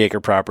 240 acre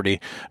property?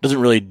 It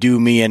doesn't really do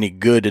me any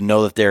good to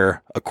know that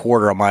they're a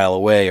quarter a mile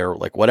away or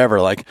like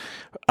whatever. Like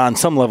on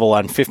some level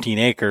on 15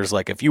 acres,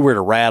 like if you were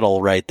to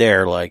rattle right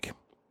there, like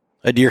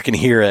a deer can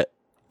hear it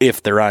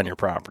if they're on your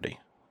property,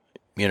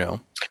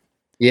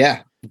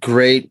 Yeah.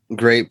 Great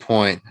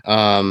point.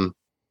 I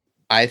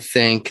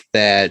think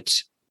that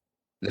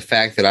the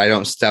fact that I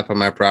don't step on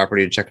my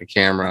property to check a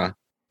camera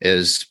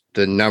is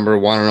the number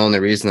one and only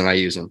reason that I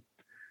use them.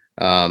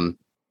 I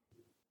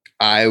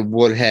don't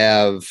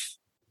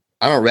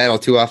rattle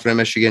too often in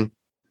Michigan.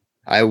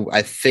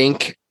 I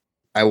think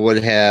I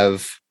would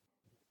have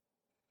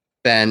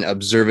been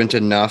observant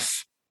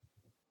enough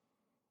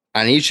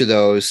on each of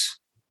those.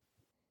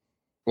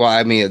 Well,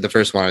 I mean, the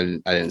first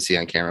one I didn't see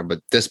on camera,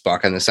 but this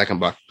buck and the second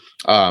buck,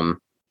 to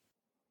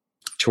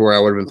where I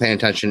would have been paying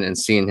attention and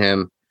seeing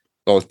him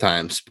both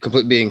times.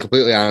 Being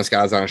completely honest,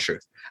 God's honest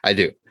truth. I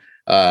do.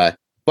 But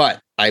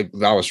I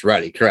was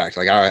ready. Correct.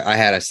 Like I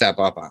had to step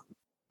up on.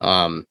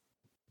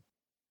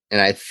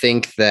 And I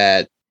think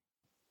that,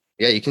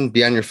 yeah, you can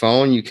be on your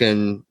phone. You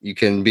can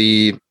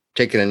be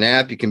taking a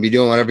nap. You can be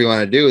doing whatever you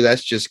want to do. That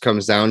just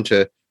comes down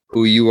to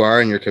who you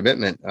are and your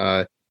commitment.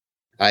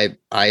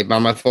 I'm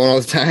on my phone all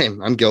the time.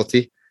 I'm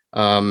guilty.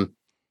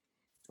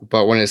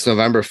 But when it's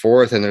November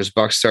 4th and there's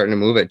bucks starting to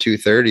move at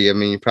 2:30, I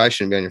mean, you probably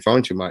shouldn't be on your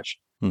phone too much.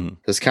 Mm-hmm.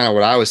 That's kind of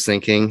what I was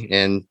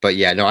thinking. But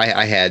yeah, no,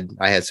 I had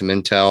some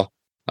intel.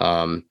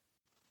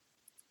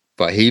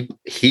 But he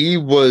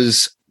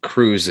was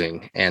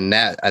cruising, and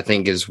that I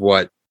think is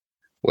what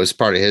was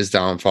part of his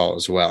downfall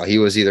as well. He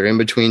was either in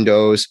between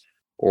does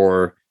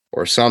or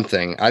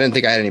something. I didn't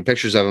think I had any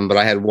pictures of him, but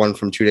I had one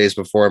from 2 days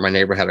before. My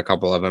neighbor had a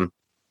couple of them.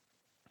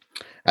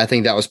 I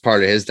think that was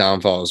part of his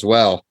downfall as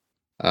well,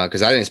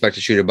 because I didn't expect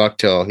to shoot a buck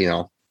till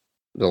the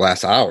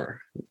last hour,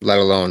 let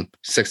alone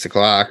 6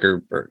 o'clock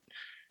or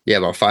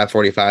about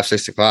 5:45,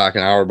 6 o'clock,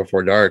 an hour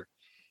before dark.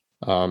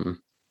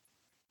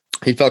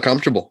 He felt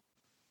comfortable.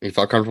 He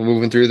felt comfortable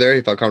moving through there.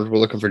 He felt comfortable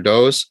looking for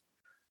does.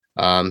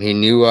 He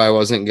knew I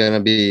wasn't going to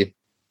be,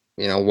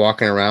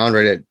 walking around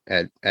right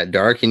at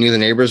dark. He knew the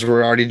neighbors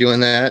were already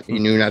doing that. He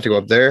knew not to go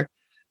up there.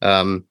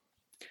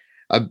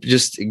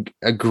 Just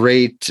a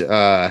great,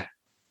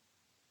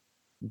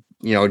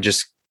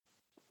 just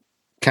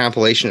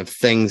compilation of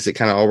things that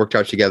kind of all worked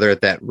out together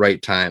at that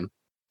right time.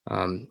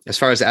 As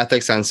far as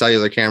ethics on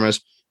cellular cameras,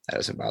 that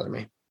doesn't bother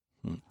me.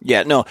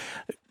 Yeah, no.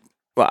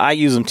 Well, I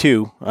use them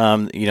too.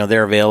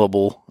 They're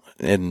available,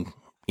 and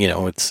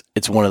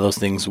it's one of those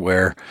things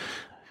where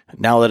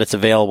now that it's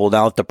available,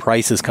 now that the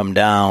price has come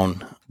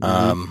down,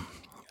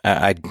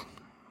 I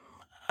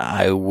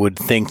would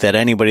think that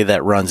anybody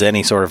that runs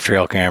any sort of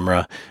trail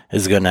camera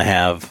is going to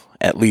have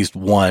at least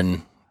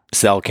one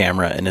cell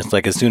camera. And it's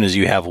like, as soon as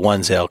you have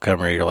one cell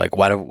camera, you're like,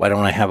 why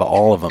don't I have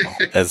all of them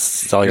as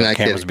cellular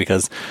cameras? Kidding.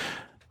 Because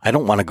I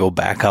don't want to go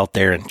back out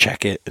there and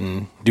check it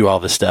and do all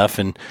this stuff.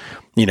 And,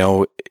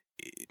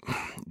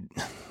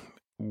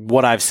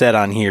 what I've said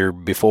on here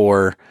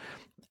before,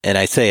 and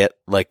I say it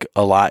like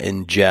a lot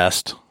in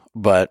jest,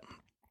 but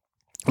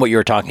what you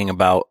were talking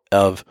about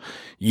of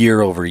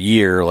year over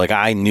year, like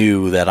I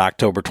knew that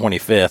October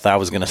 25th, I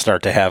was going to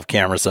start to have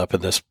cameras up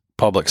in this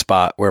public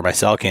spot where my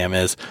cell cam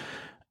is.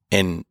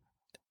 And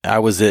I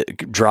was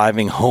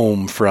driving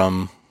home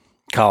from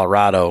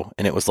Colorado,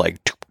 and it was like,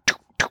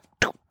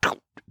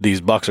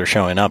 these bucks are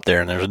showing up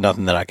there, and there's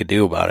nothing that I could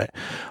do about it.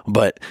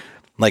 But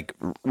like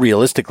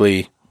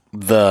realistically,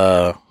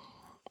 or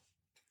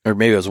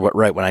maybe it was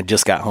right when I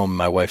just got home,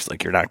 my wife's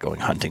like, "You're not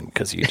going hunting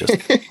because you just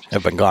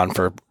have been gone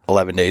for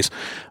 11 days."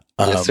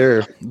 Yes,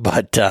 sir.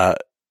 But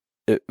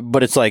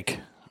it's like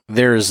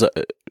there's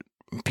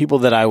people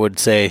that I would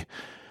say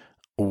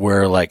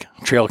were like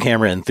trail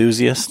camera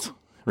enthusiasts,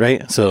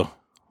 right? So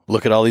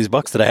look at all these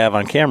bucks that I have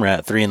on camera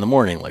at 3 a.m.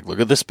 Like, look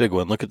at this big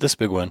one, look at this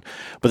big one,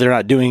 but they're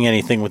not doing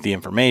anything with the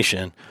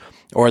information.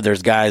 Or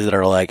there's guys that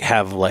are like,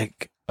 have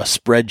like a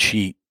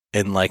spreadsheet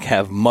and like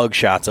have mug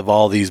shots of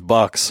all these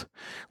bucks.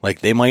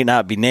 Like they might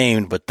not be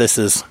named, but this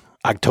is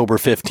October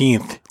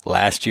 15th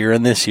last year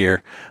and this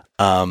year.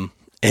 And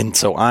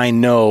so I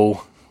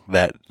know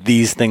that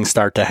these things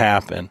start to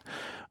happen.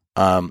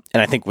 And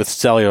I think with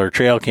cellular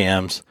trail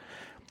cams,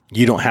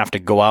 you don't have to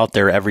go out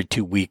there every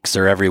 2 weeks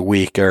or every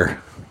week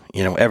or,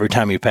 you know, every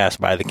time you pass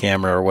by the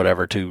camera or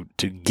whatever to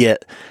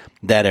get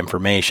that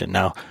information.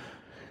 Now,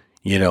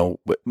 you know,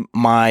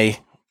 my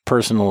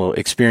personal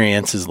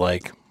experience is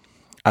like,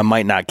 I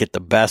might not get the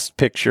best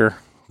picture,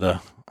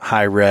 the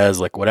high res,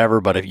 like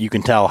whatever, but if you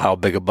can tell how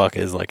big a buck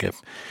is, like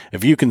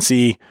if you can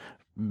see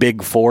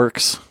big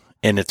forks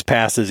and it's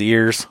past his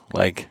ears,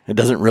 like it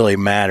doesn't really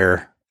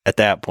matter at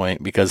that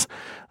point because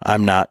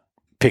I'm not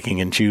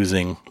picking and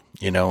choosing,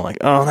 you know, like,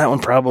 oh, that one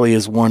probably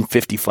is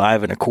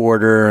 155 and a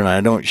quarter, and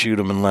I don't shoot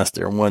them unless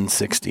they're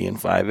 160 and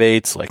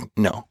 5/8. Like,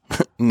 no,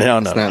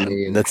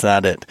 that's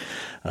not it.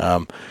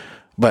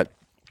 But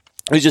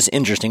it was just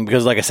interesting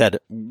because, like I said,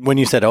 when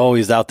you said, oh,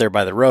 he's out there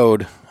by the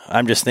road,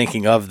 I'm just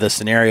thinking of the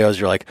scenarios.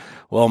 You're like,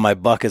 well, my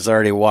buck has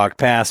already walked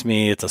past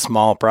me. It's a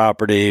small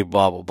property,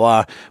 blah, blah,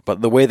 blah.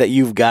 But the way that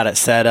you've got it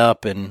set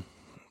up and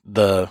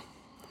I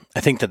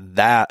think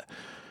that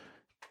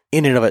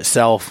in and of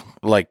itself,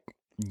 like,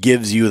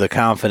 gives you the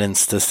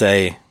confidence to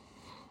say,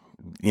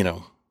 you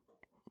know,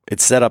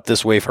 it's set up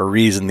this way for a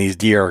reason. These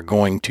deer are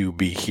going to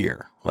be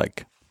here.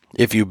 Like,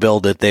 if you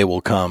build it, they will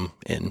come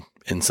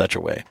in such a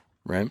way,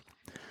 right?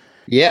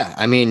 Yeah,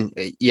 I mean,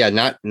 yeah,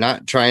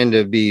 not trying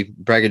to be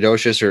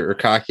braggadocious or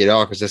cocky at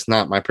all, because that's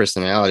not my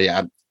personality.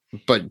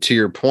 But to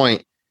your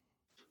point,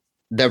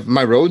 that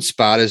my road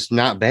spot is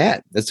not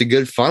bad. That's a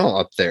good funnel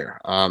up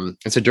there.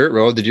 It's a dirt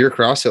road. The deer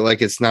cross it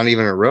like it's not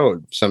even a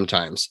road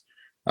sometimes.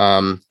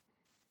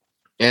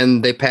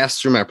 And they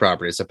pass through my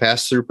property. It's a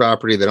pass-through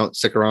property. They don't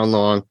stick around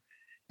long.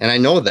 And I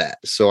know that.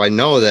 So I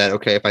know that,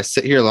 okay, if I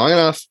sit here long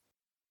enough,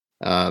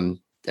 and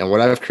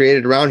what I've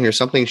created around here,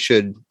 something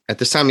should, at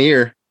this time of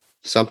year,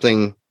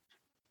 something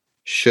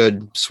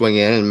should swing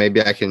in and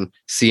maybe I can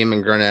see him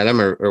and grunt at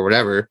him or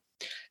whatever.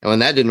 And when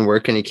that didn't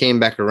work and he came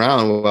back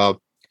around,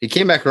 well, he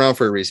came back around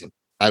for a reason.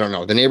 I don't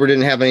know. The neighbor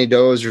didn't have any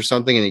does or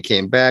something and he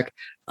came back.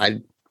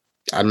 I'm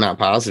not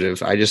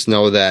positive. I just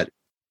know that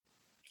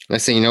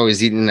next thing you know,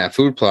 he's eating that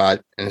food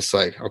plot, and it's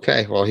like,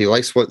 okay, well, he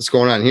likes what's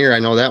going on here. I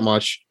know that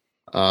much.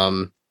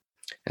 And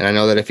I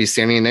know that if he's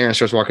standing in there and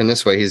starts walking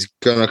this way, he's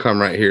going to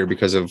come right here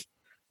because of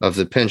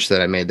the pinch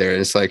that I made there.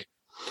 And it's like,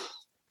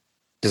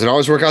 does it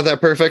always work out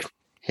that perfect?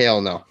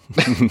 Hell no.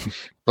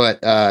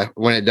 But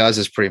when it does,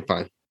 it's pretty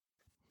fun.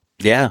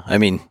 Yeah. I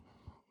mean,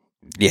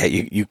 yeah,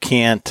 you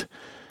can't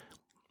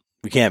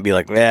be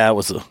like, yeah, it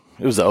was an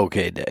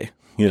okay day.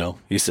 You know,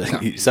 you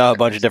saw a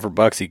bunch of different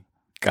bucks. You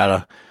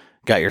got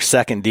your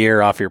second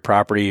deer off your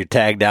property. You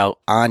tagged out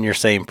on your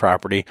same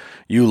property.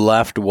 You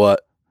left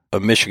what a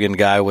Michigan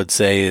guy would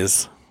say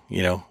is,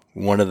 you know,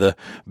 one of the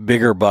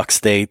bigger buck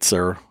states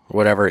or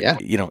whatever, yeah.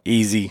 You know,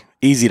 easy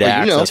to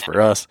access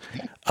for us.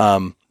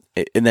 And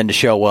then to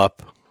show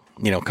up,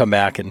 you know, come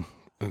back and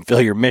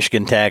fill your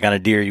Michigan tag on a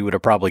deer you would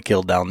have probably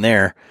killed down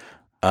there,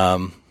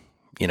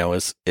 you know,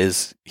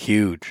 is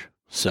huge.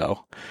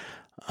 So,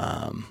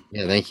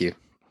 yeah, thank you.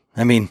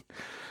 I mean,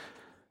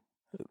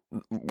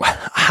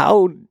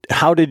 how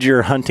did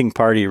your hunting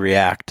party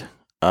react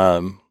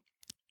because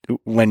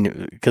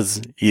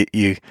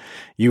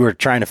you were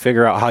trying to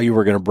figure out how you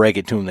were going to break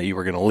it to them that you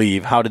were going to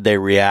leave? How did they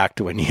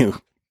react when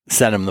you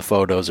sent them the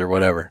photos or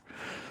whatever?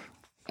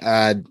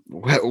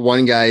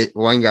 One guy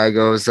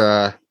goes,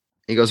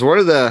 he goes, what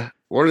are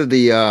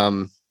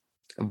the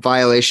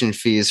violation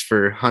fees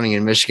for hunting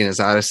in Michigan as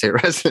out of state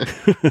resident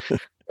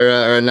or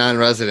a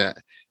non-resident?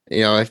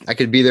 You know, I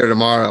could be there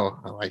tomorrow.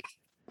 I'm like,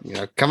 you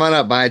know, come on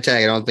up, buy a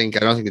tag. I don't think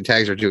the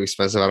tags are too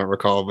expensive. I don't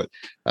recall, but,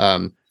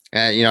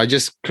 you know,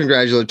 just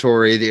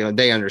congratulatory. You know,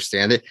 they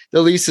understand it.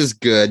 The lease is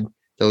good.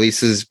 The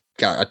lease has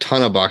got a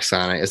ton of bucks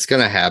on it. It's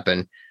going to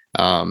happen.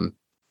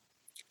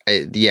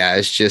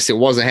 It's just, it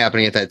wasn't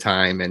happening at that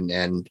time.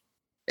 And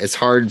it's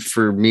hard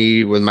for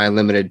me with my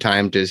limited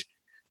time to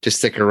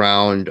stick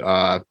around,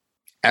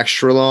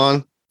 extra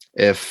long.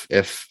 if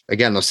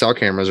again, those cell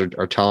cameras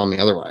are telling me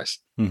otherwise.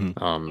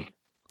 Mm-hmm.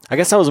 I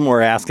guess I was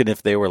more asking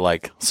if they were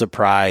like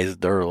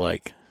surprised or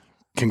like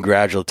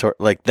congratulatory,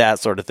 like that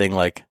sort of thing.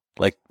 Like,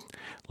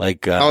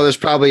 there's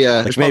probably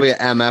a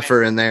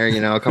MFer in there,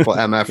 a couple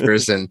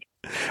MFers, and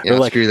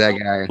like, screw that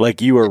guy.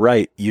 Like, you were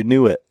right, you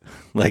knew it.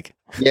 Like,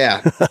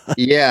 yeah.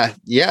 A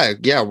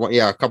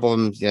couple of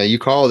them. You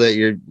called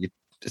it.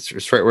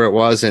 It's right where it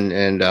was, and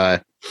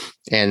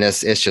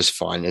it's just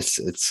fun.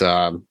 It's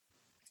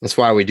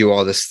why we do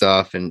all this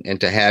stuff,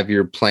 and to have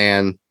your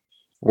plan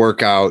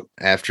work out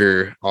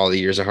after all the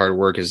years of hard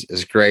work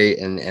is great,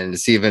 and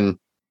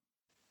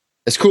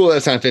it's cool that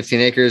it's on 15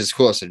 acres. It's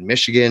cool that it's in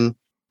Michigan.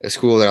 It's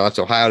cool that I left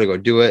Ohio to go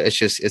do it.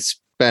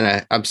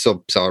 I'm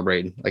still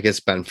celebrating. Like, it's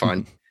been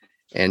fun.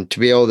 And to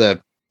be able to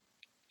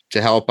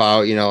help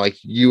out, like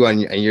you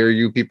and your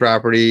UP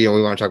property, and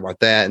we want to talk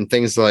about that and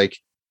things like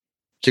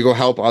to go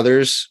help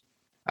others.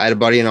 I had a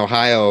buddy in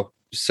Ohio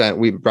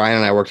Brian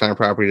and I worked on a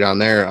property down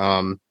there.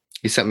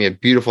 He sent me a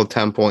beautiful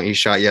 10-point he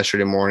shot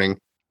yesterday morning.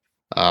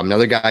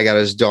 Another guy got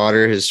his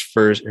daughter,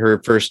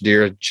 her first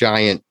deer, a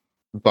giant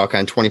buck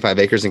on 25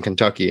 acres in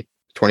Kentucky,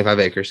 25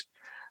 acres.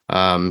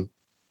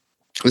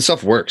 This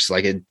stuff works.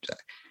 Like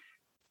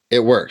it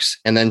works.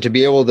 And then to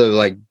be able to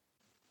like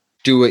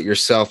do it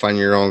yourself on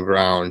your own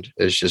ground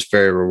is just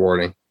very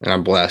rewarding. And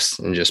I'm blessed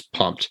and just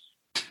pumped.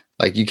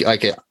 Like you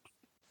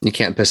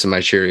can't piss in my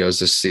Cheerios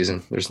this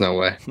season. There's no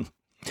way.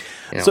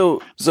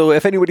 So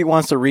if anybody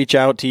wants to reach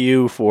out to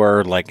you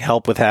for like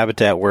help with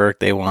habitat work,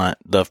 they want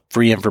the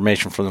free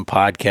information from the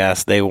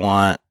podcast, they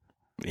want,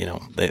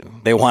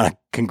 they want to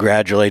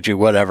congratulate you,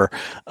 whatever.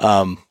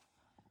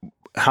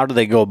 How do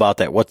they go about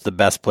that? What's the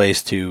best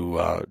place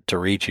to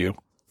reach you?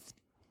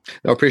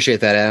 I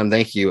appreciate that, Adam.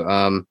 Thank you.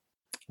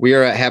 We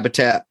are at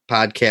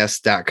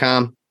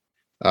habitatpodcast.com.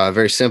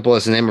 Very simple.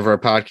 It's the name of our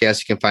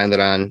podcast. You can find it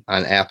on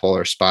Apple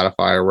or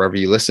Spotify or wherever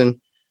you listen.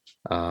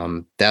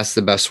 That's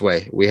the best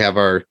way. We have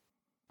our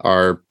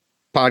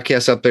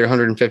podcasts up there,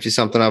 150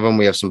 something of them.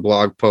 We have some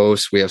blog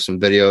posts. We have some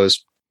videos,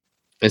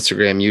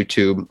 Instagram,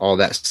 YouTube, all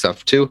that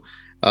stuff too.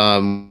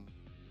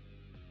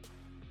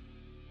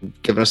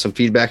 Giving us some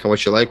feedback on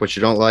what you like, what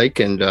you don't like.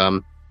 And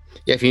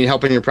if you need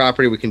help in your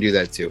property, we can do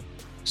that too.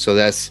 So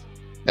that's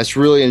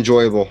really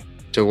enjoyable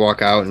to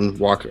walk out and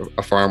walk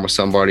a farm with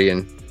somebody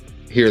and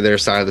hear their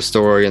side of the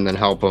story and then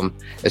help them.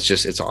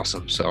 It's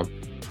awesome. So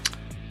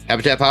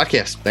Habitat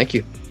Podcast. Thank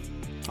you.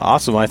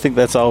 Awesome. I think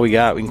that's all we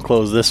got. We can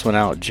close this one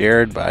out,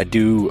 Jared, but I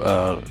do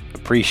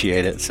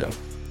appreciate it. So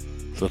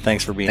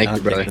thanks for being on. Thank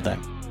you, brother.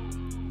 Thank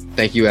you,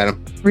 Thank you,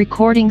 Adam.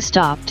 Recording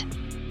stopped.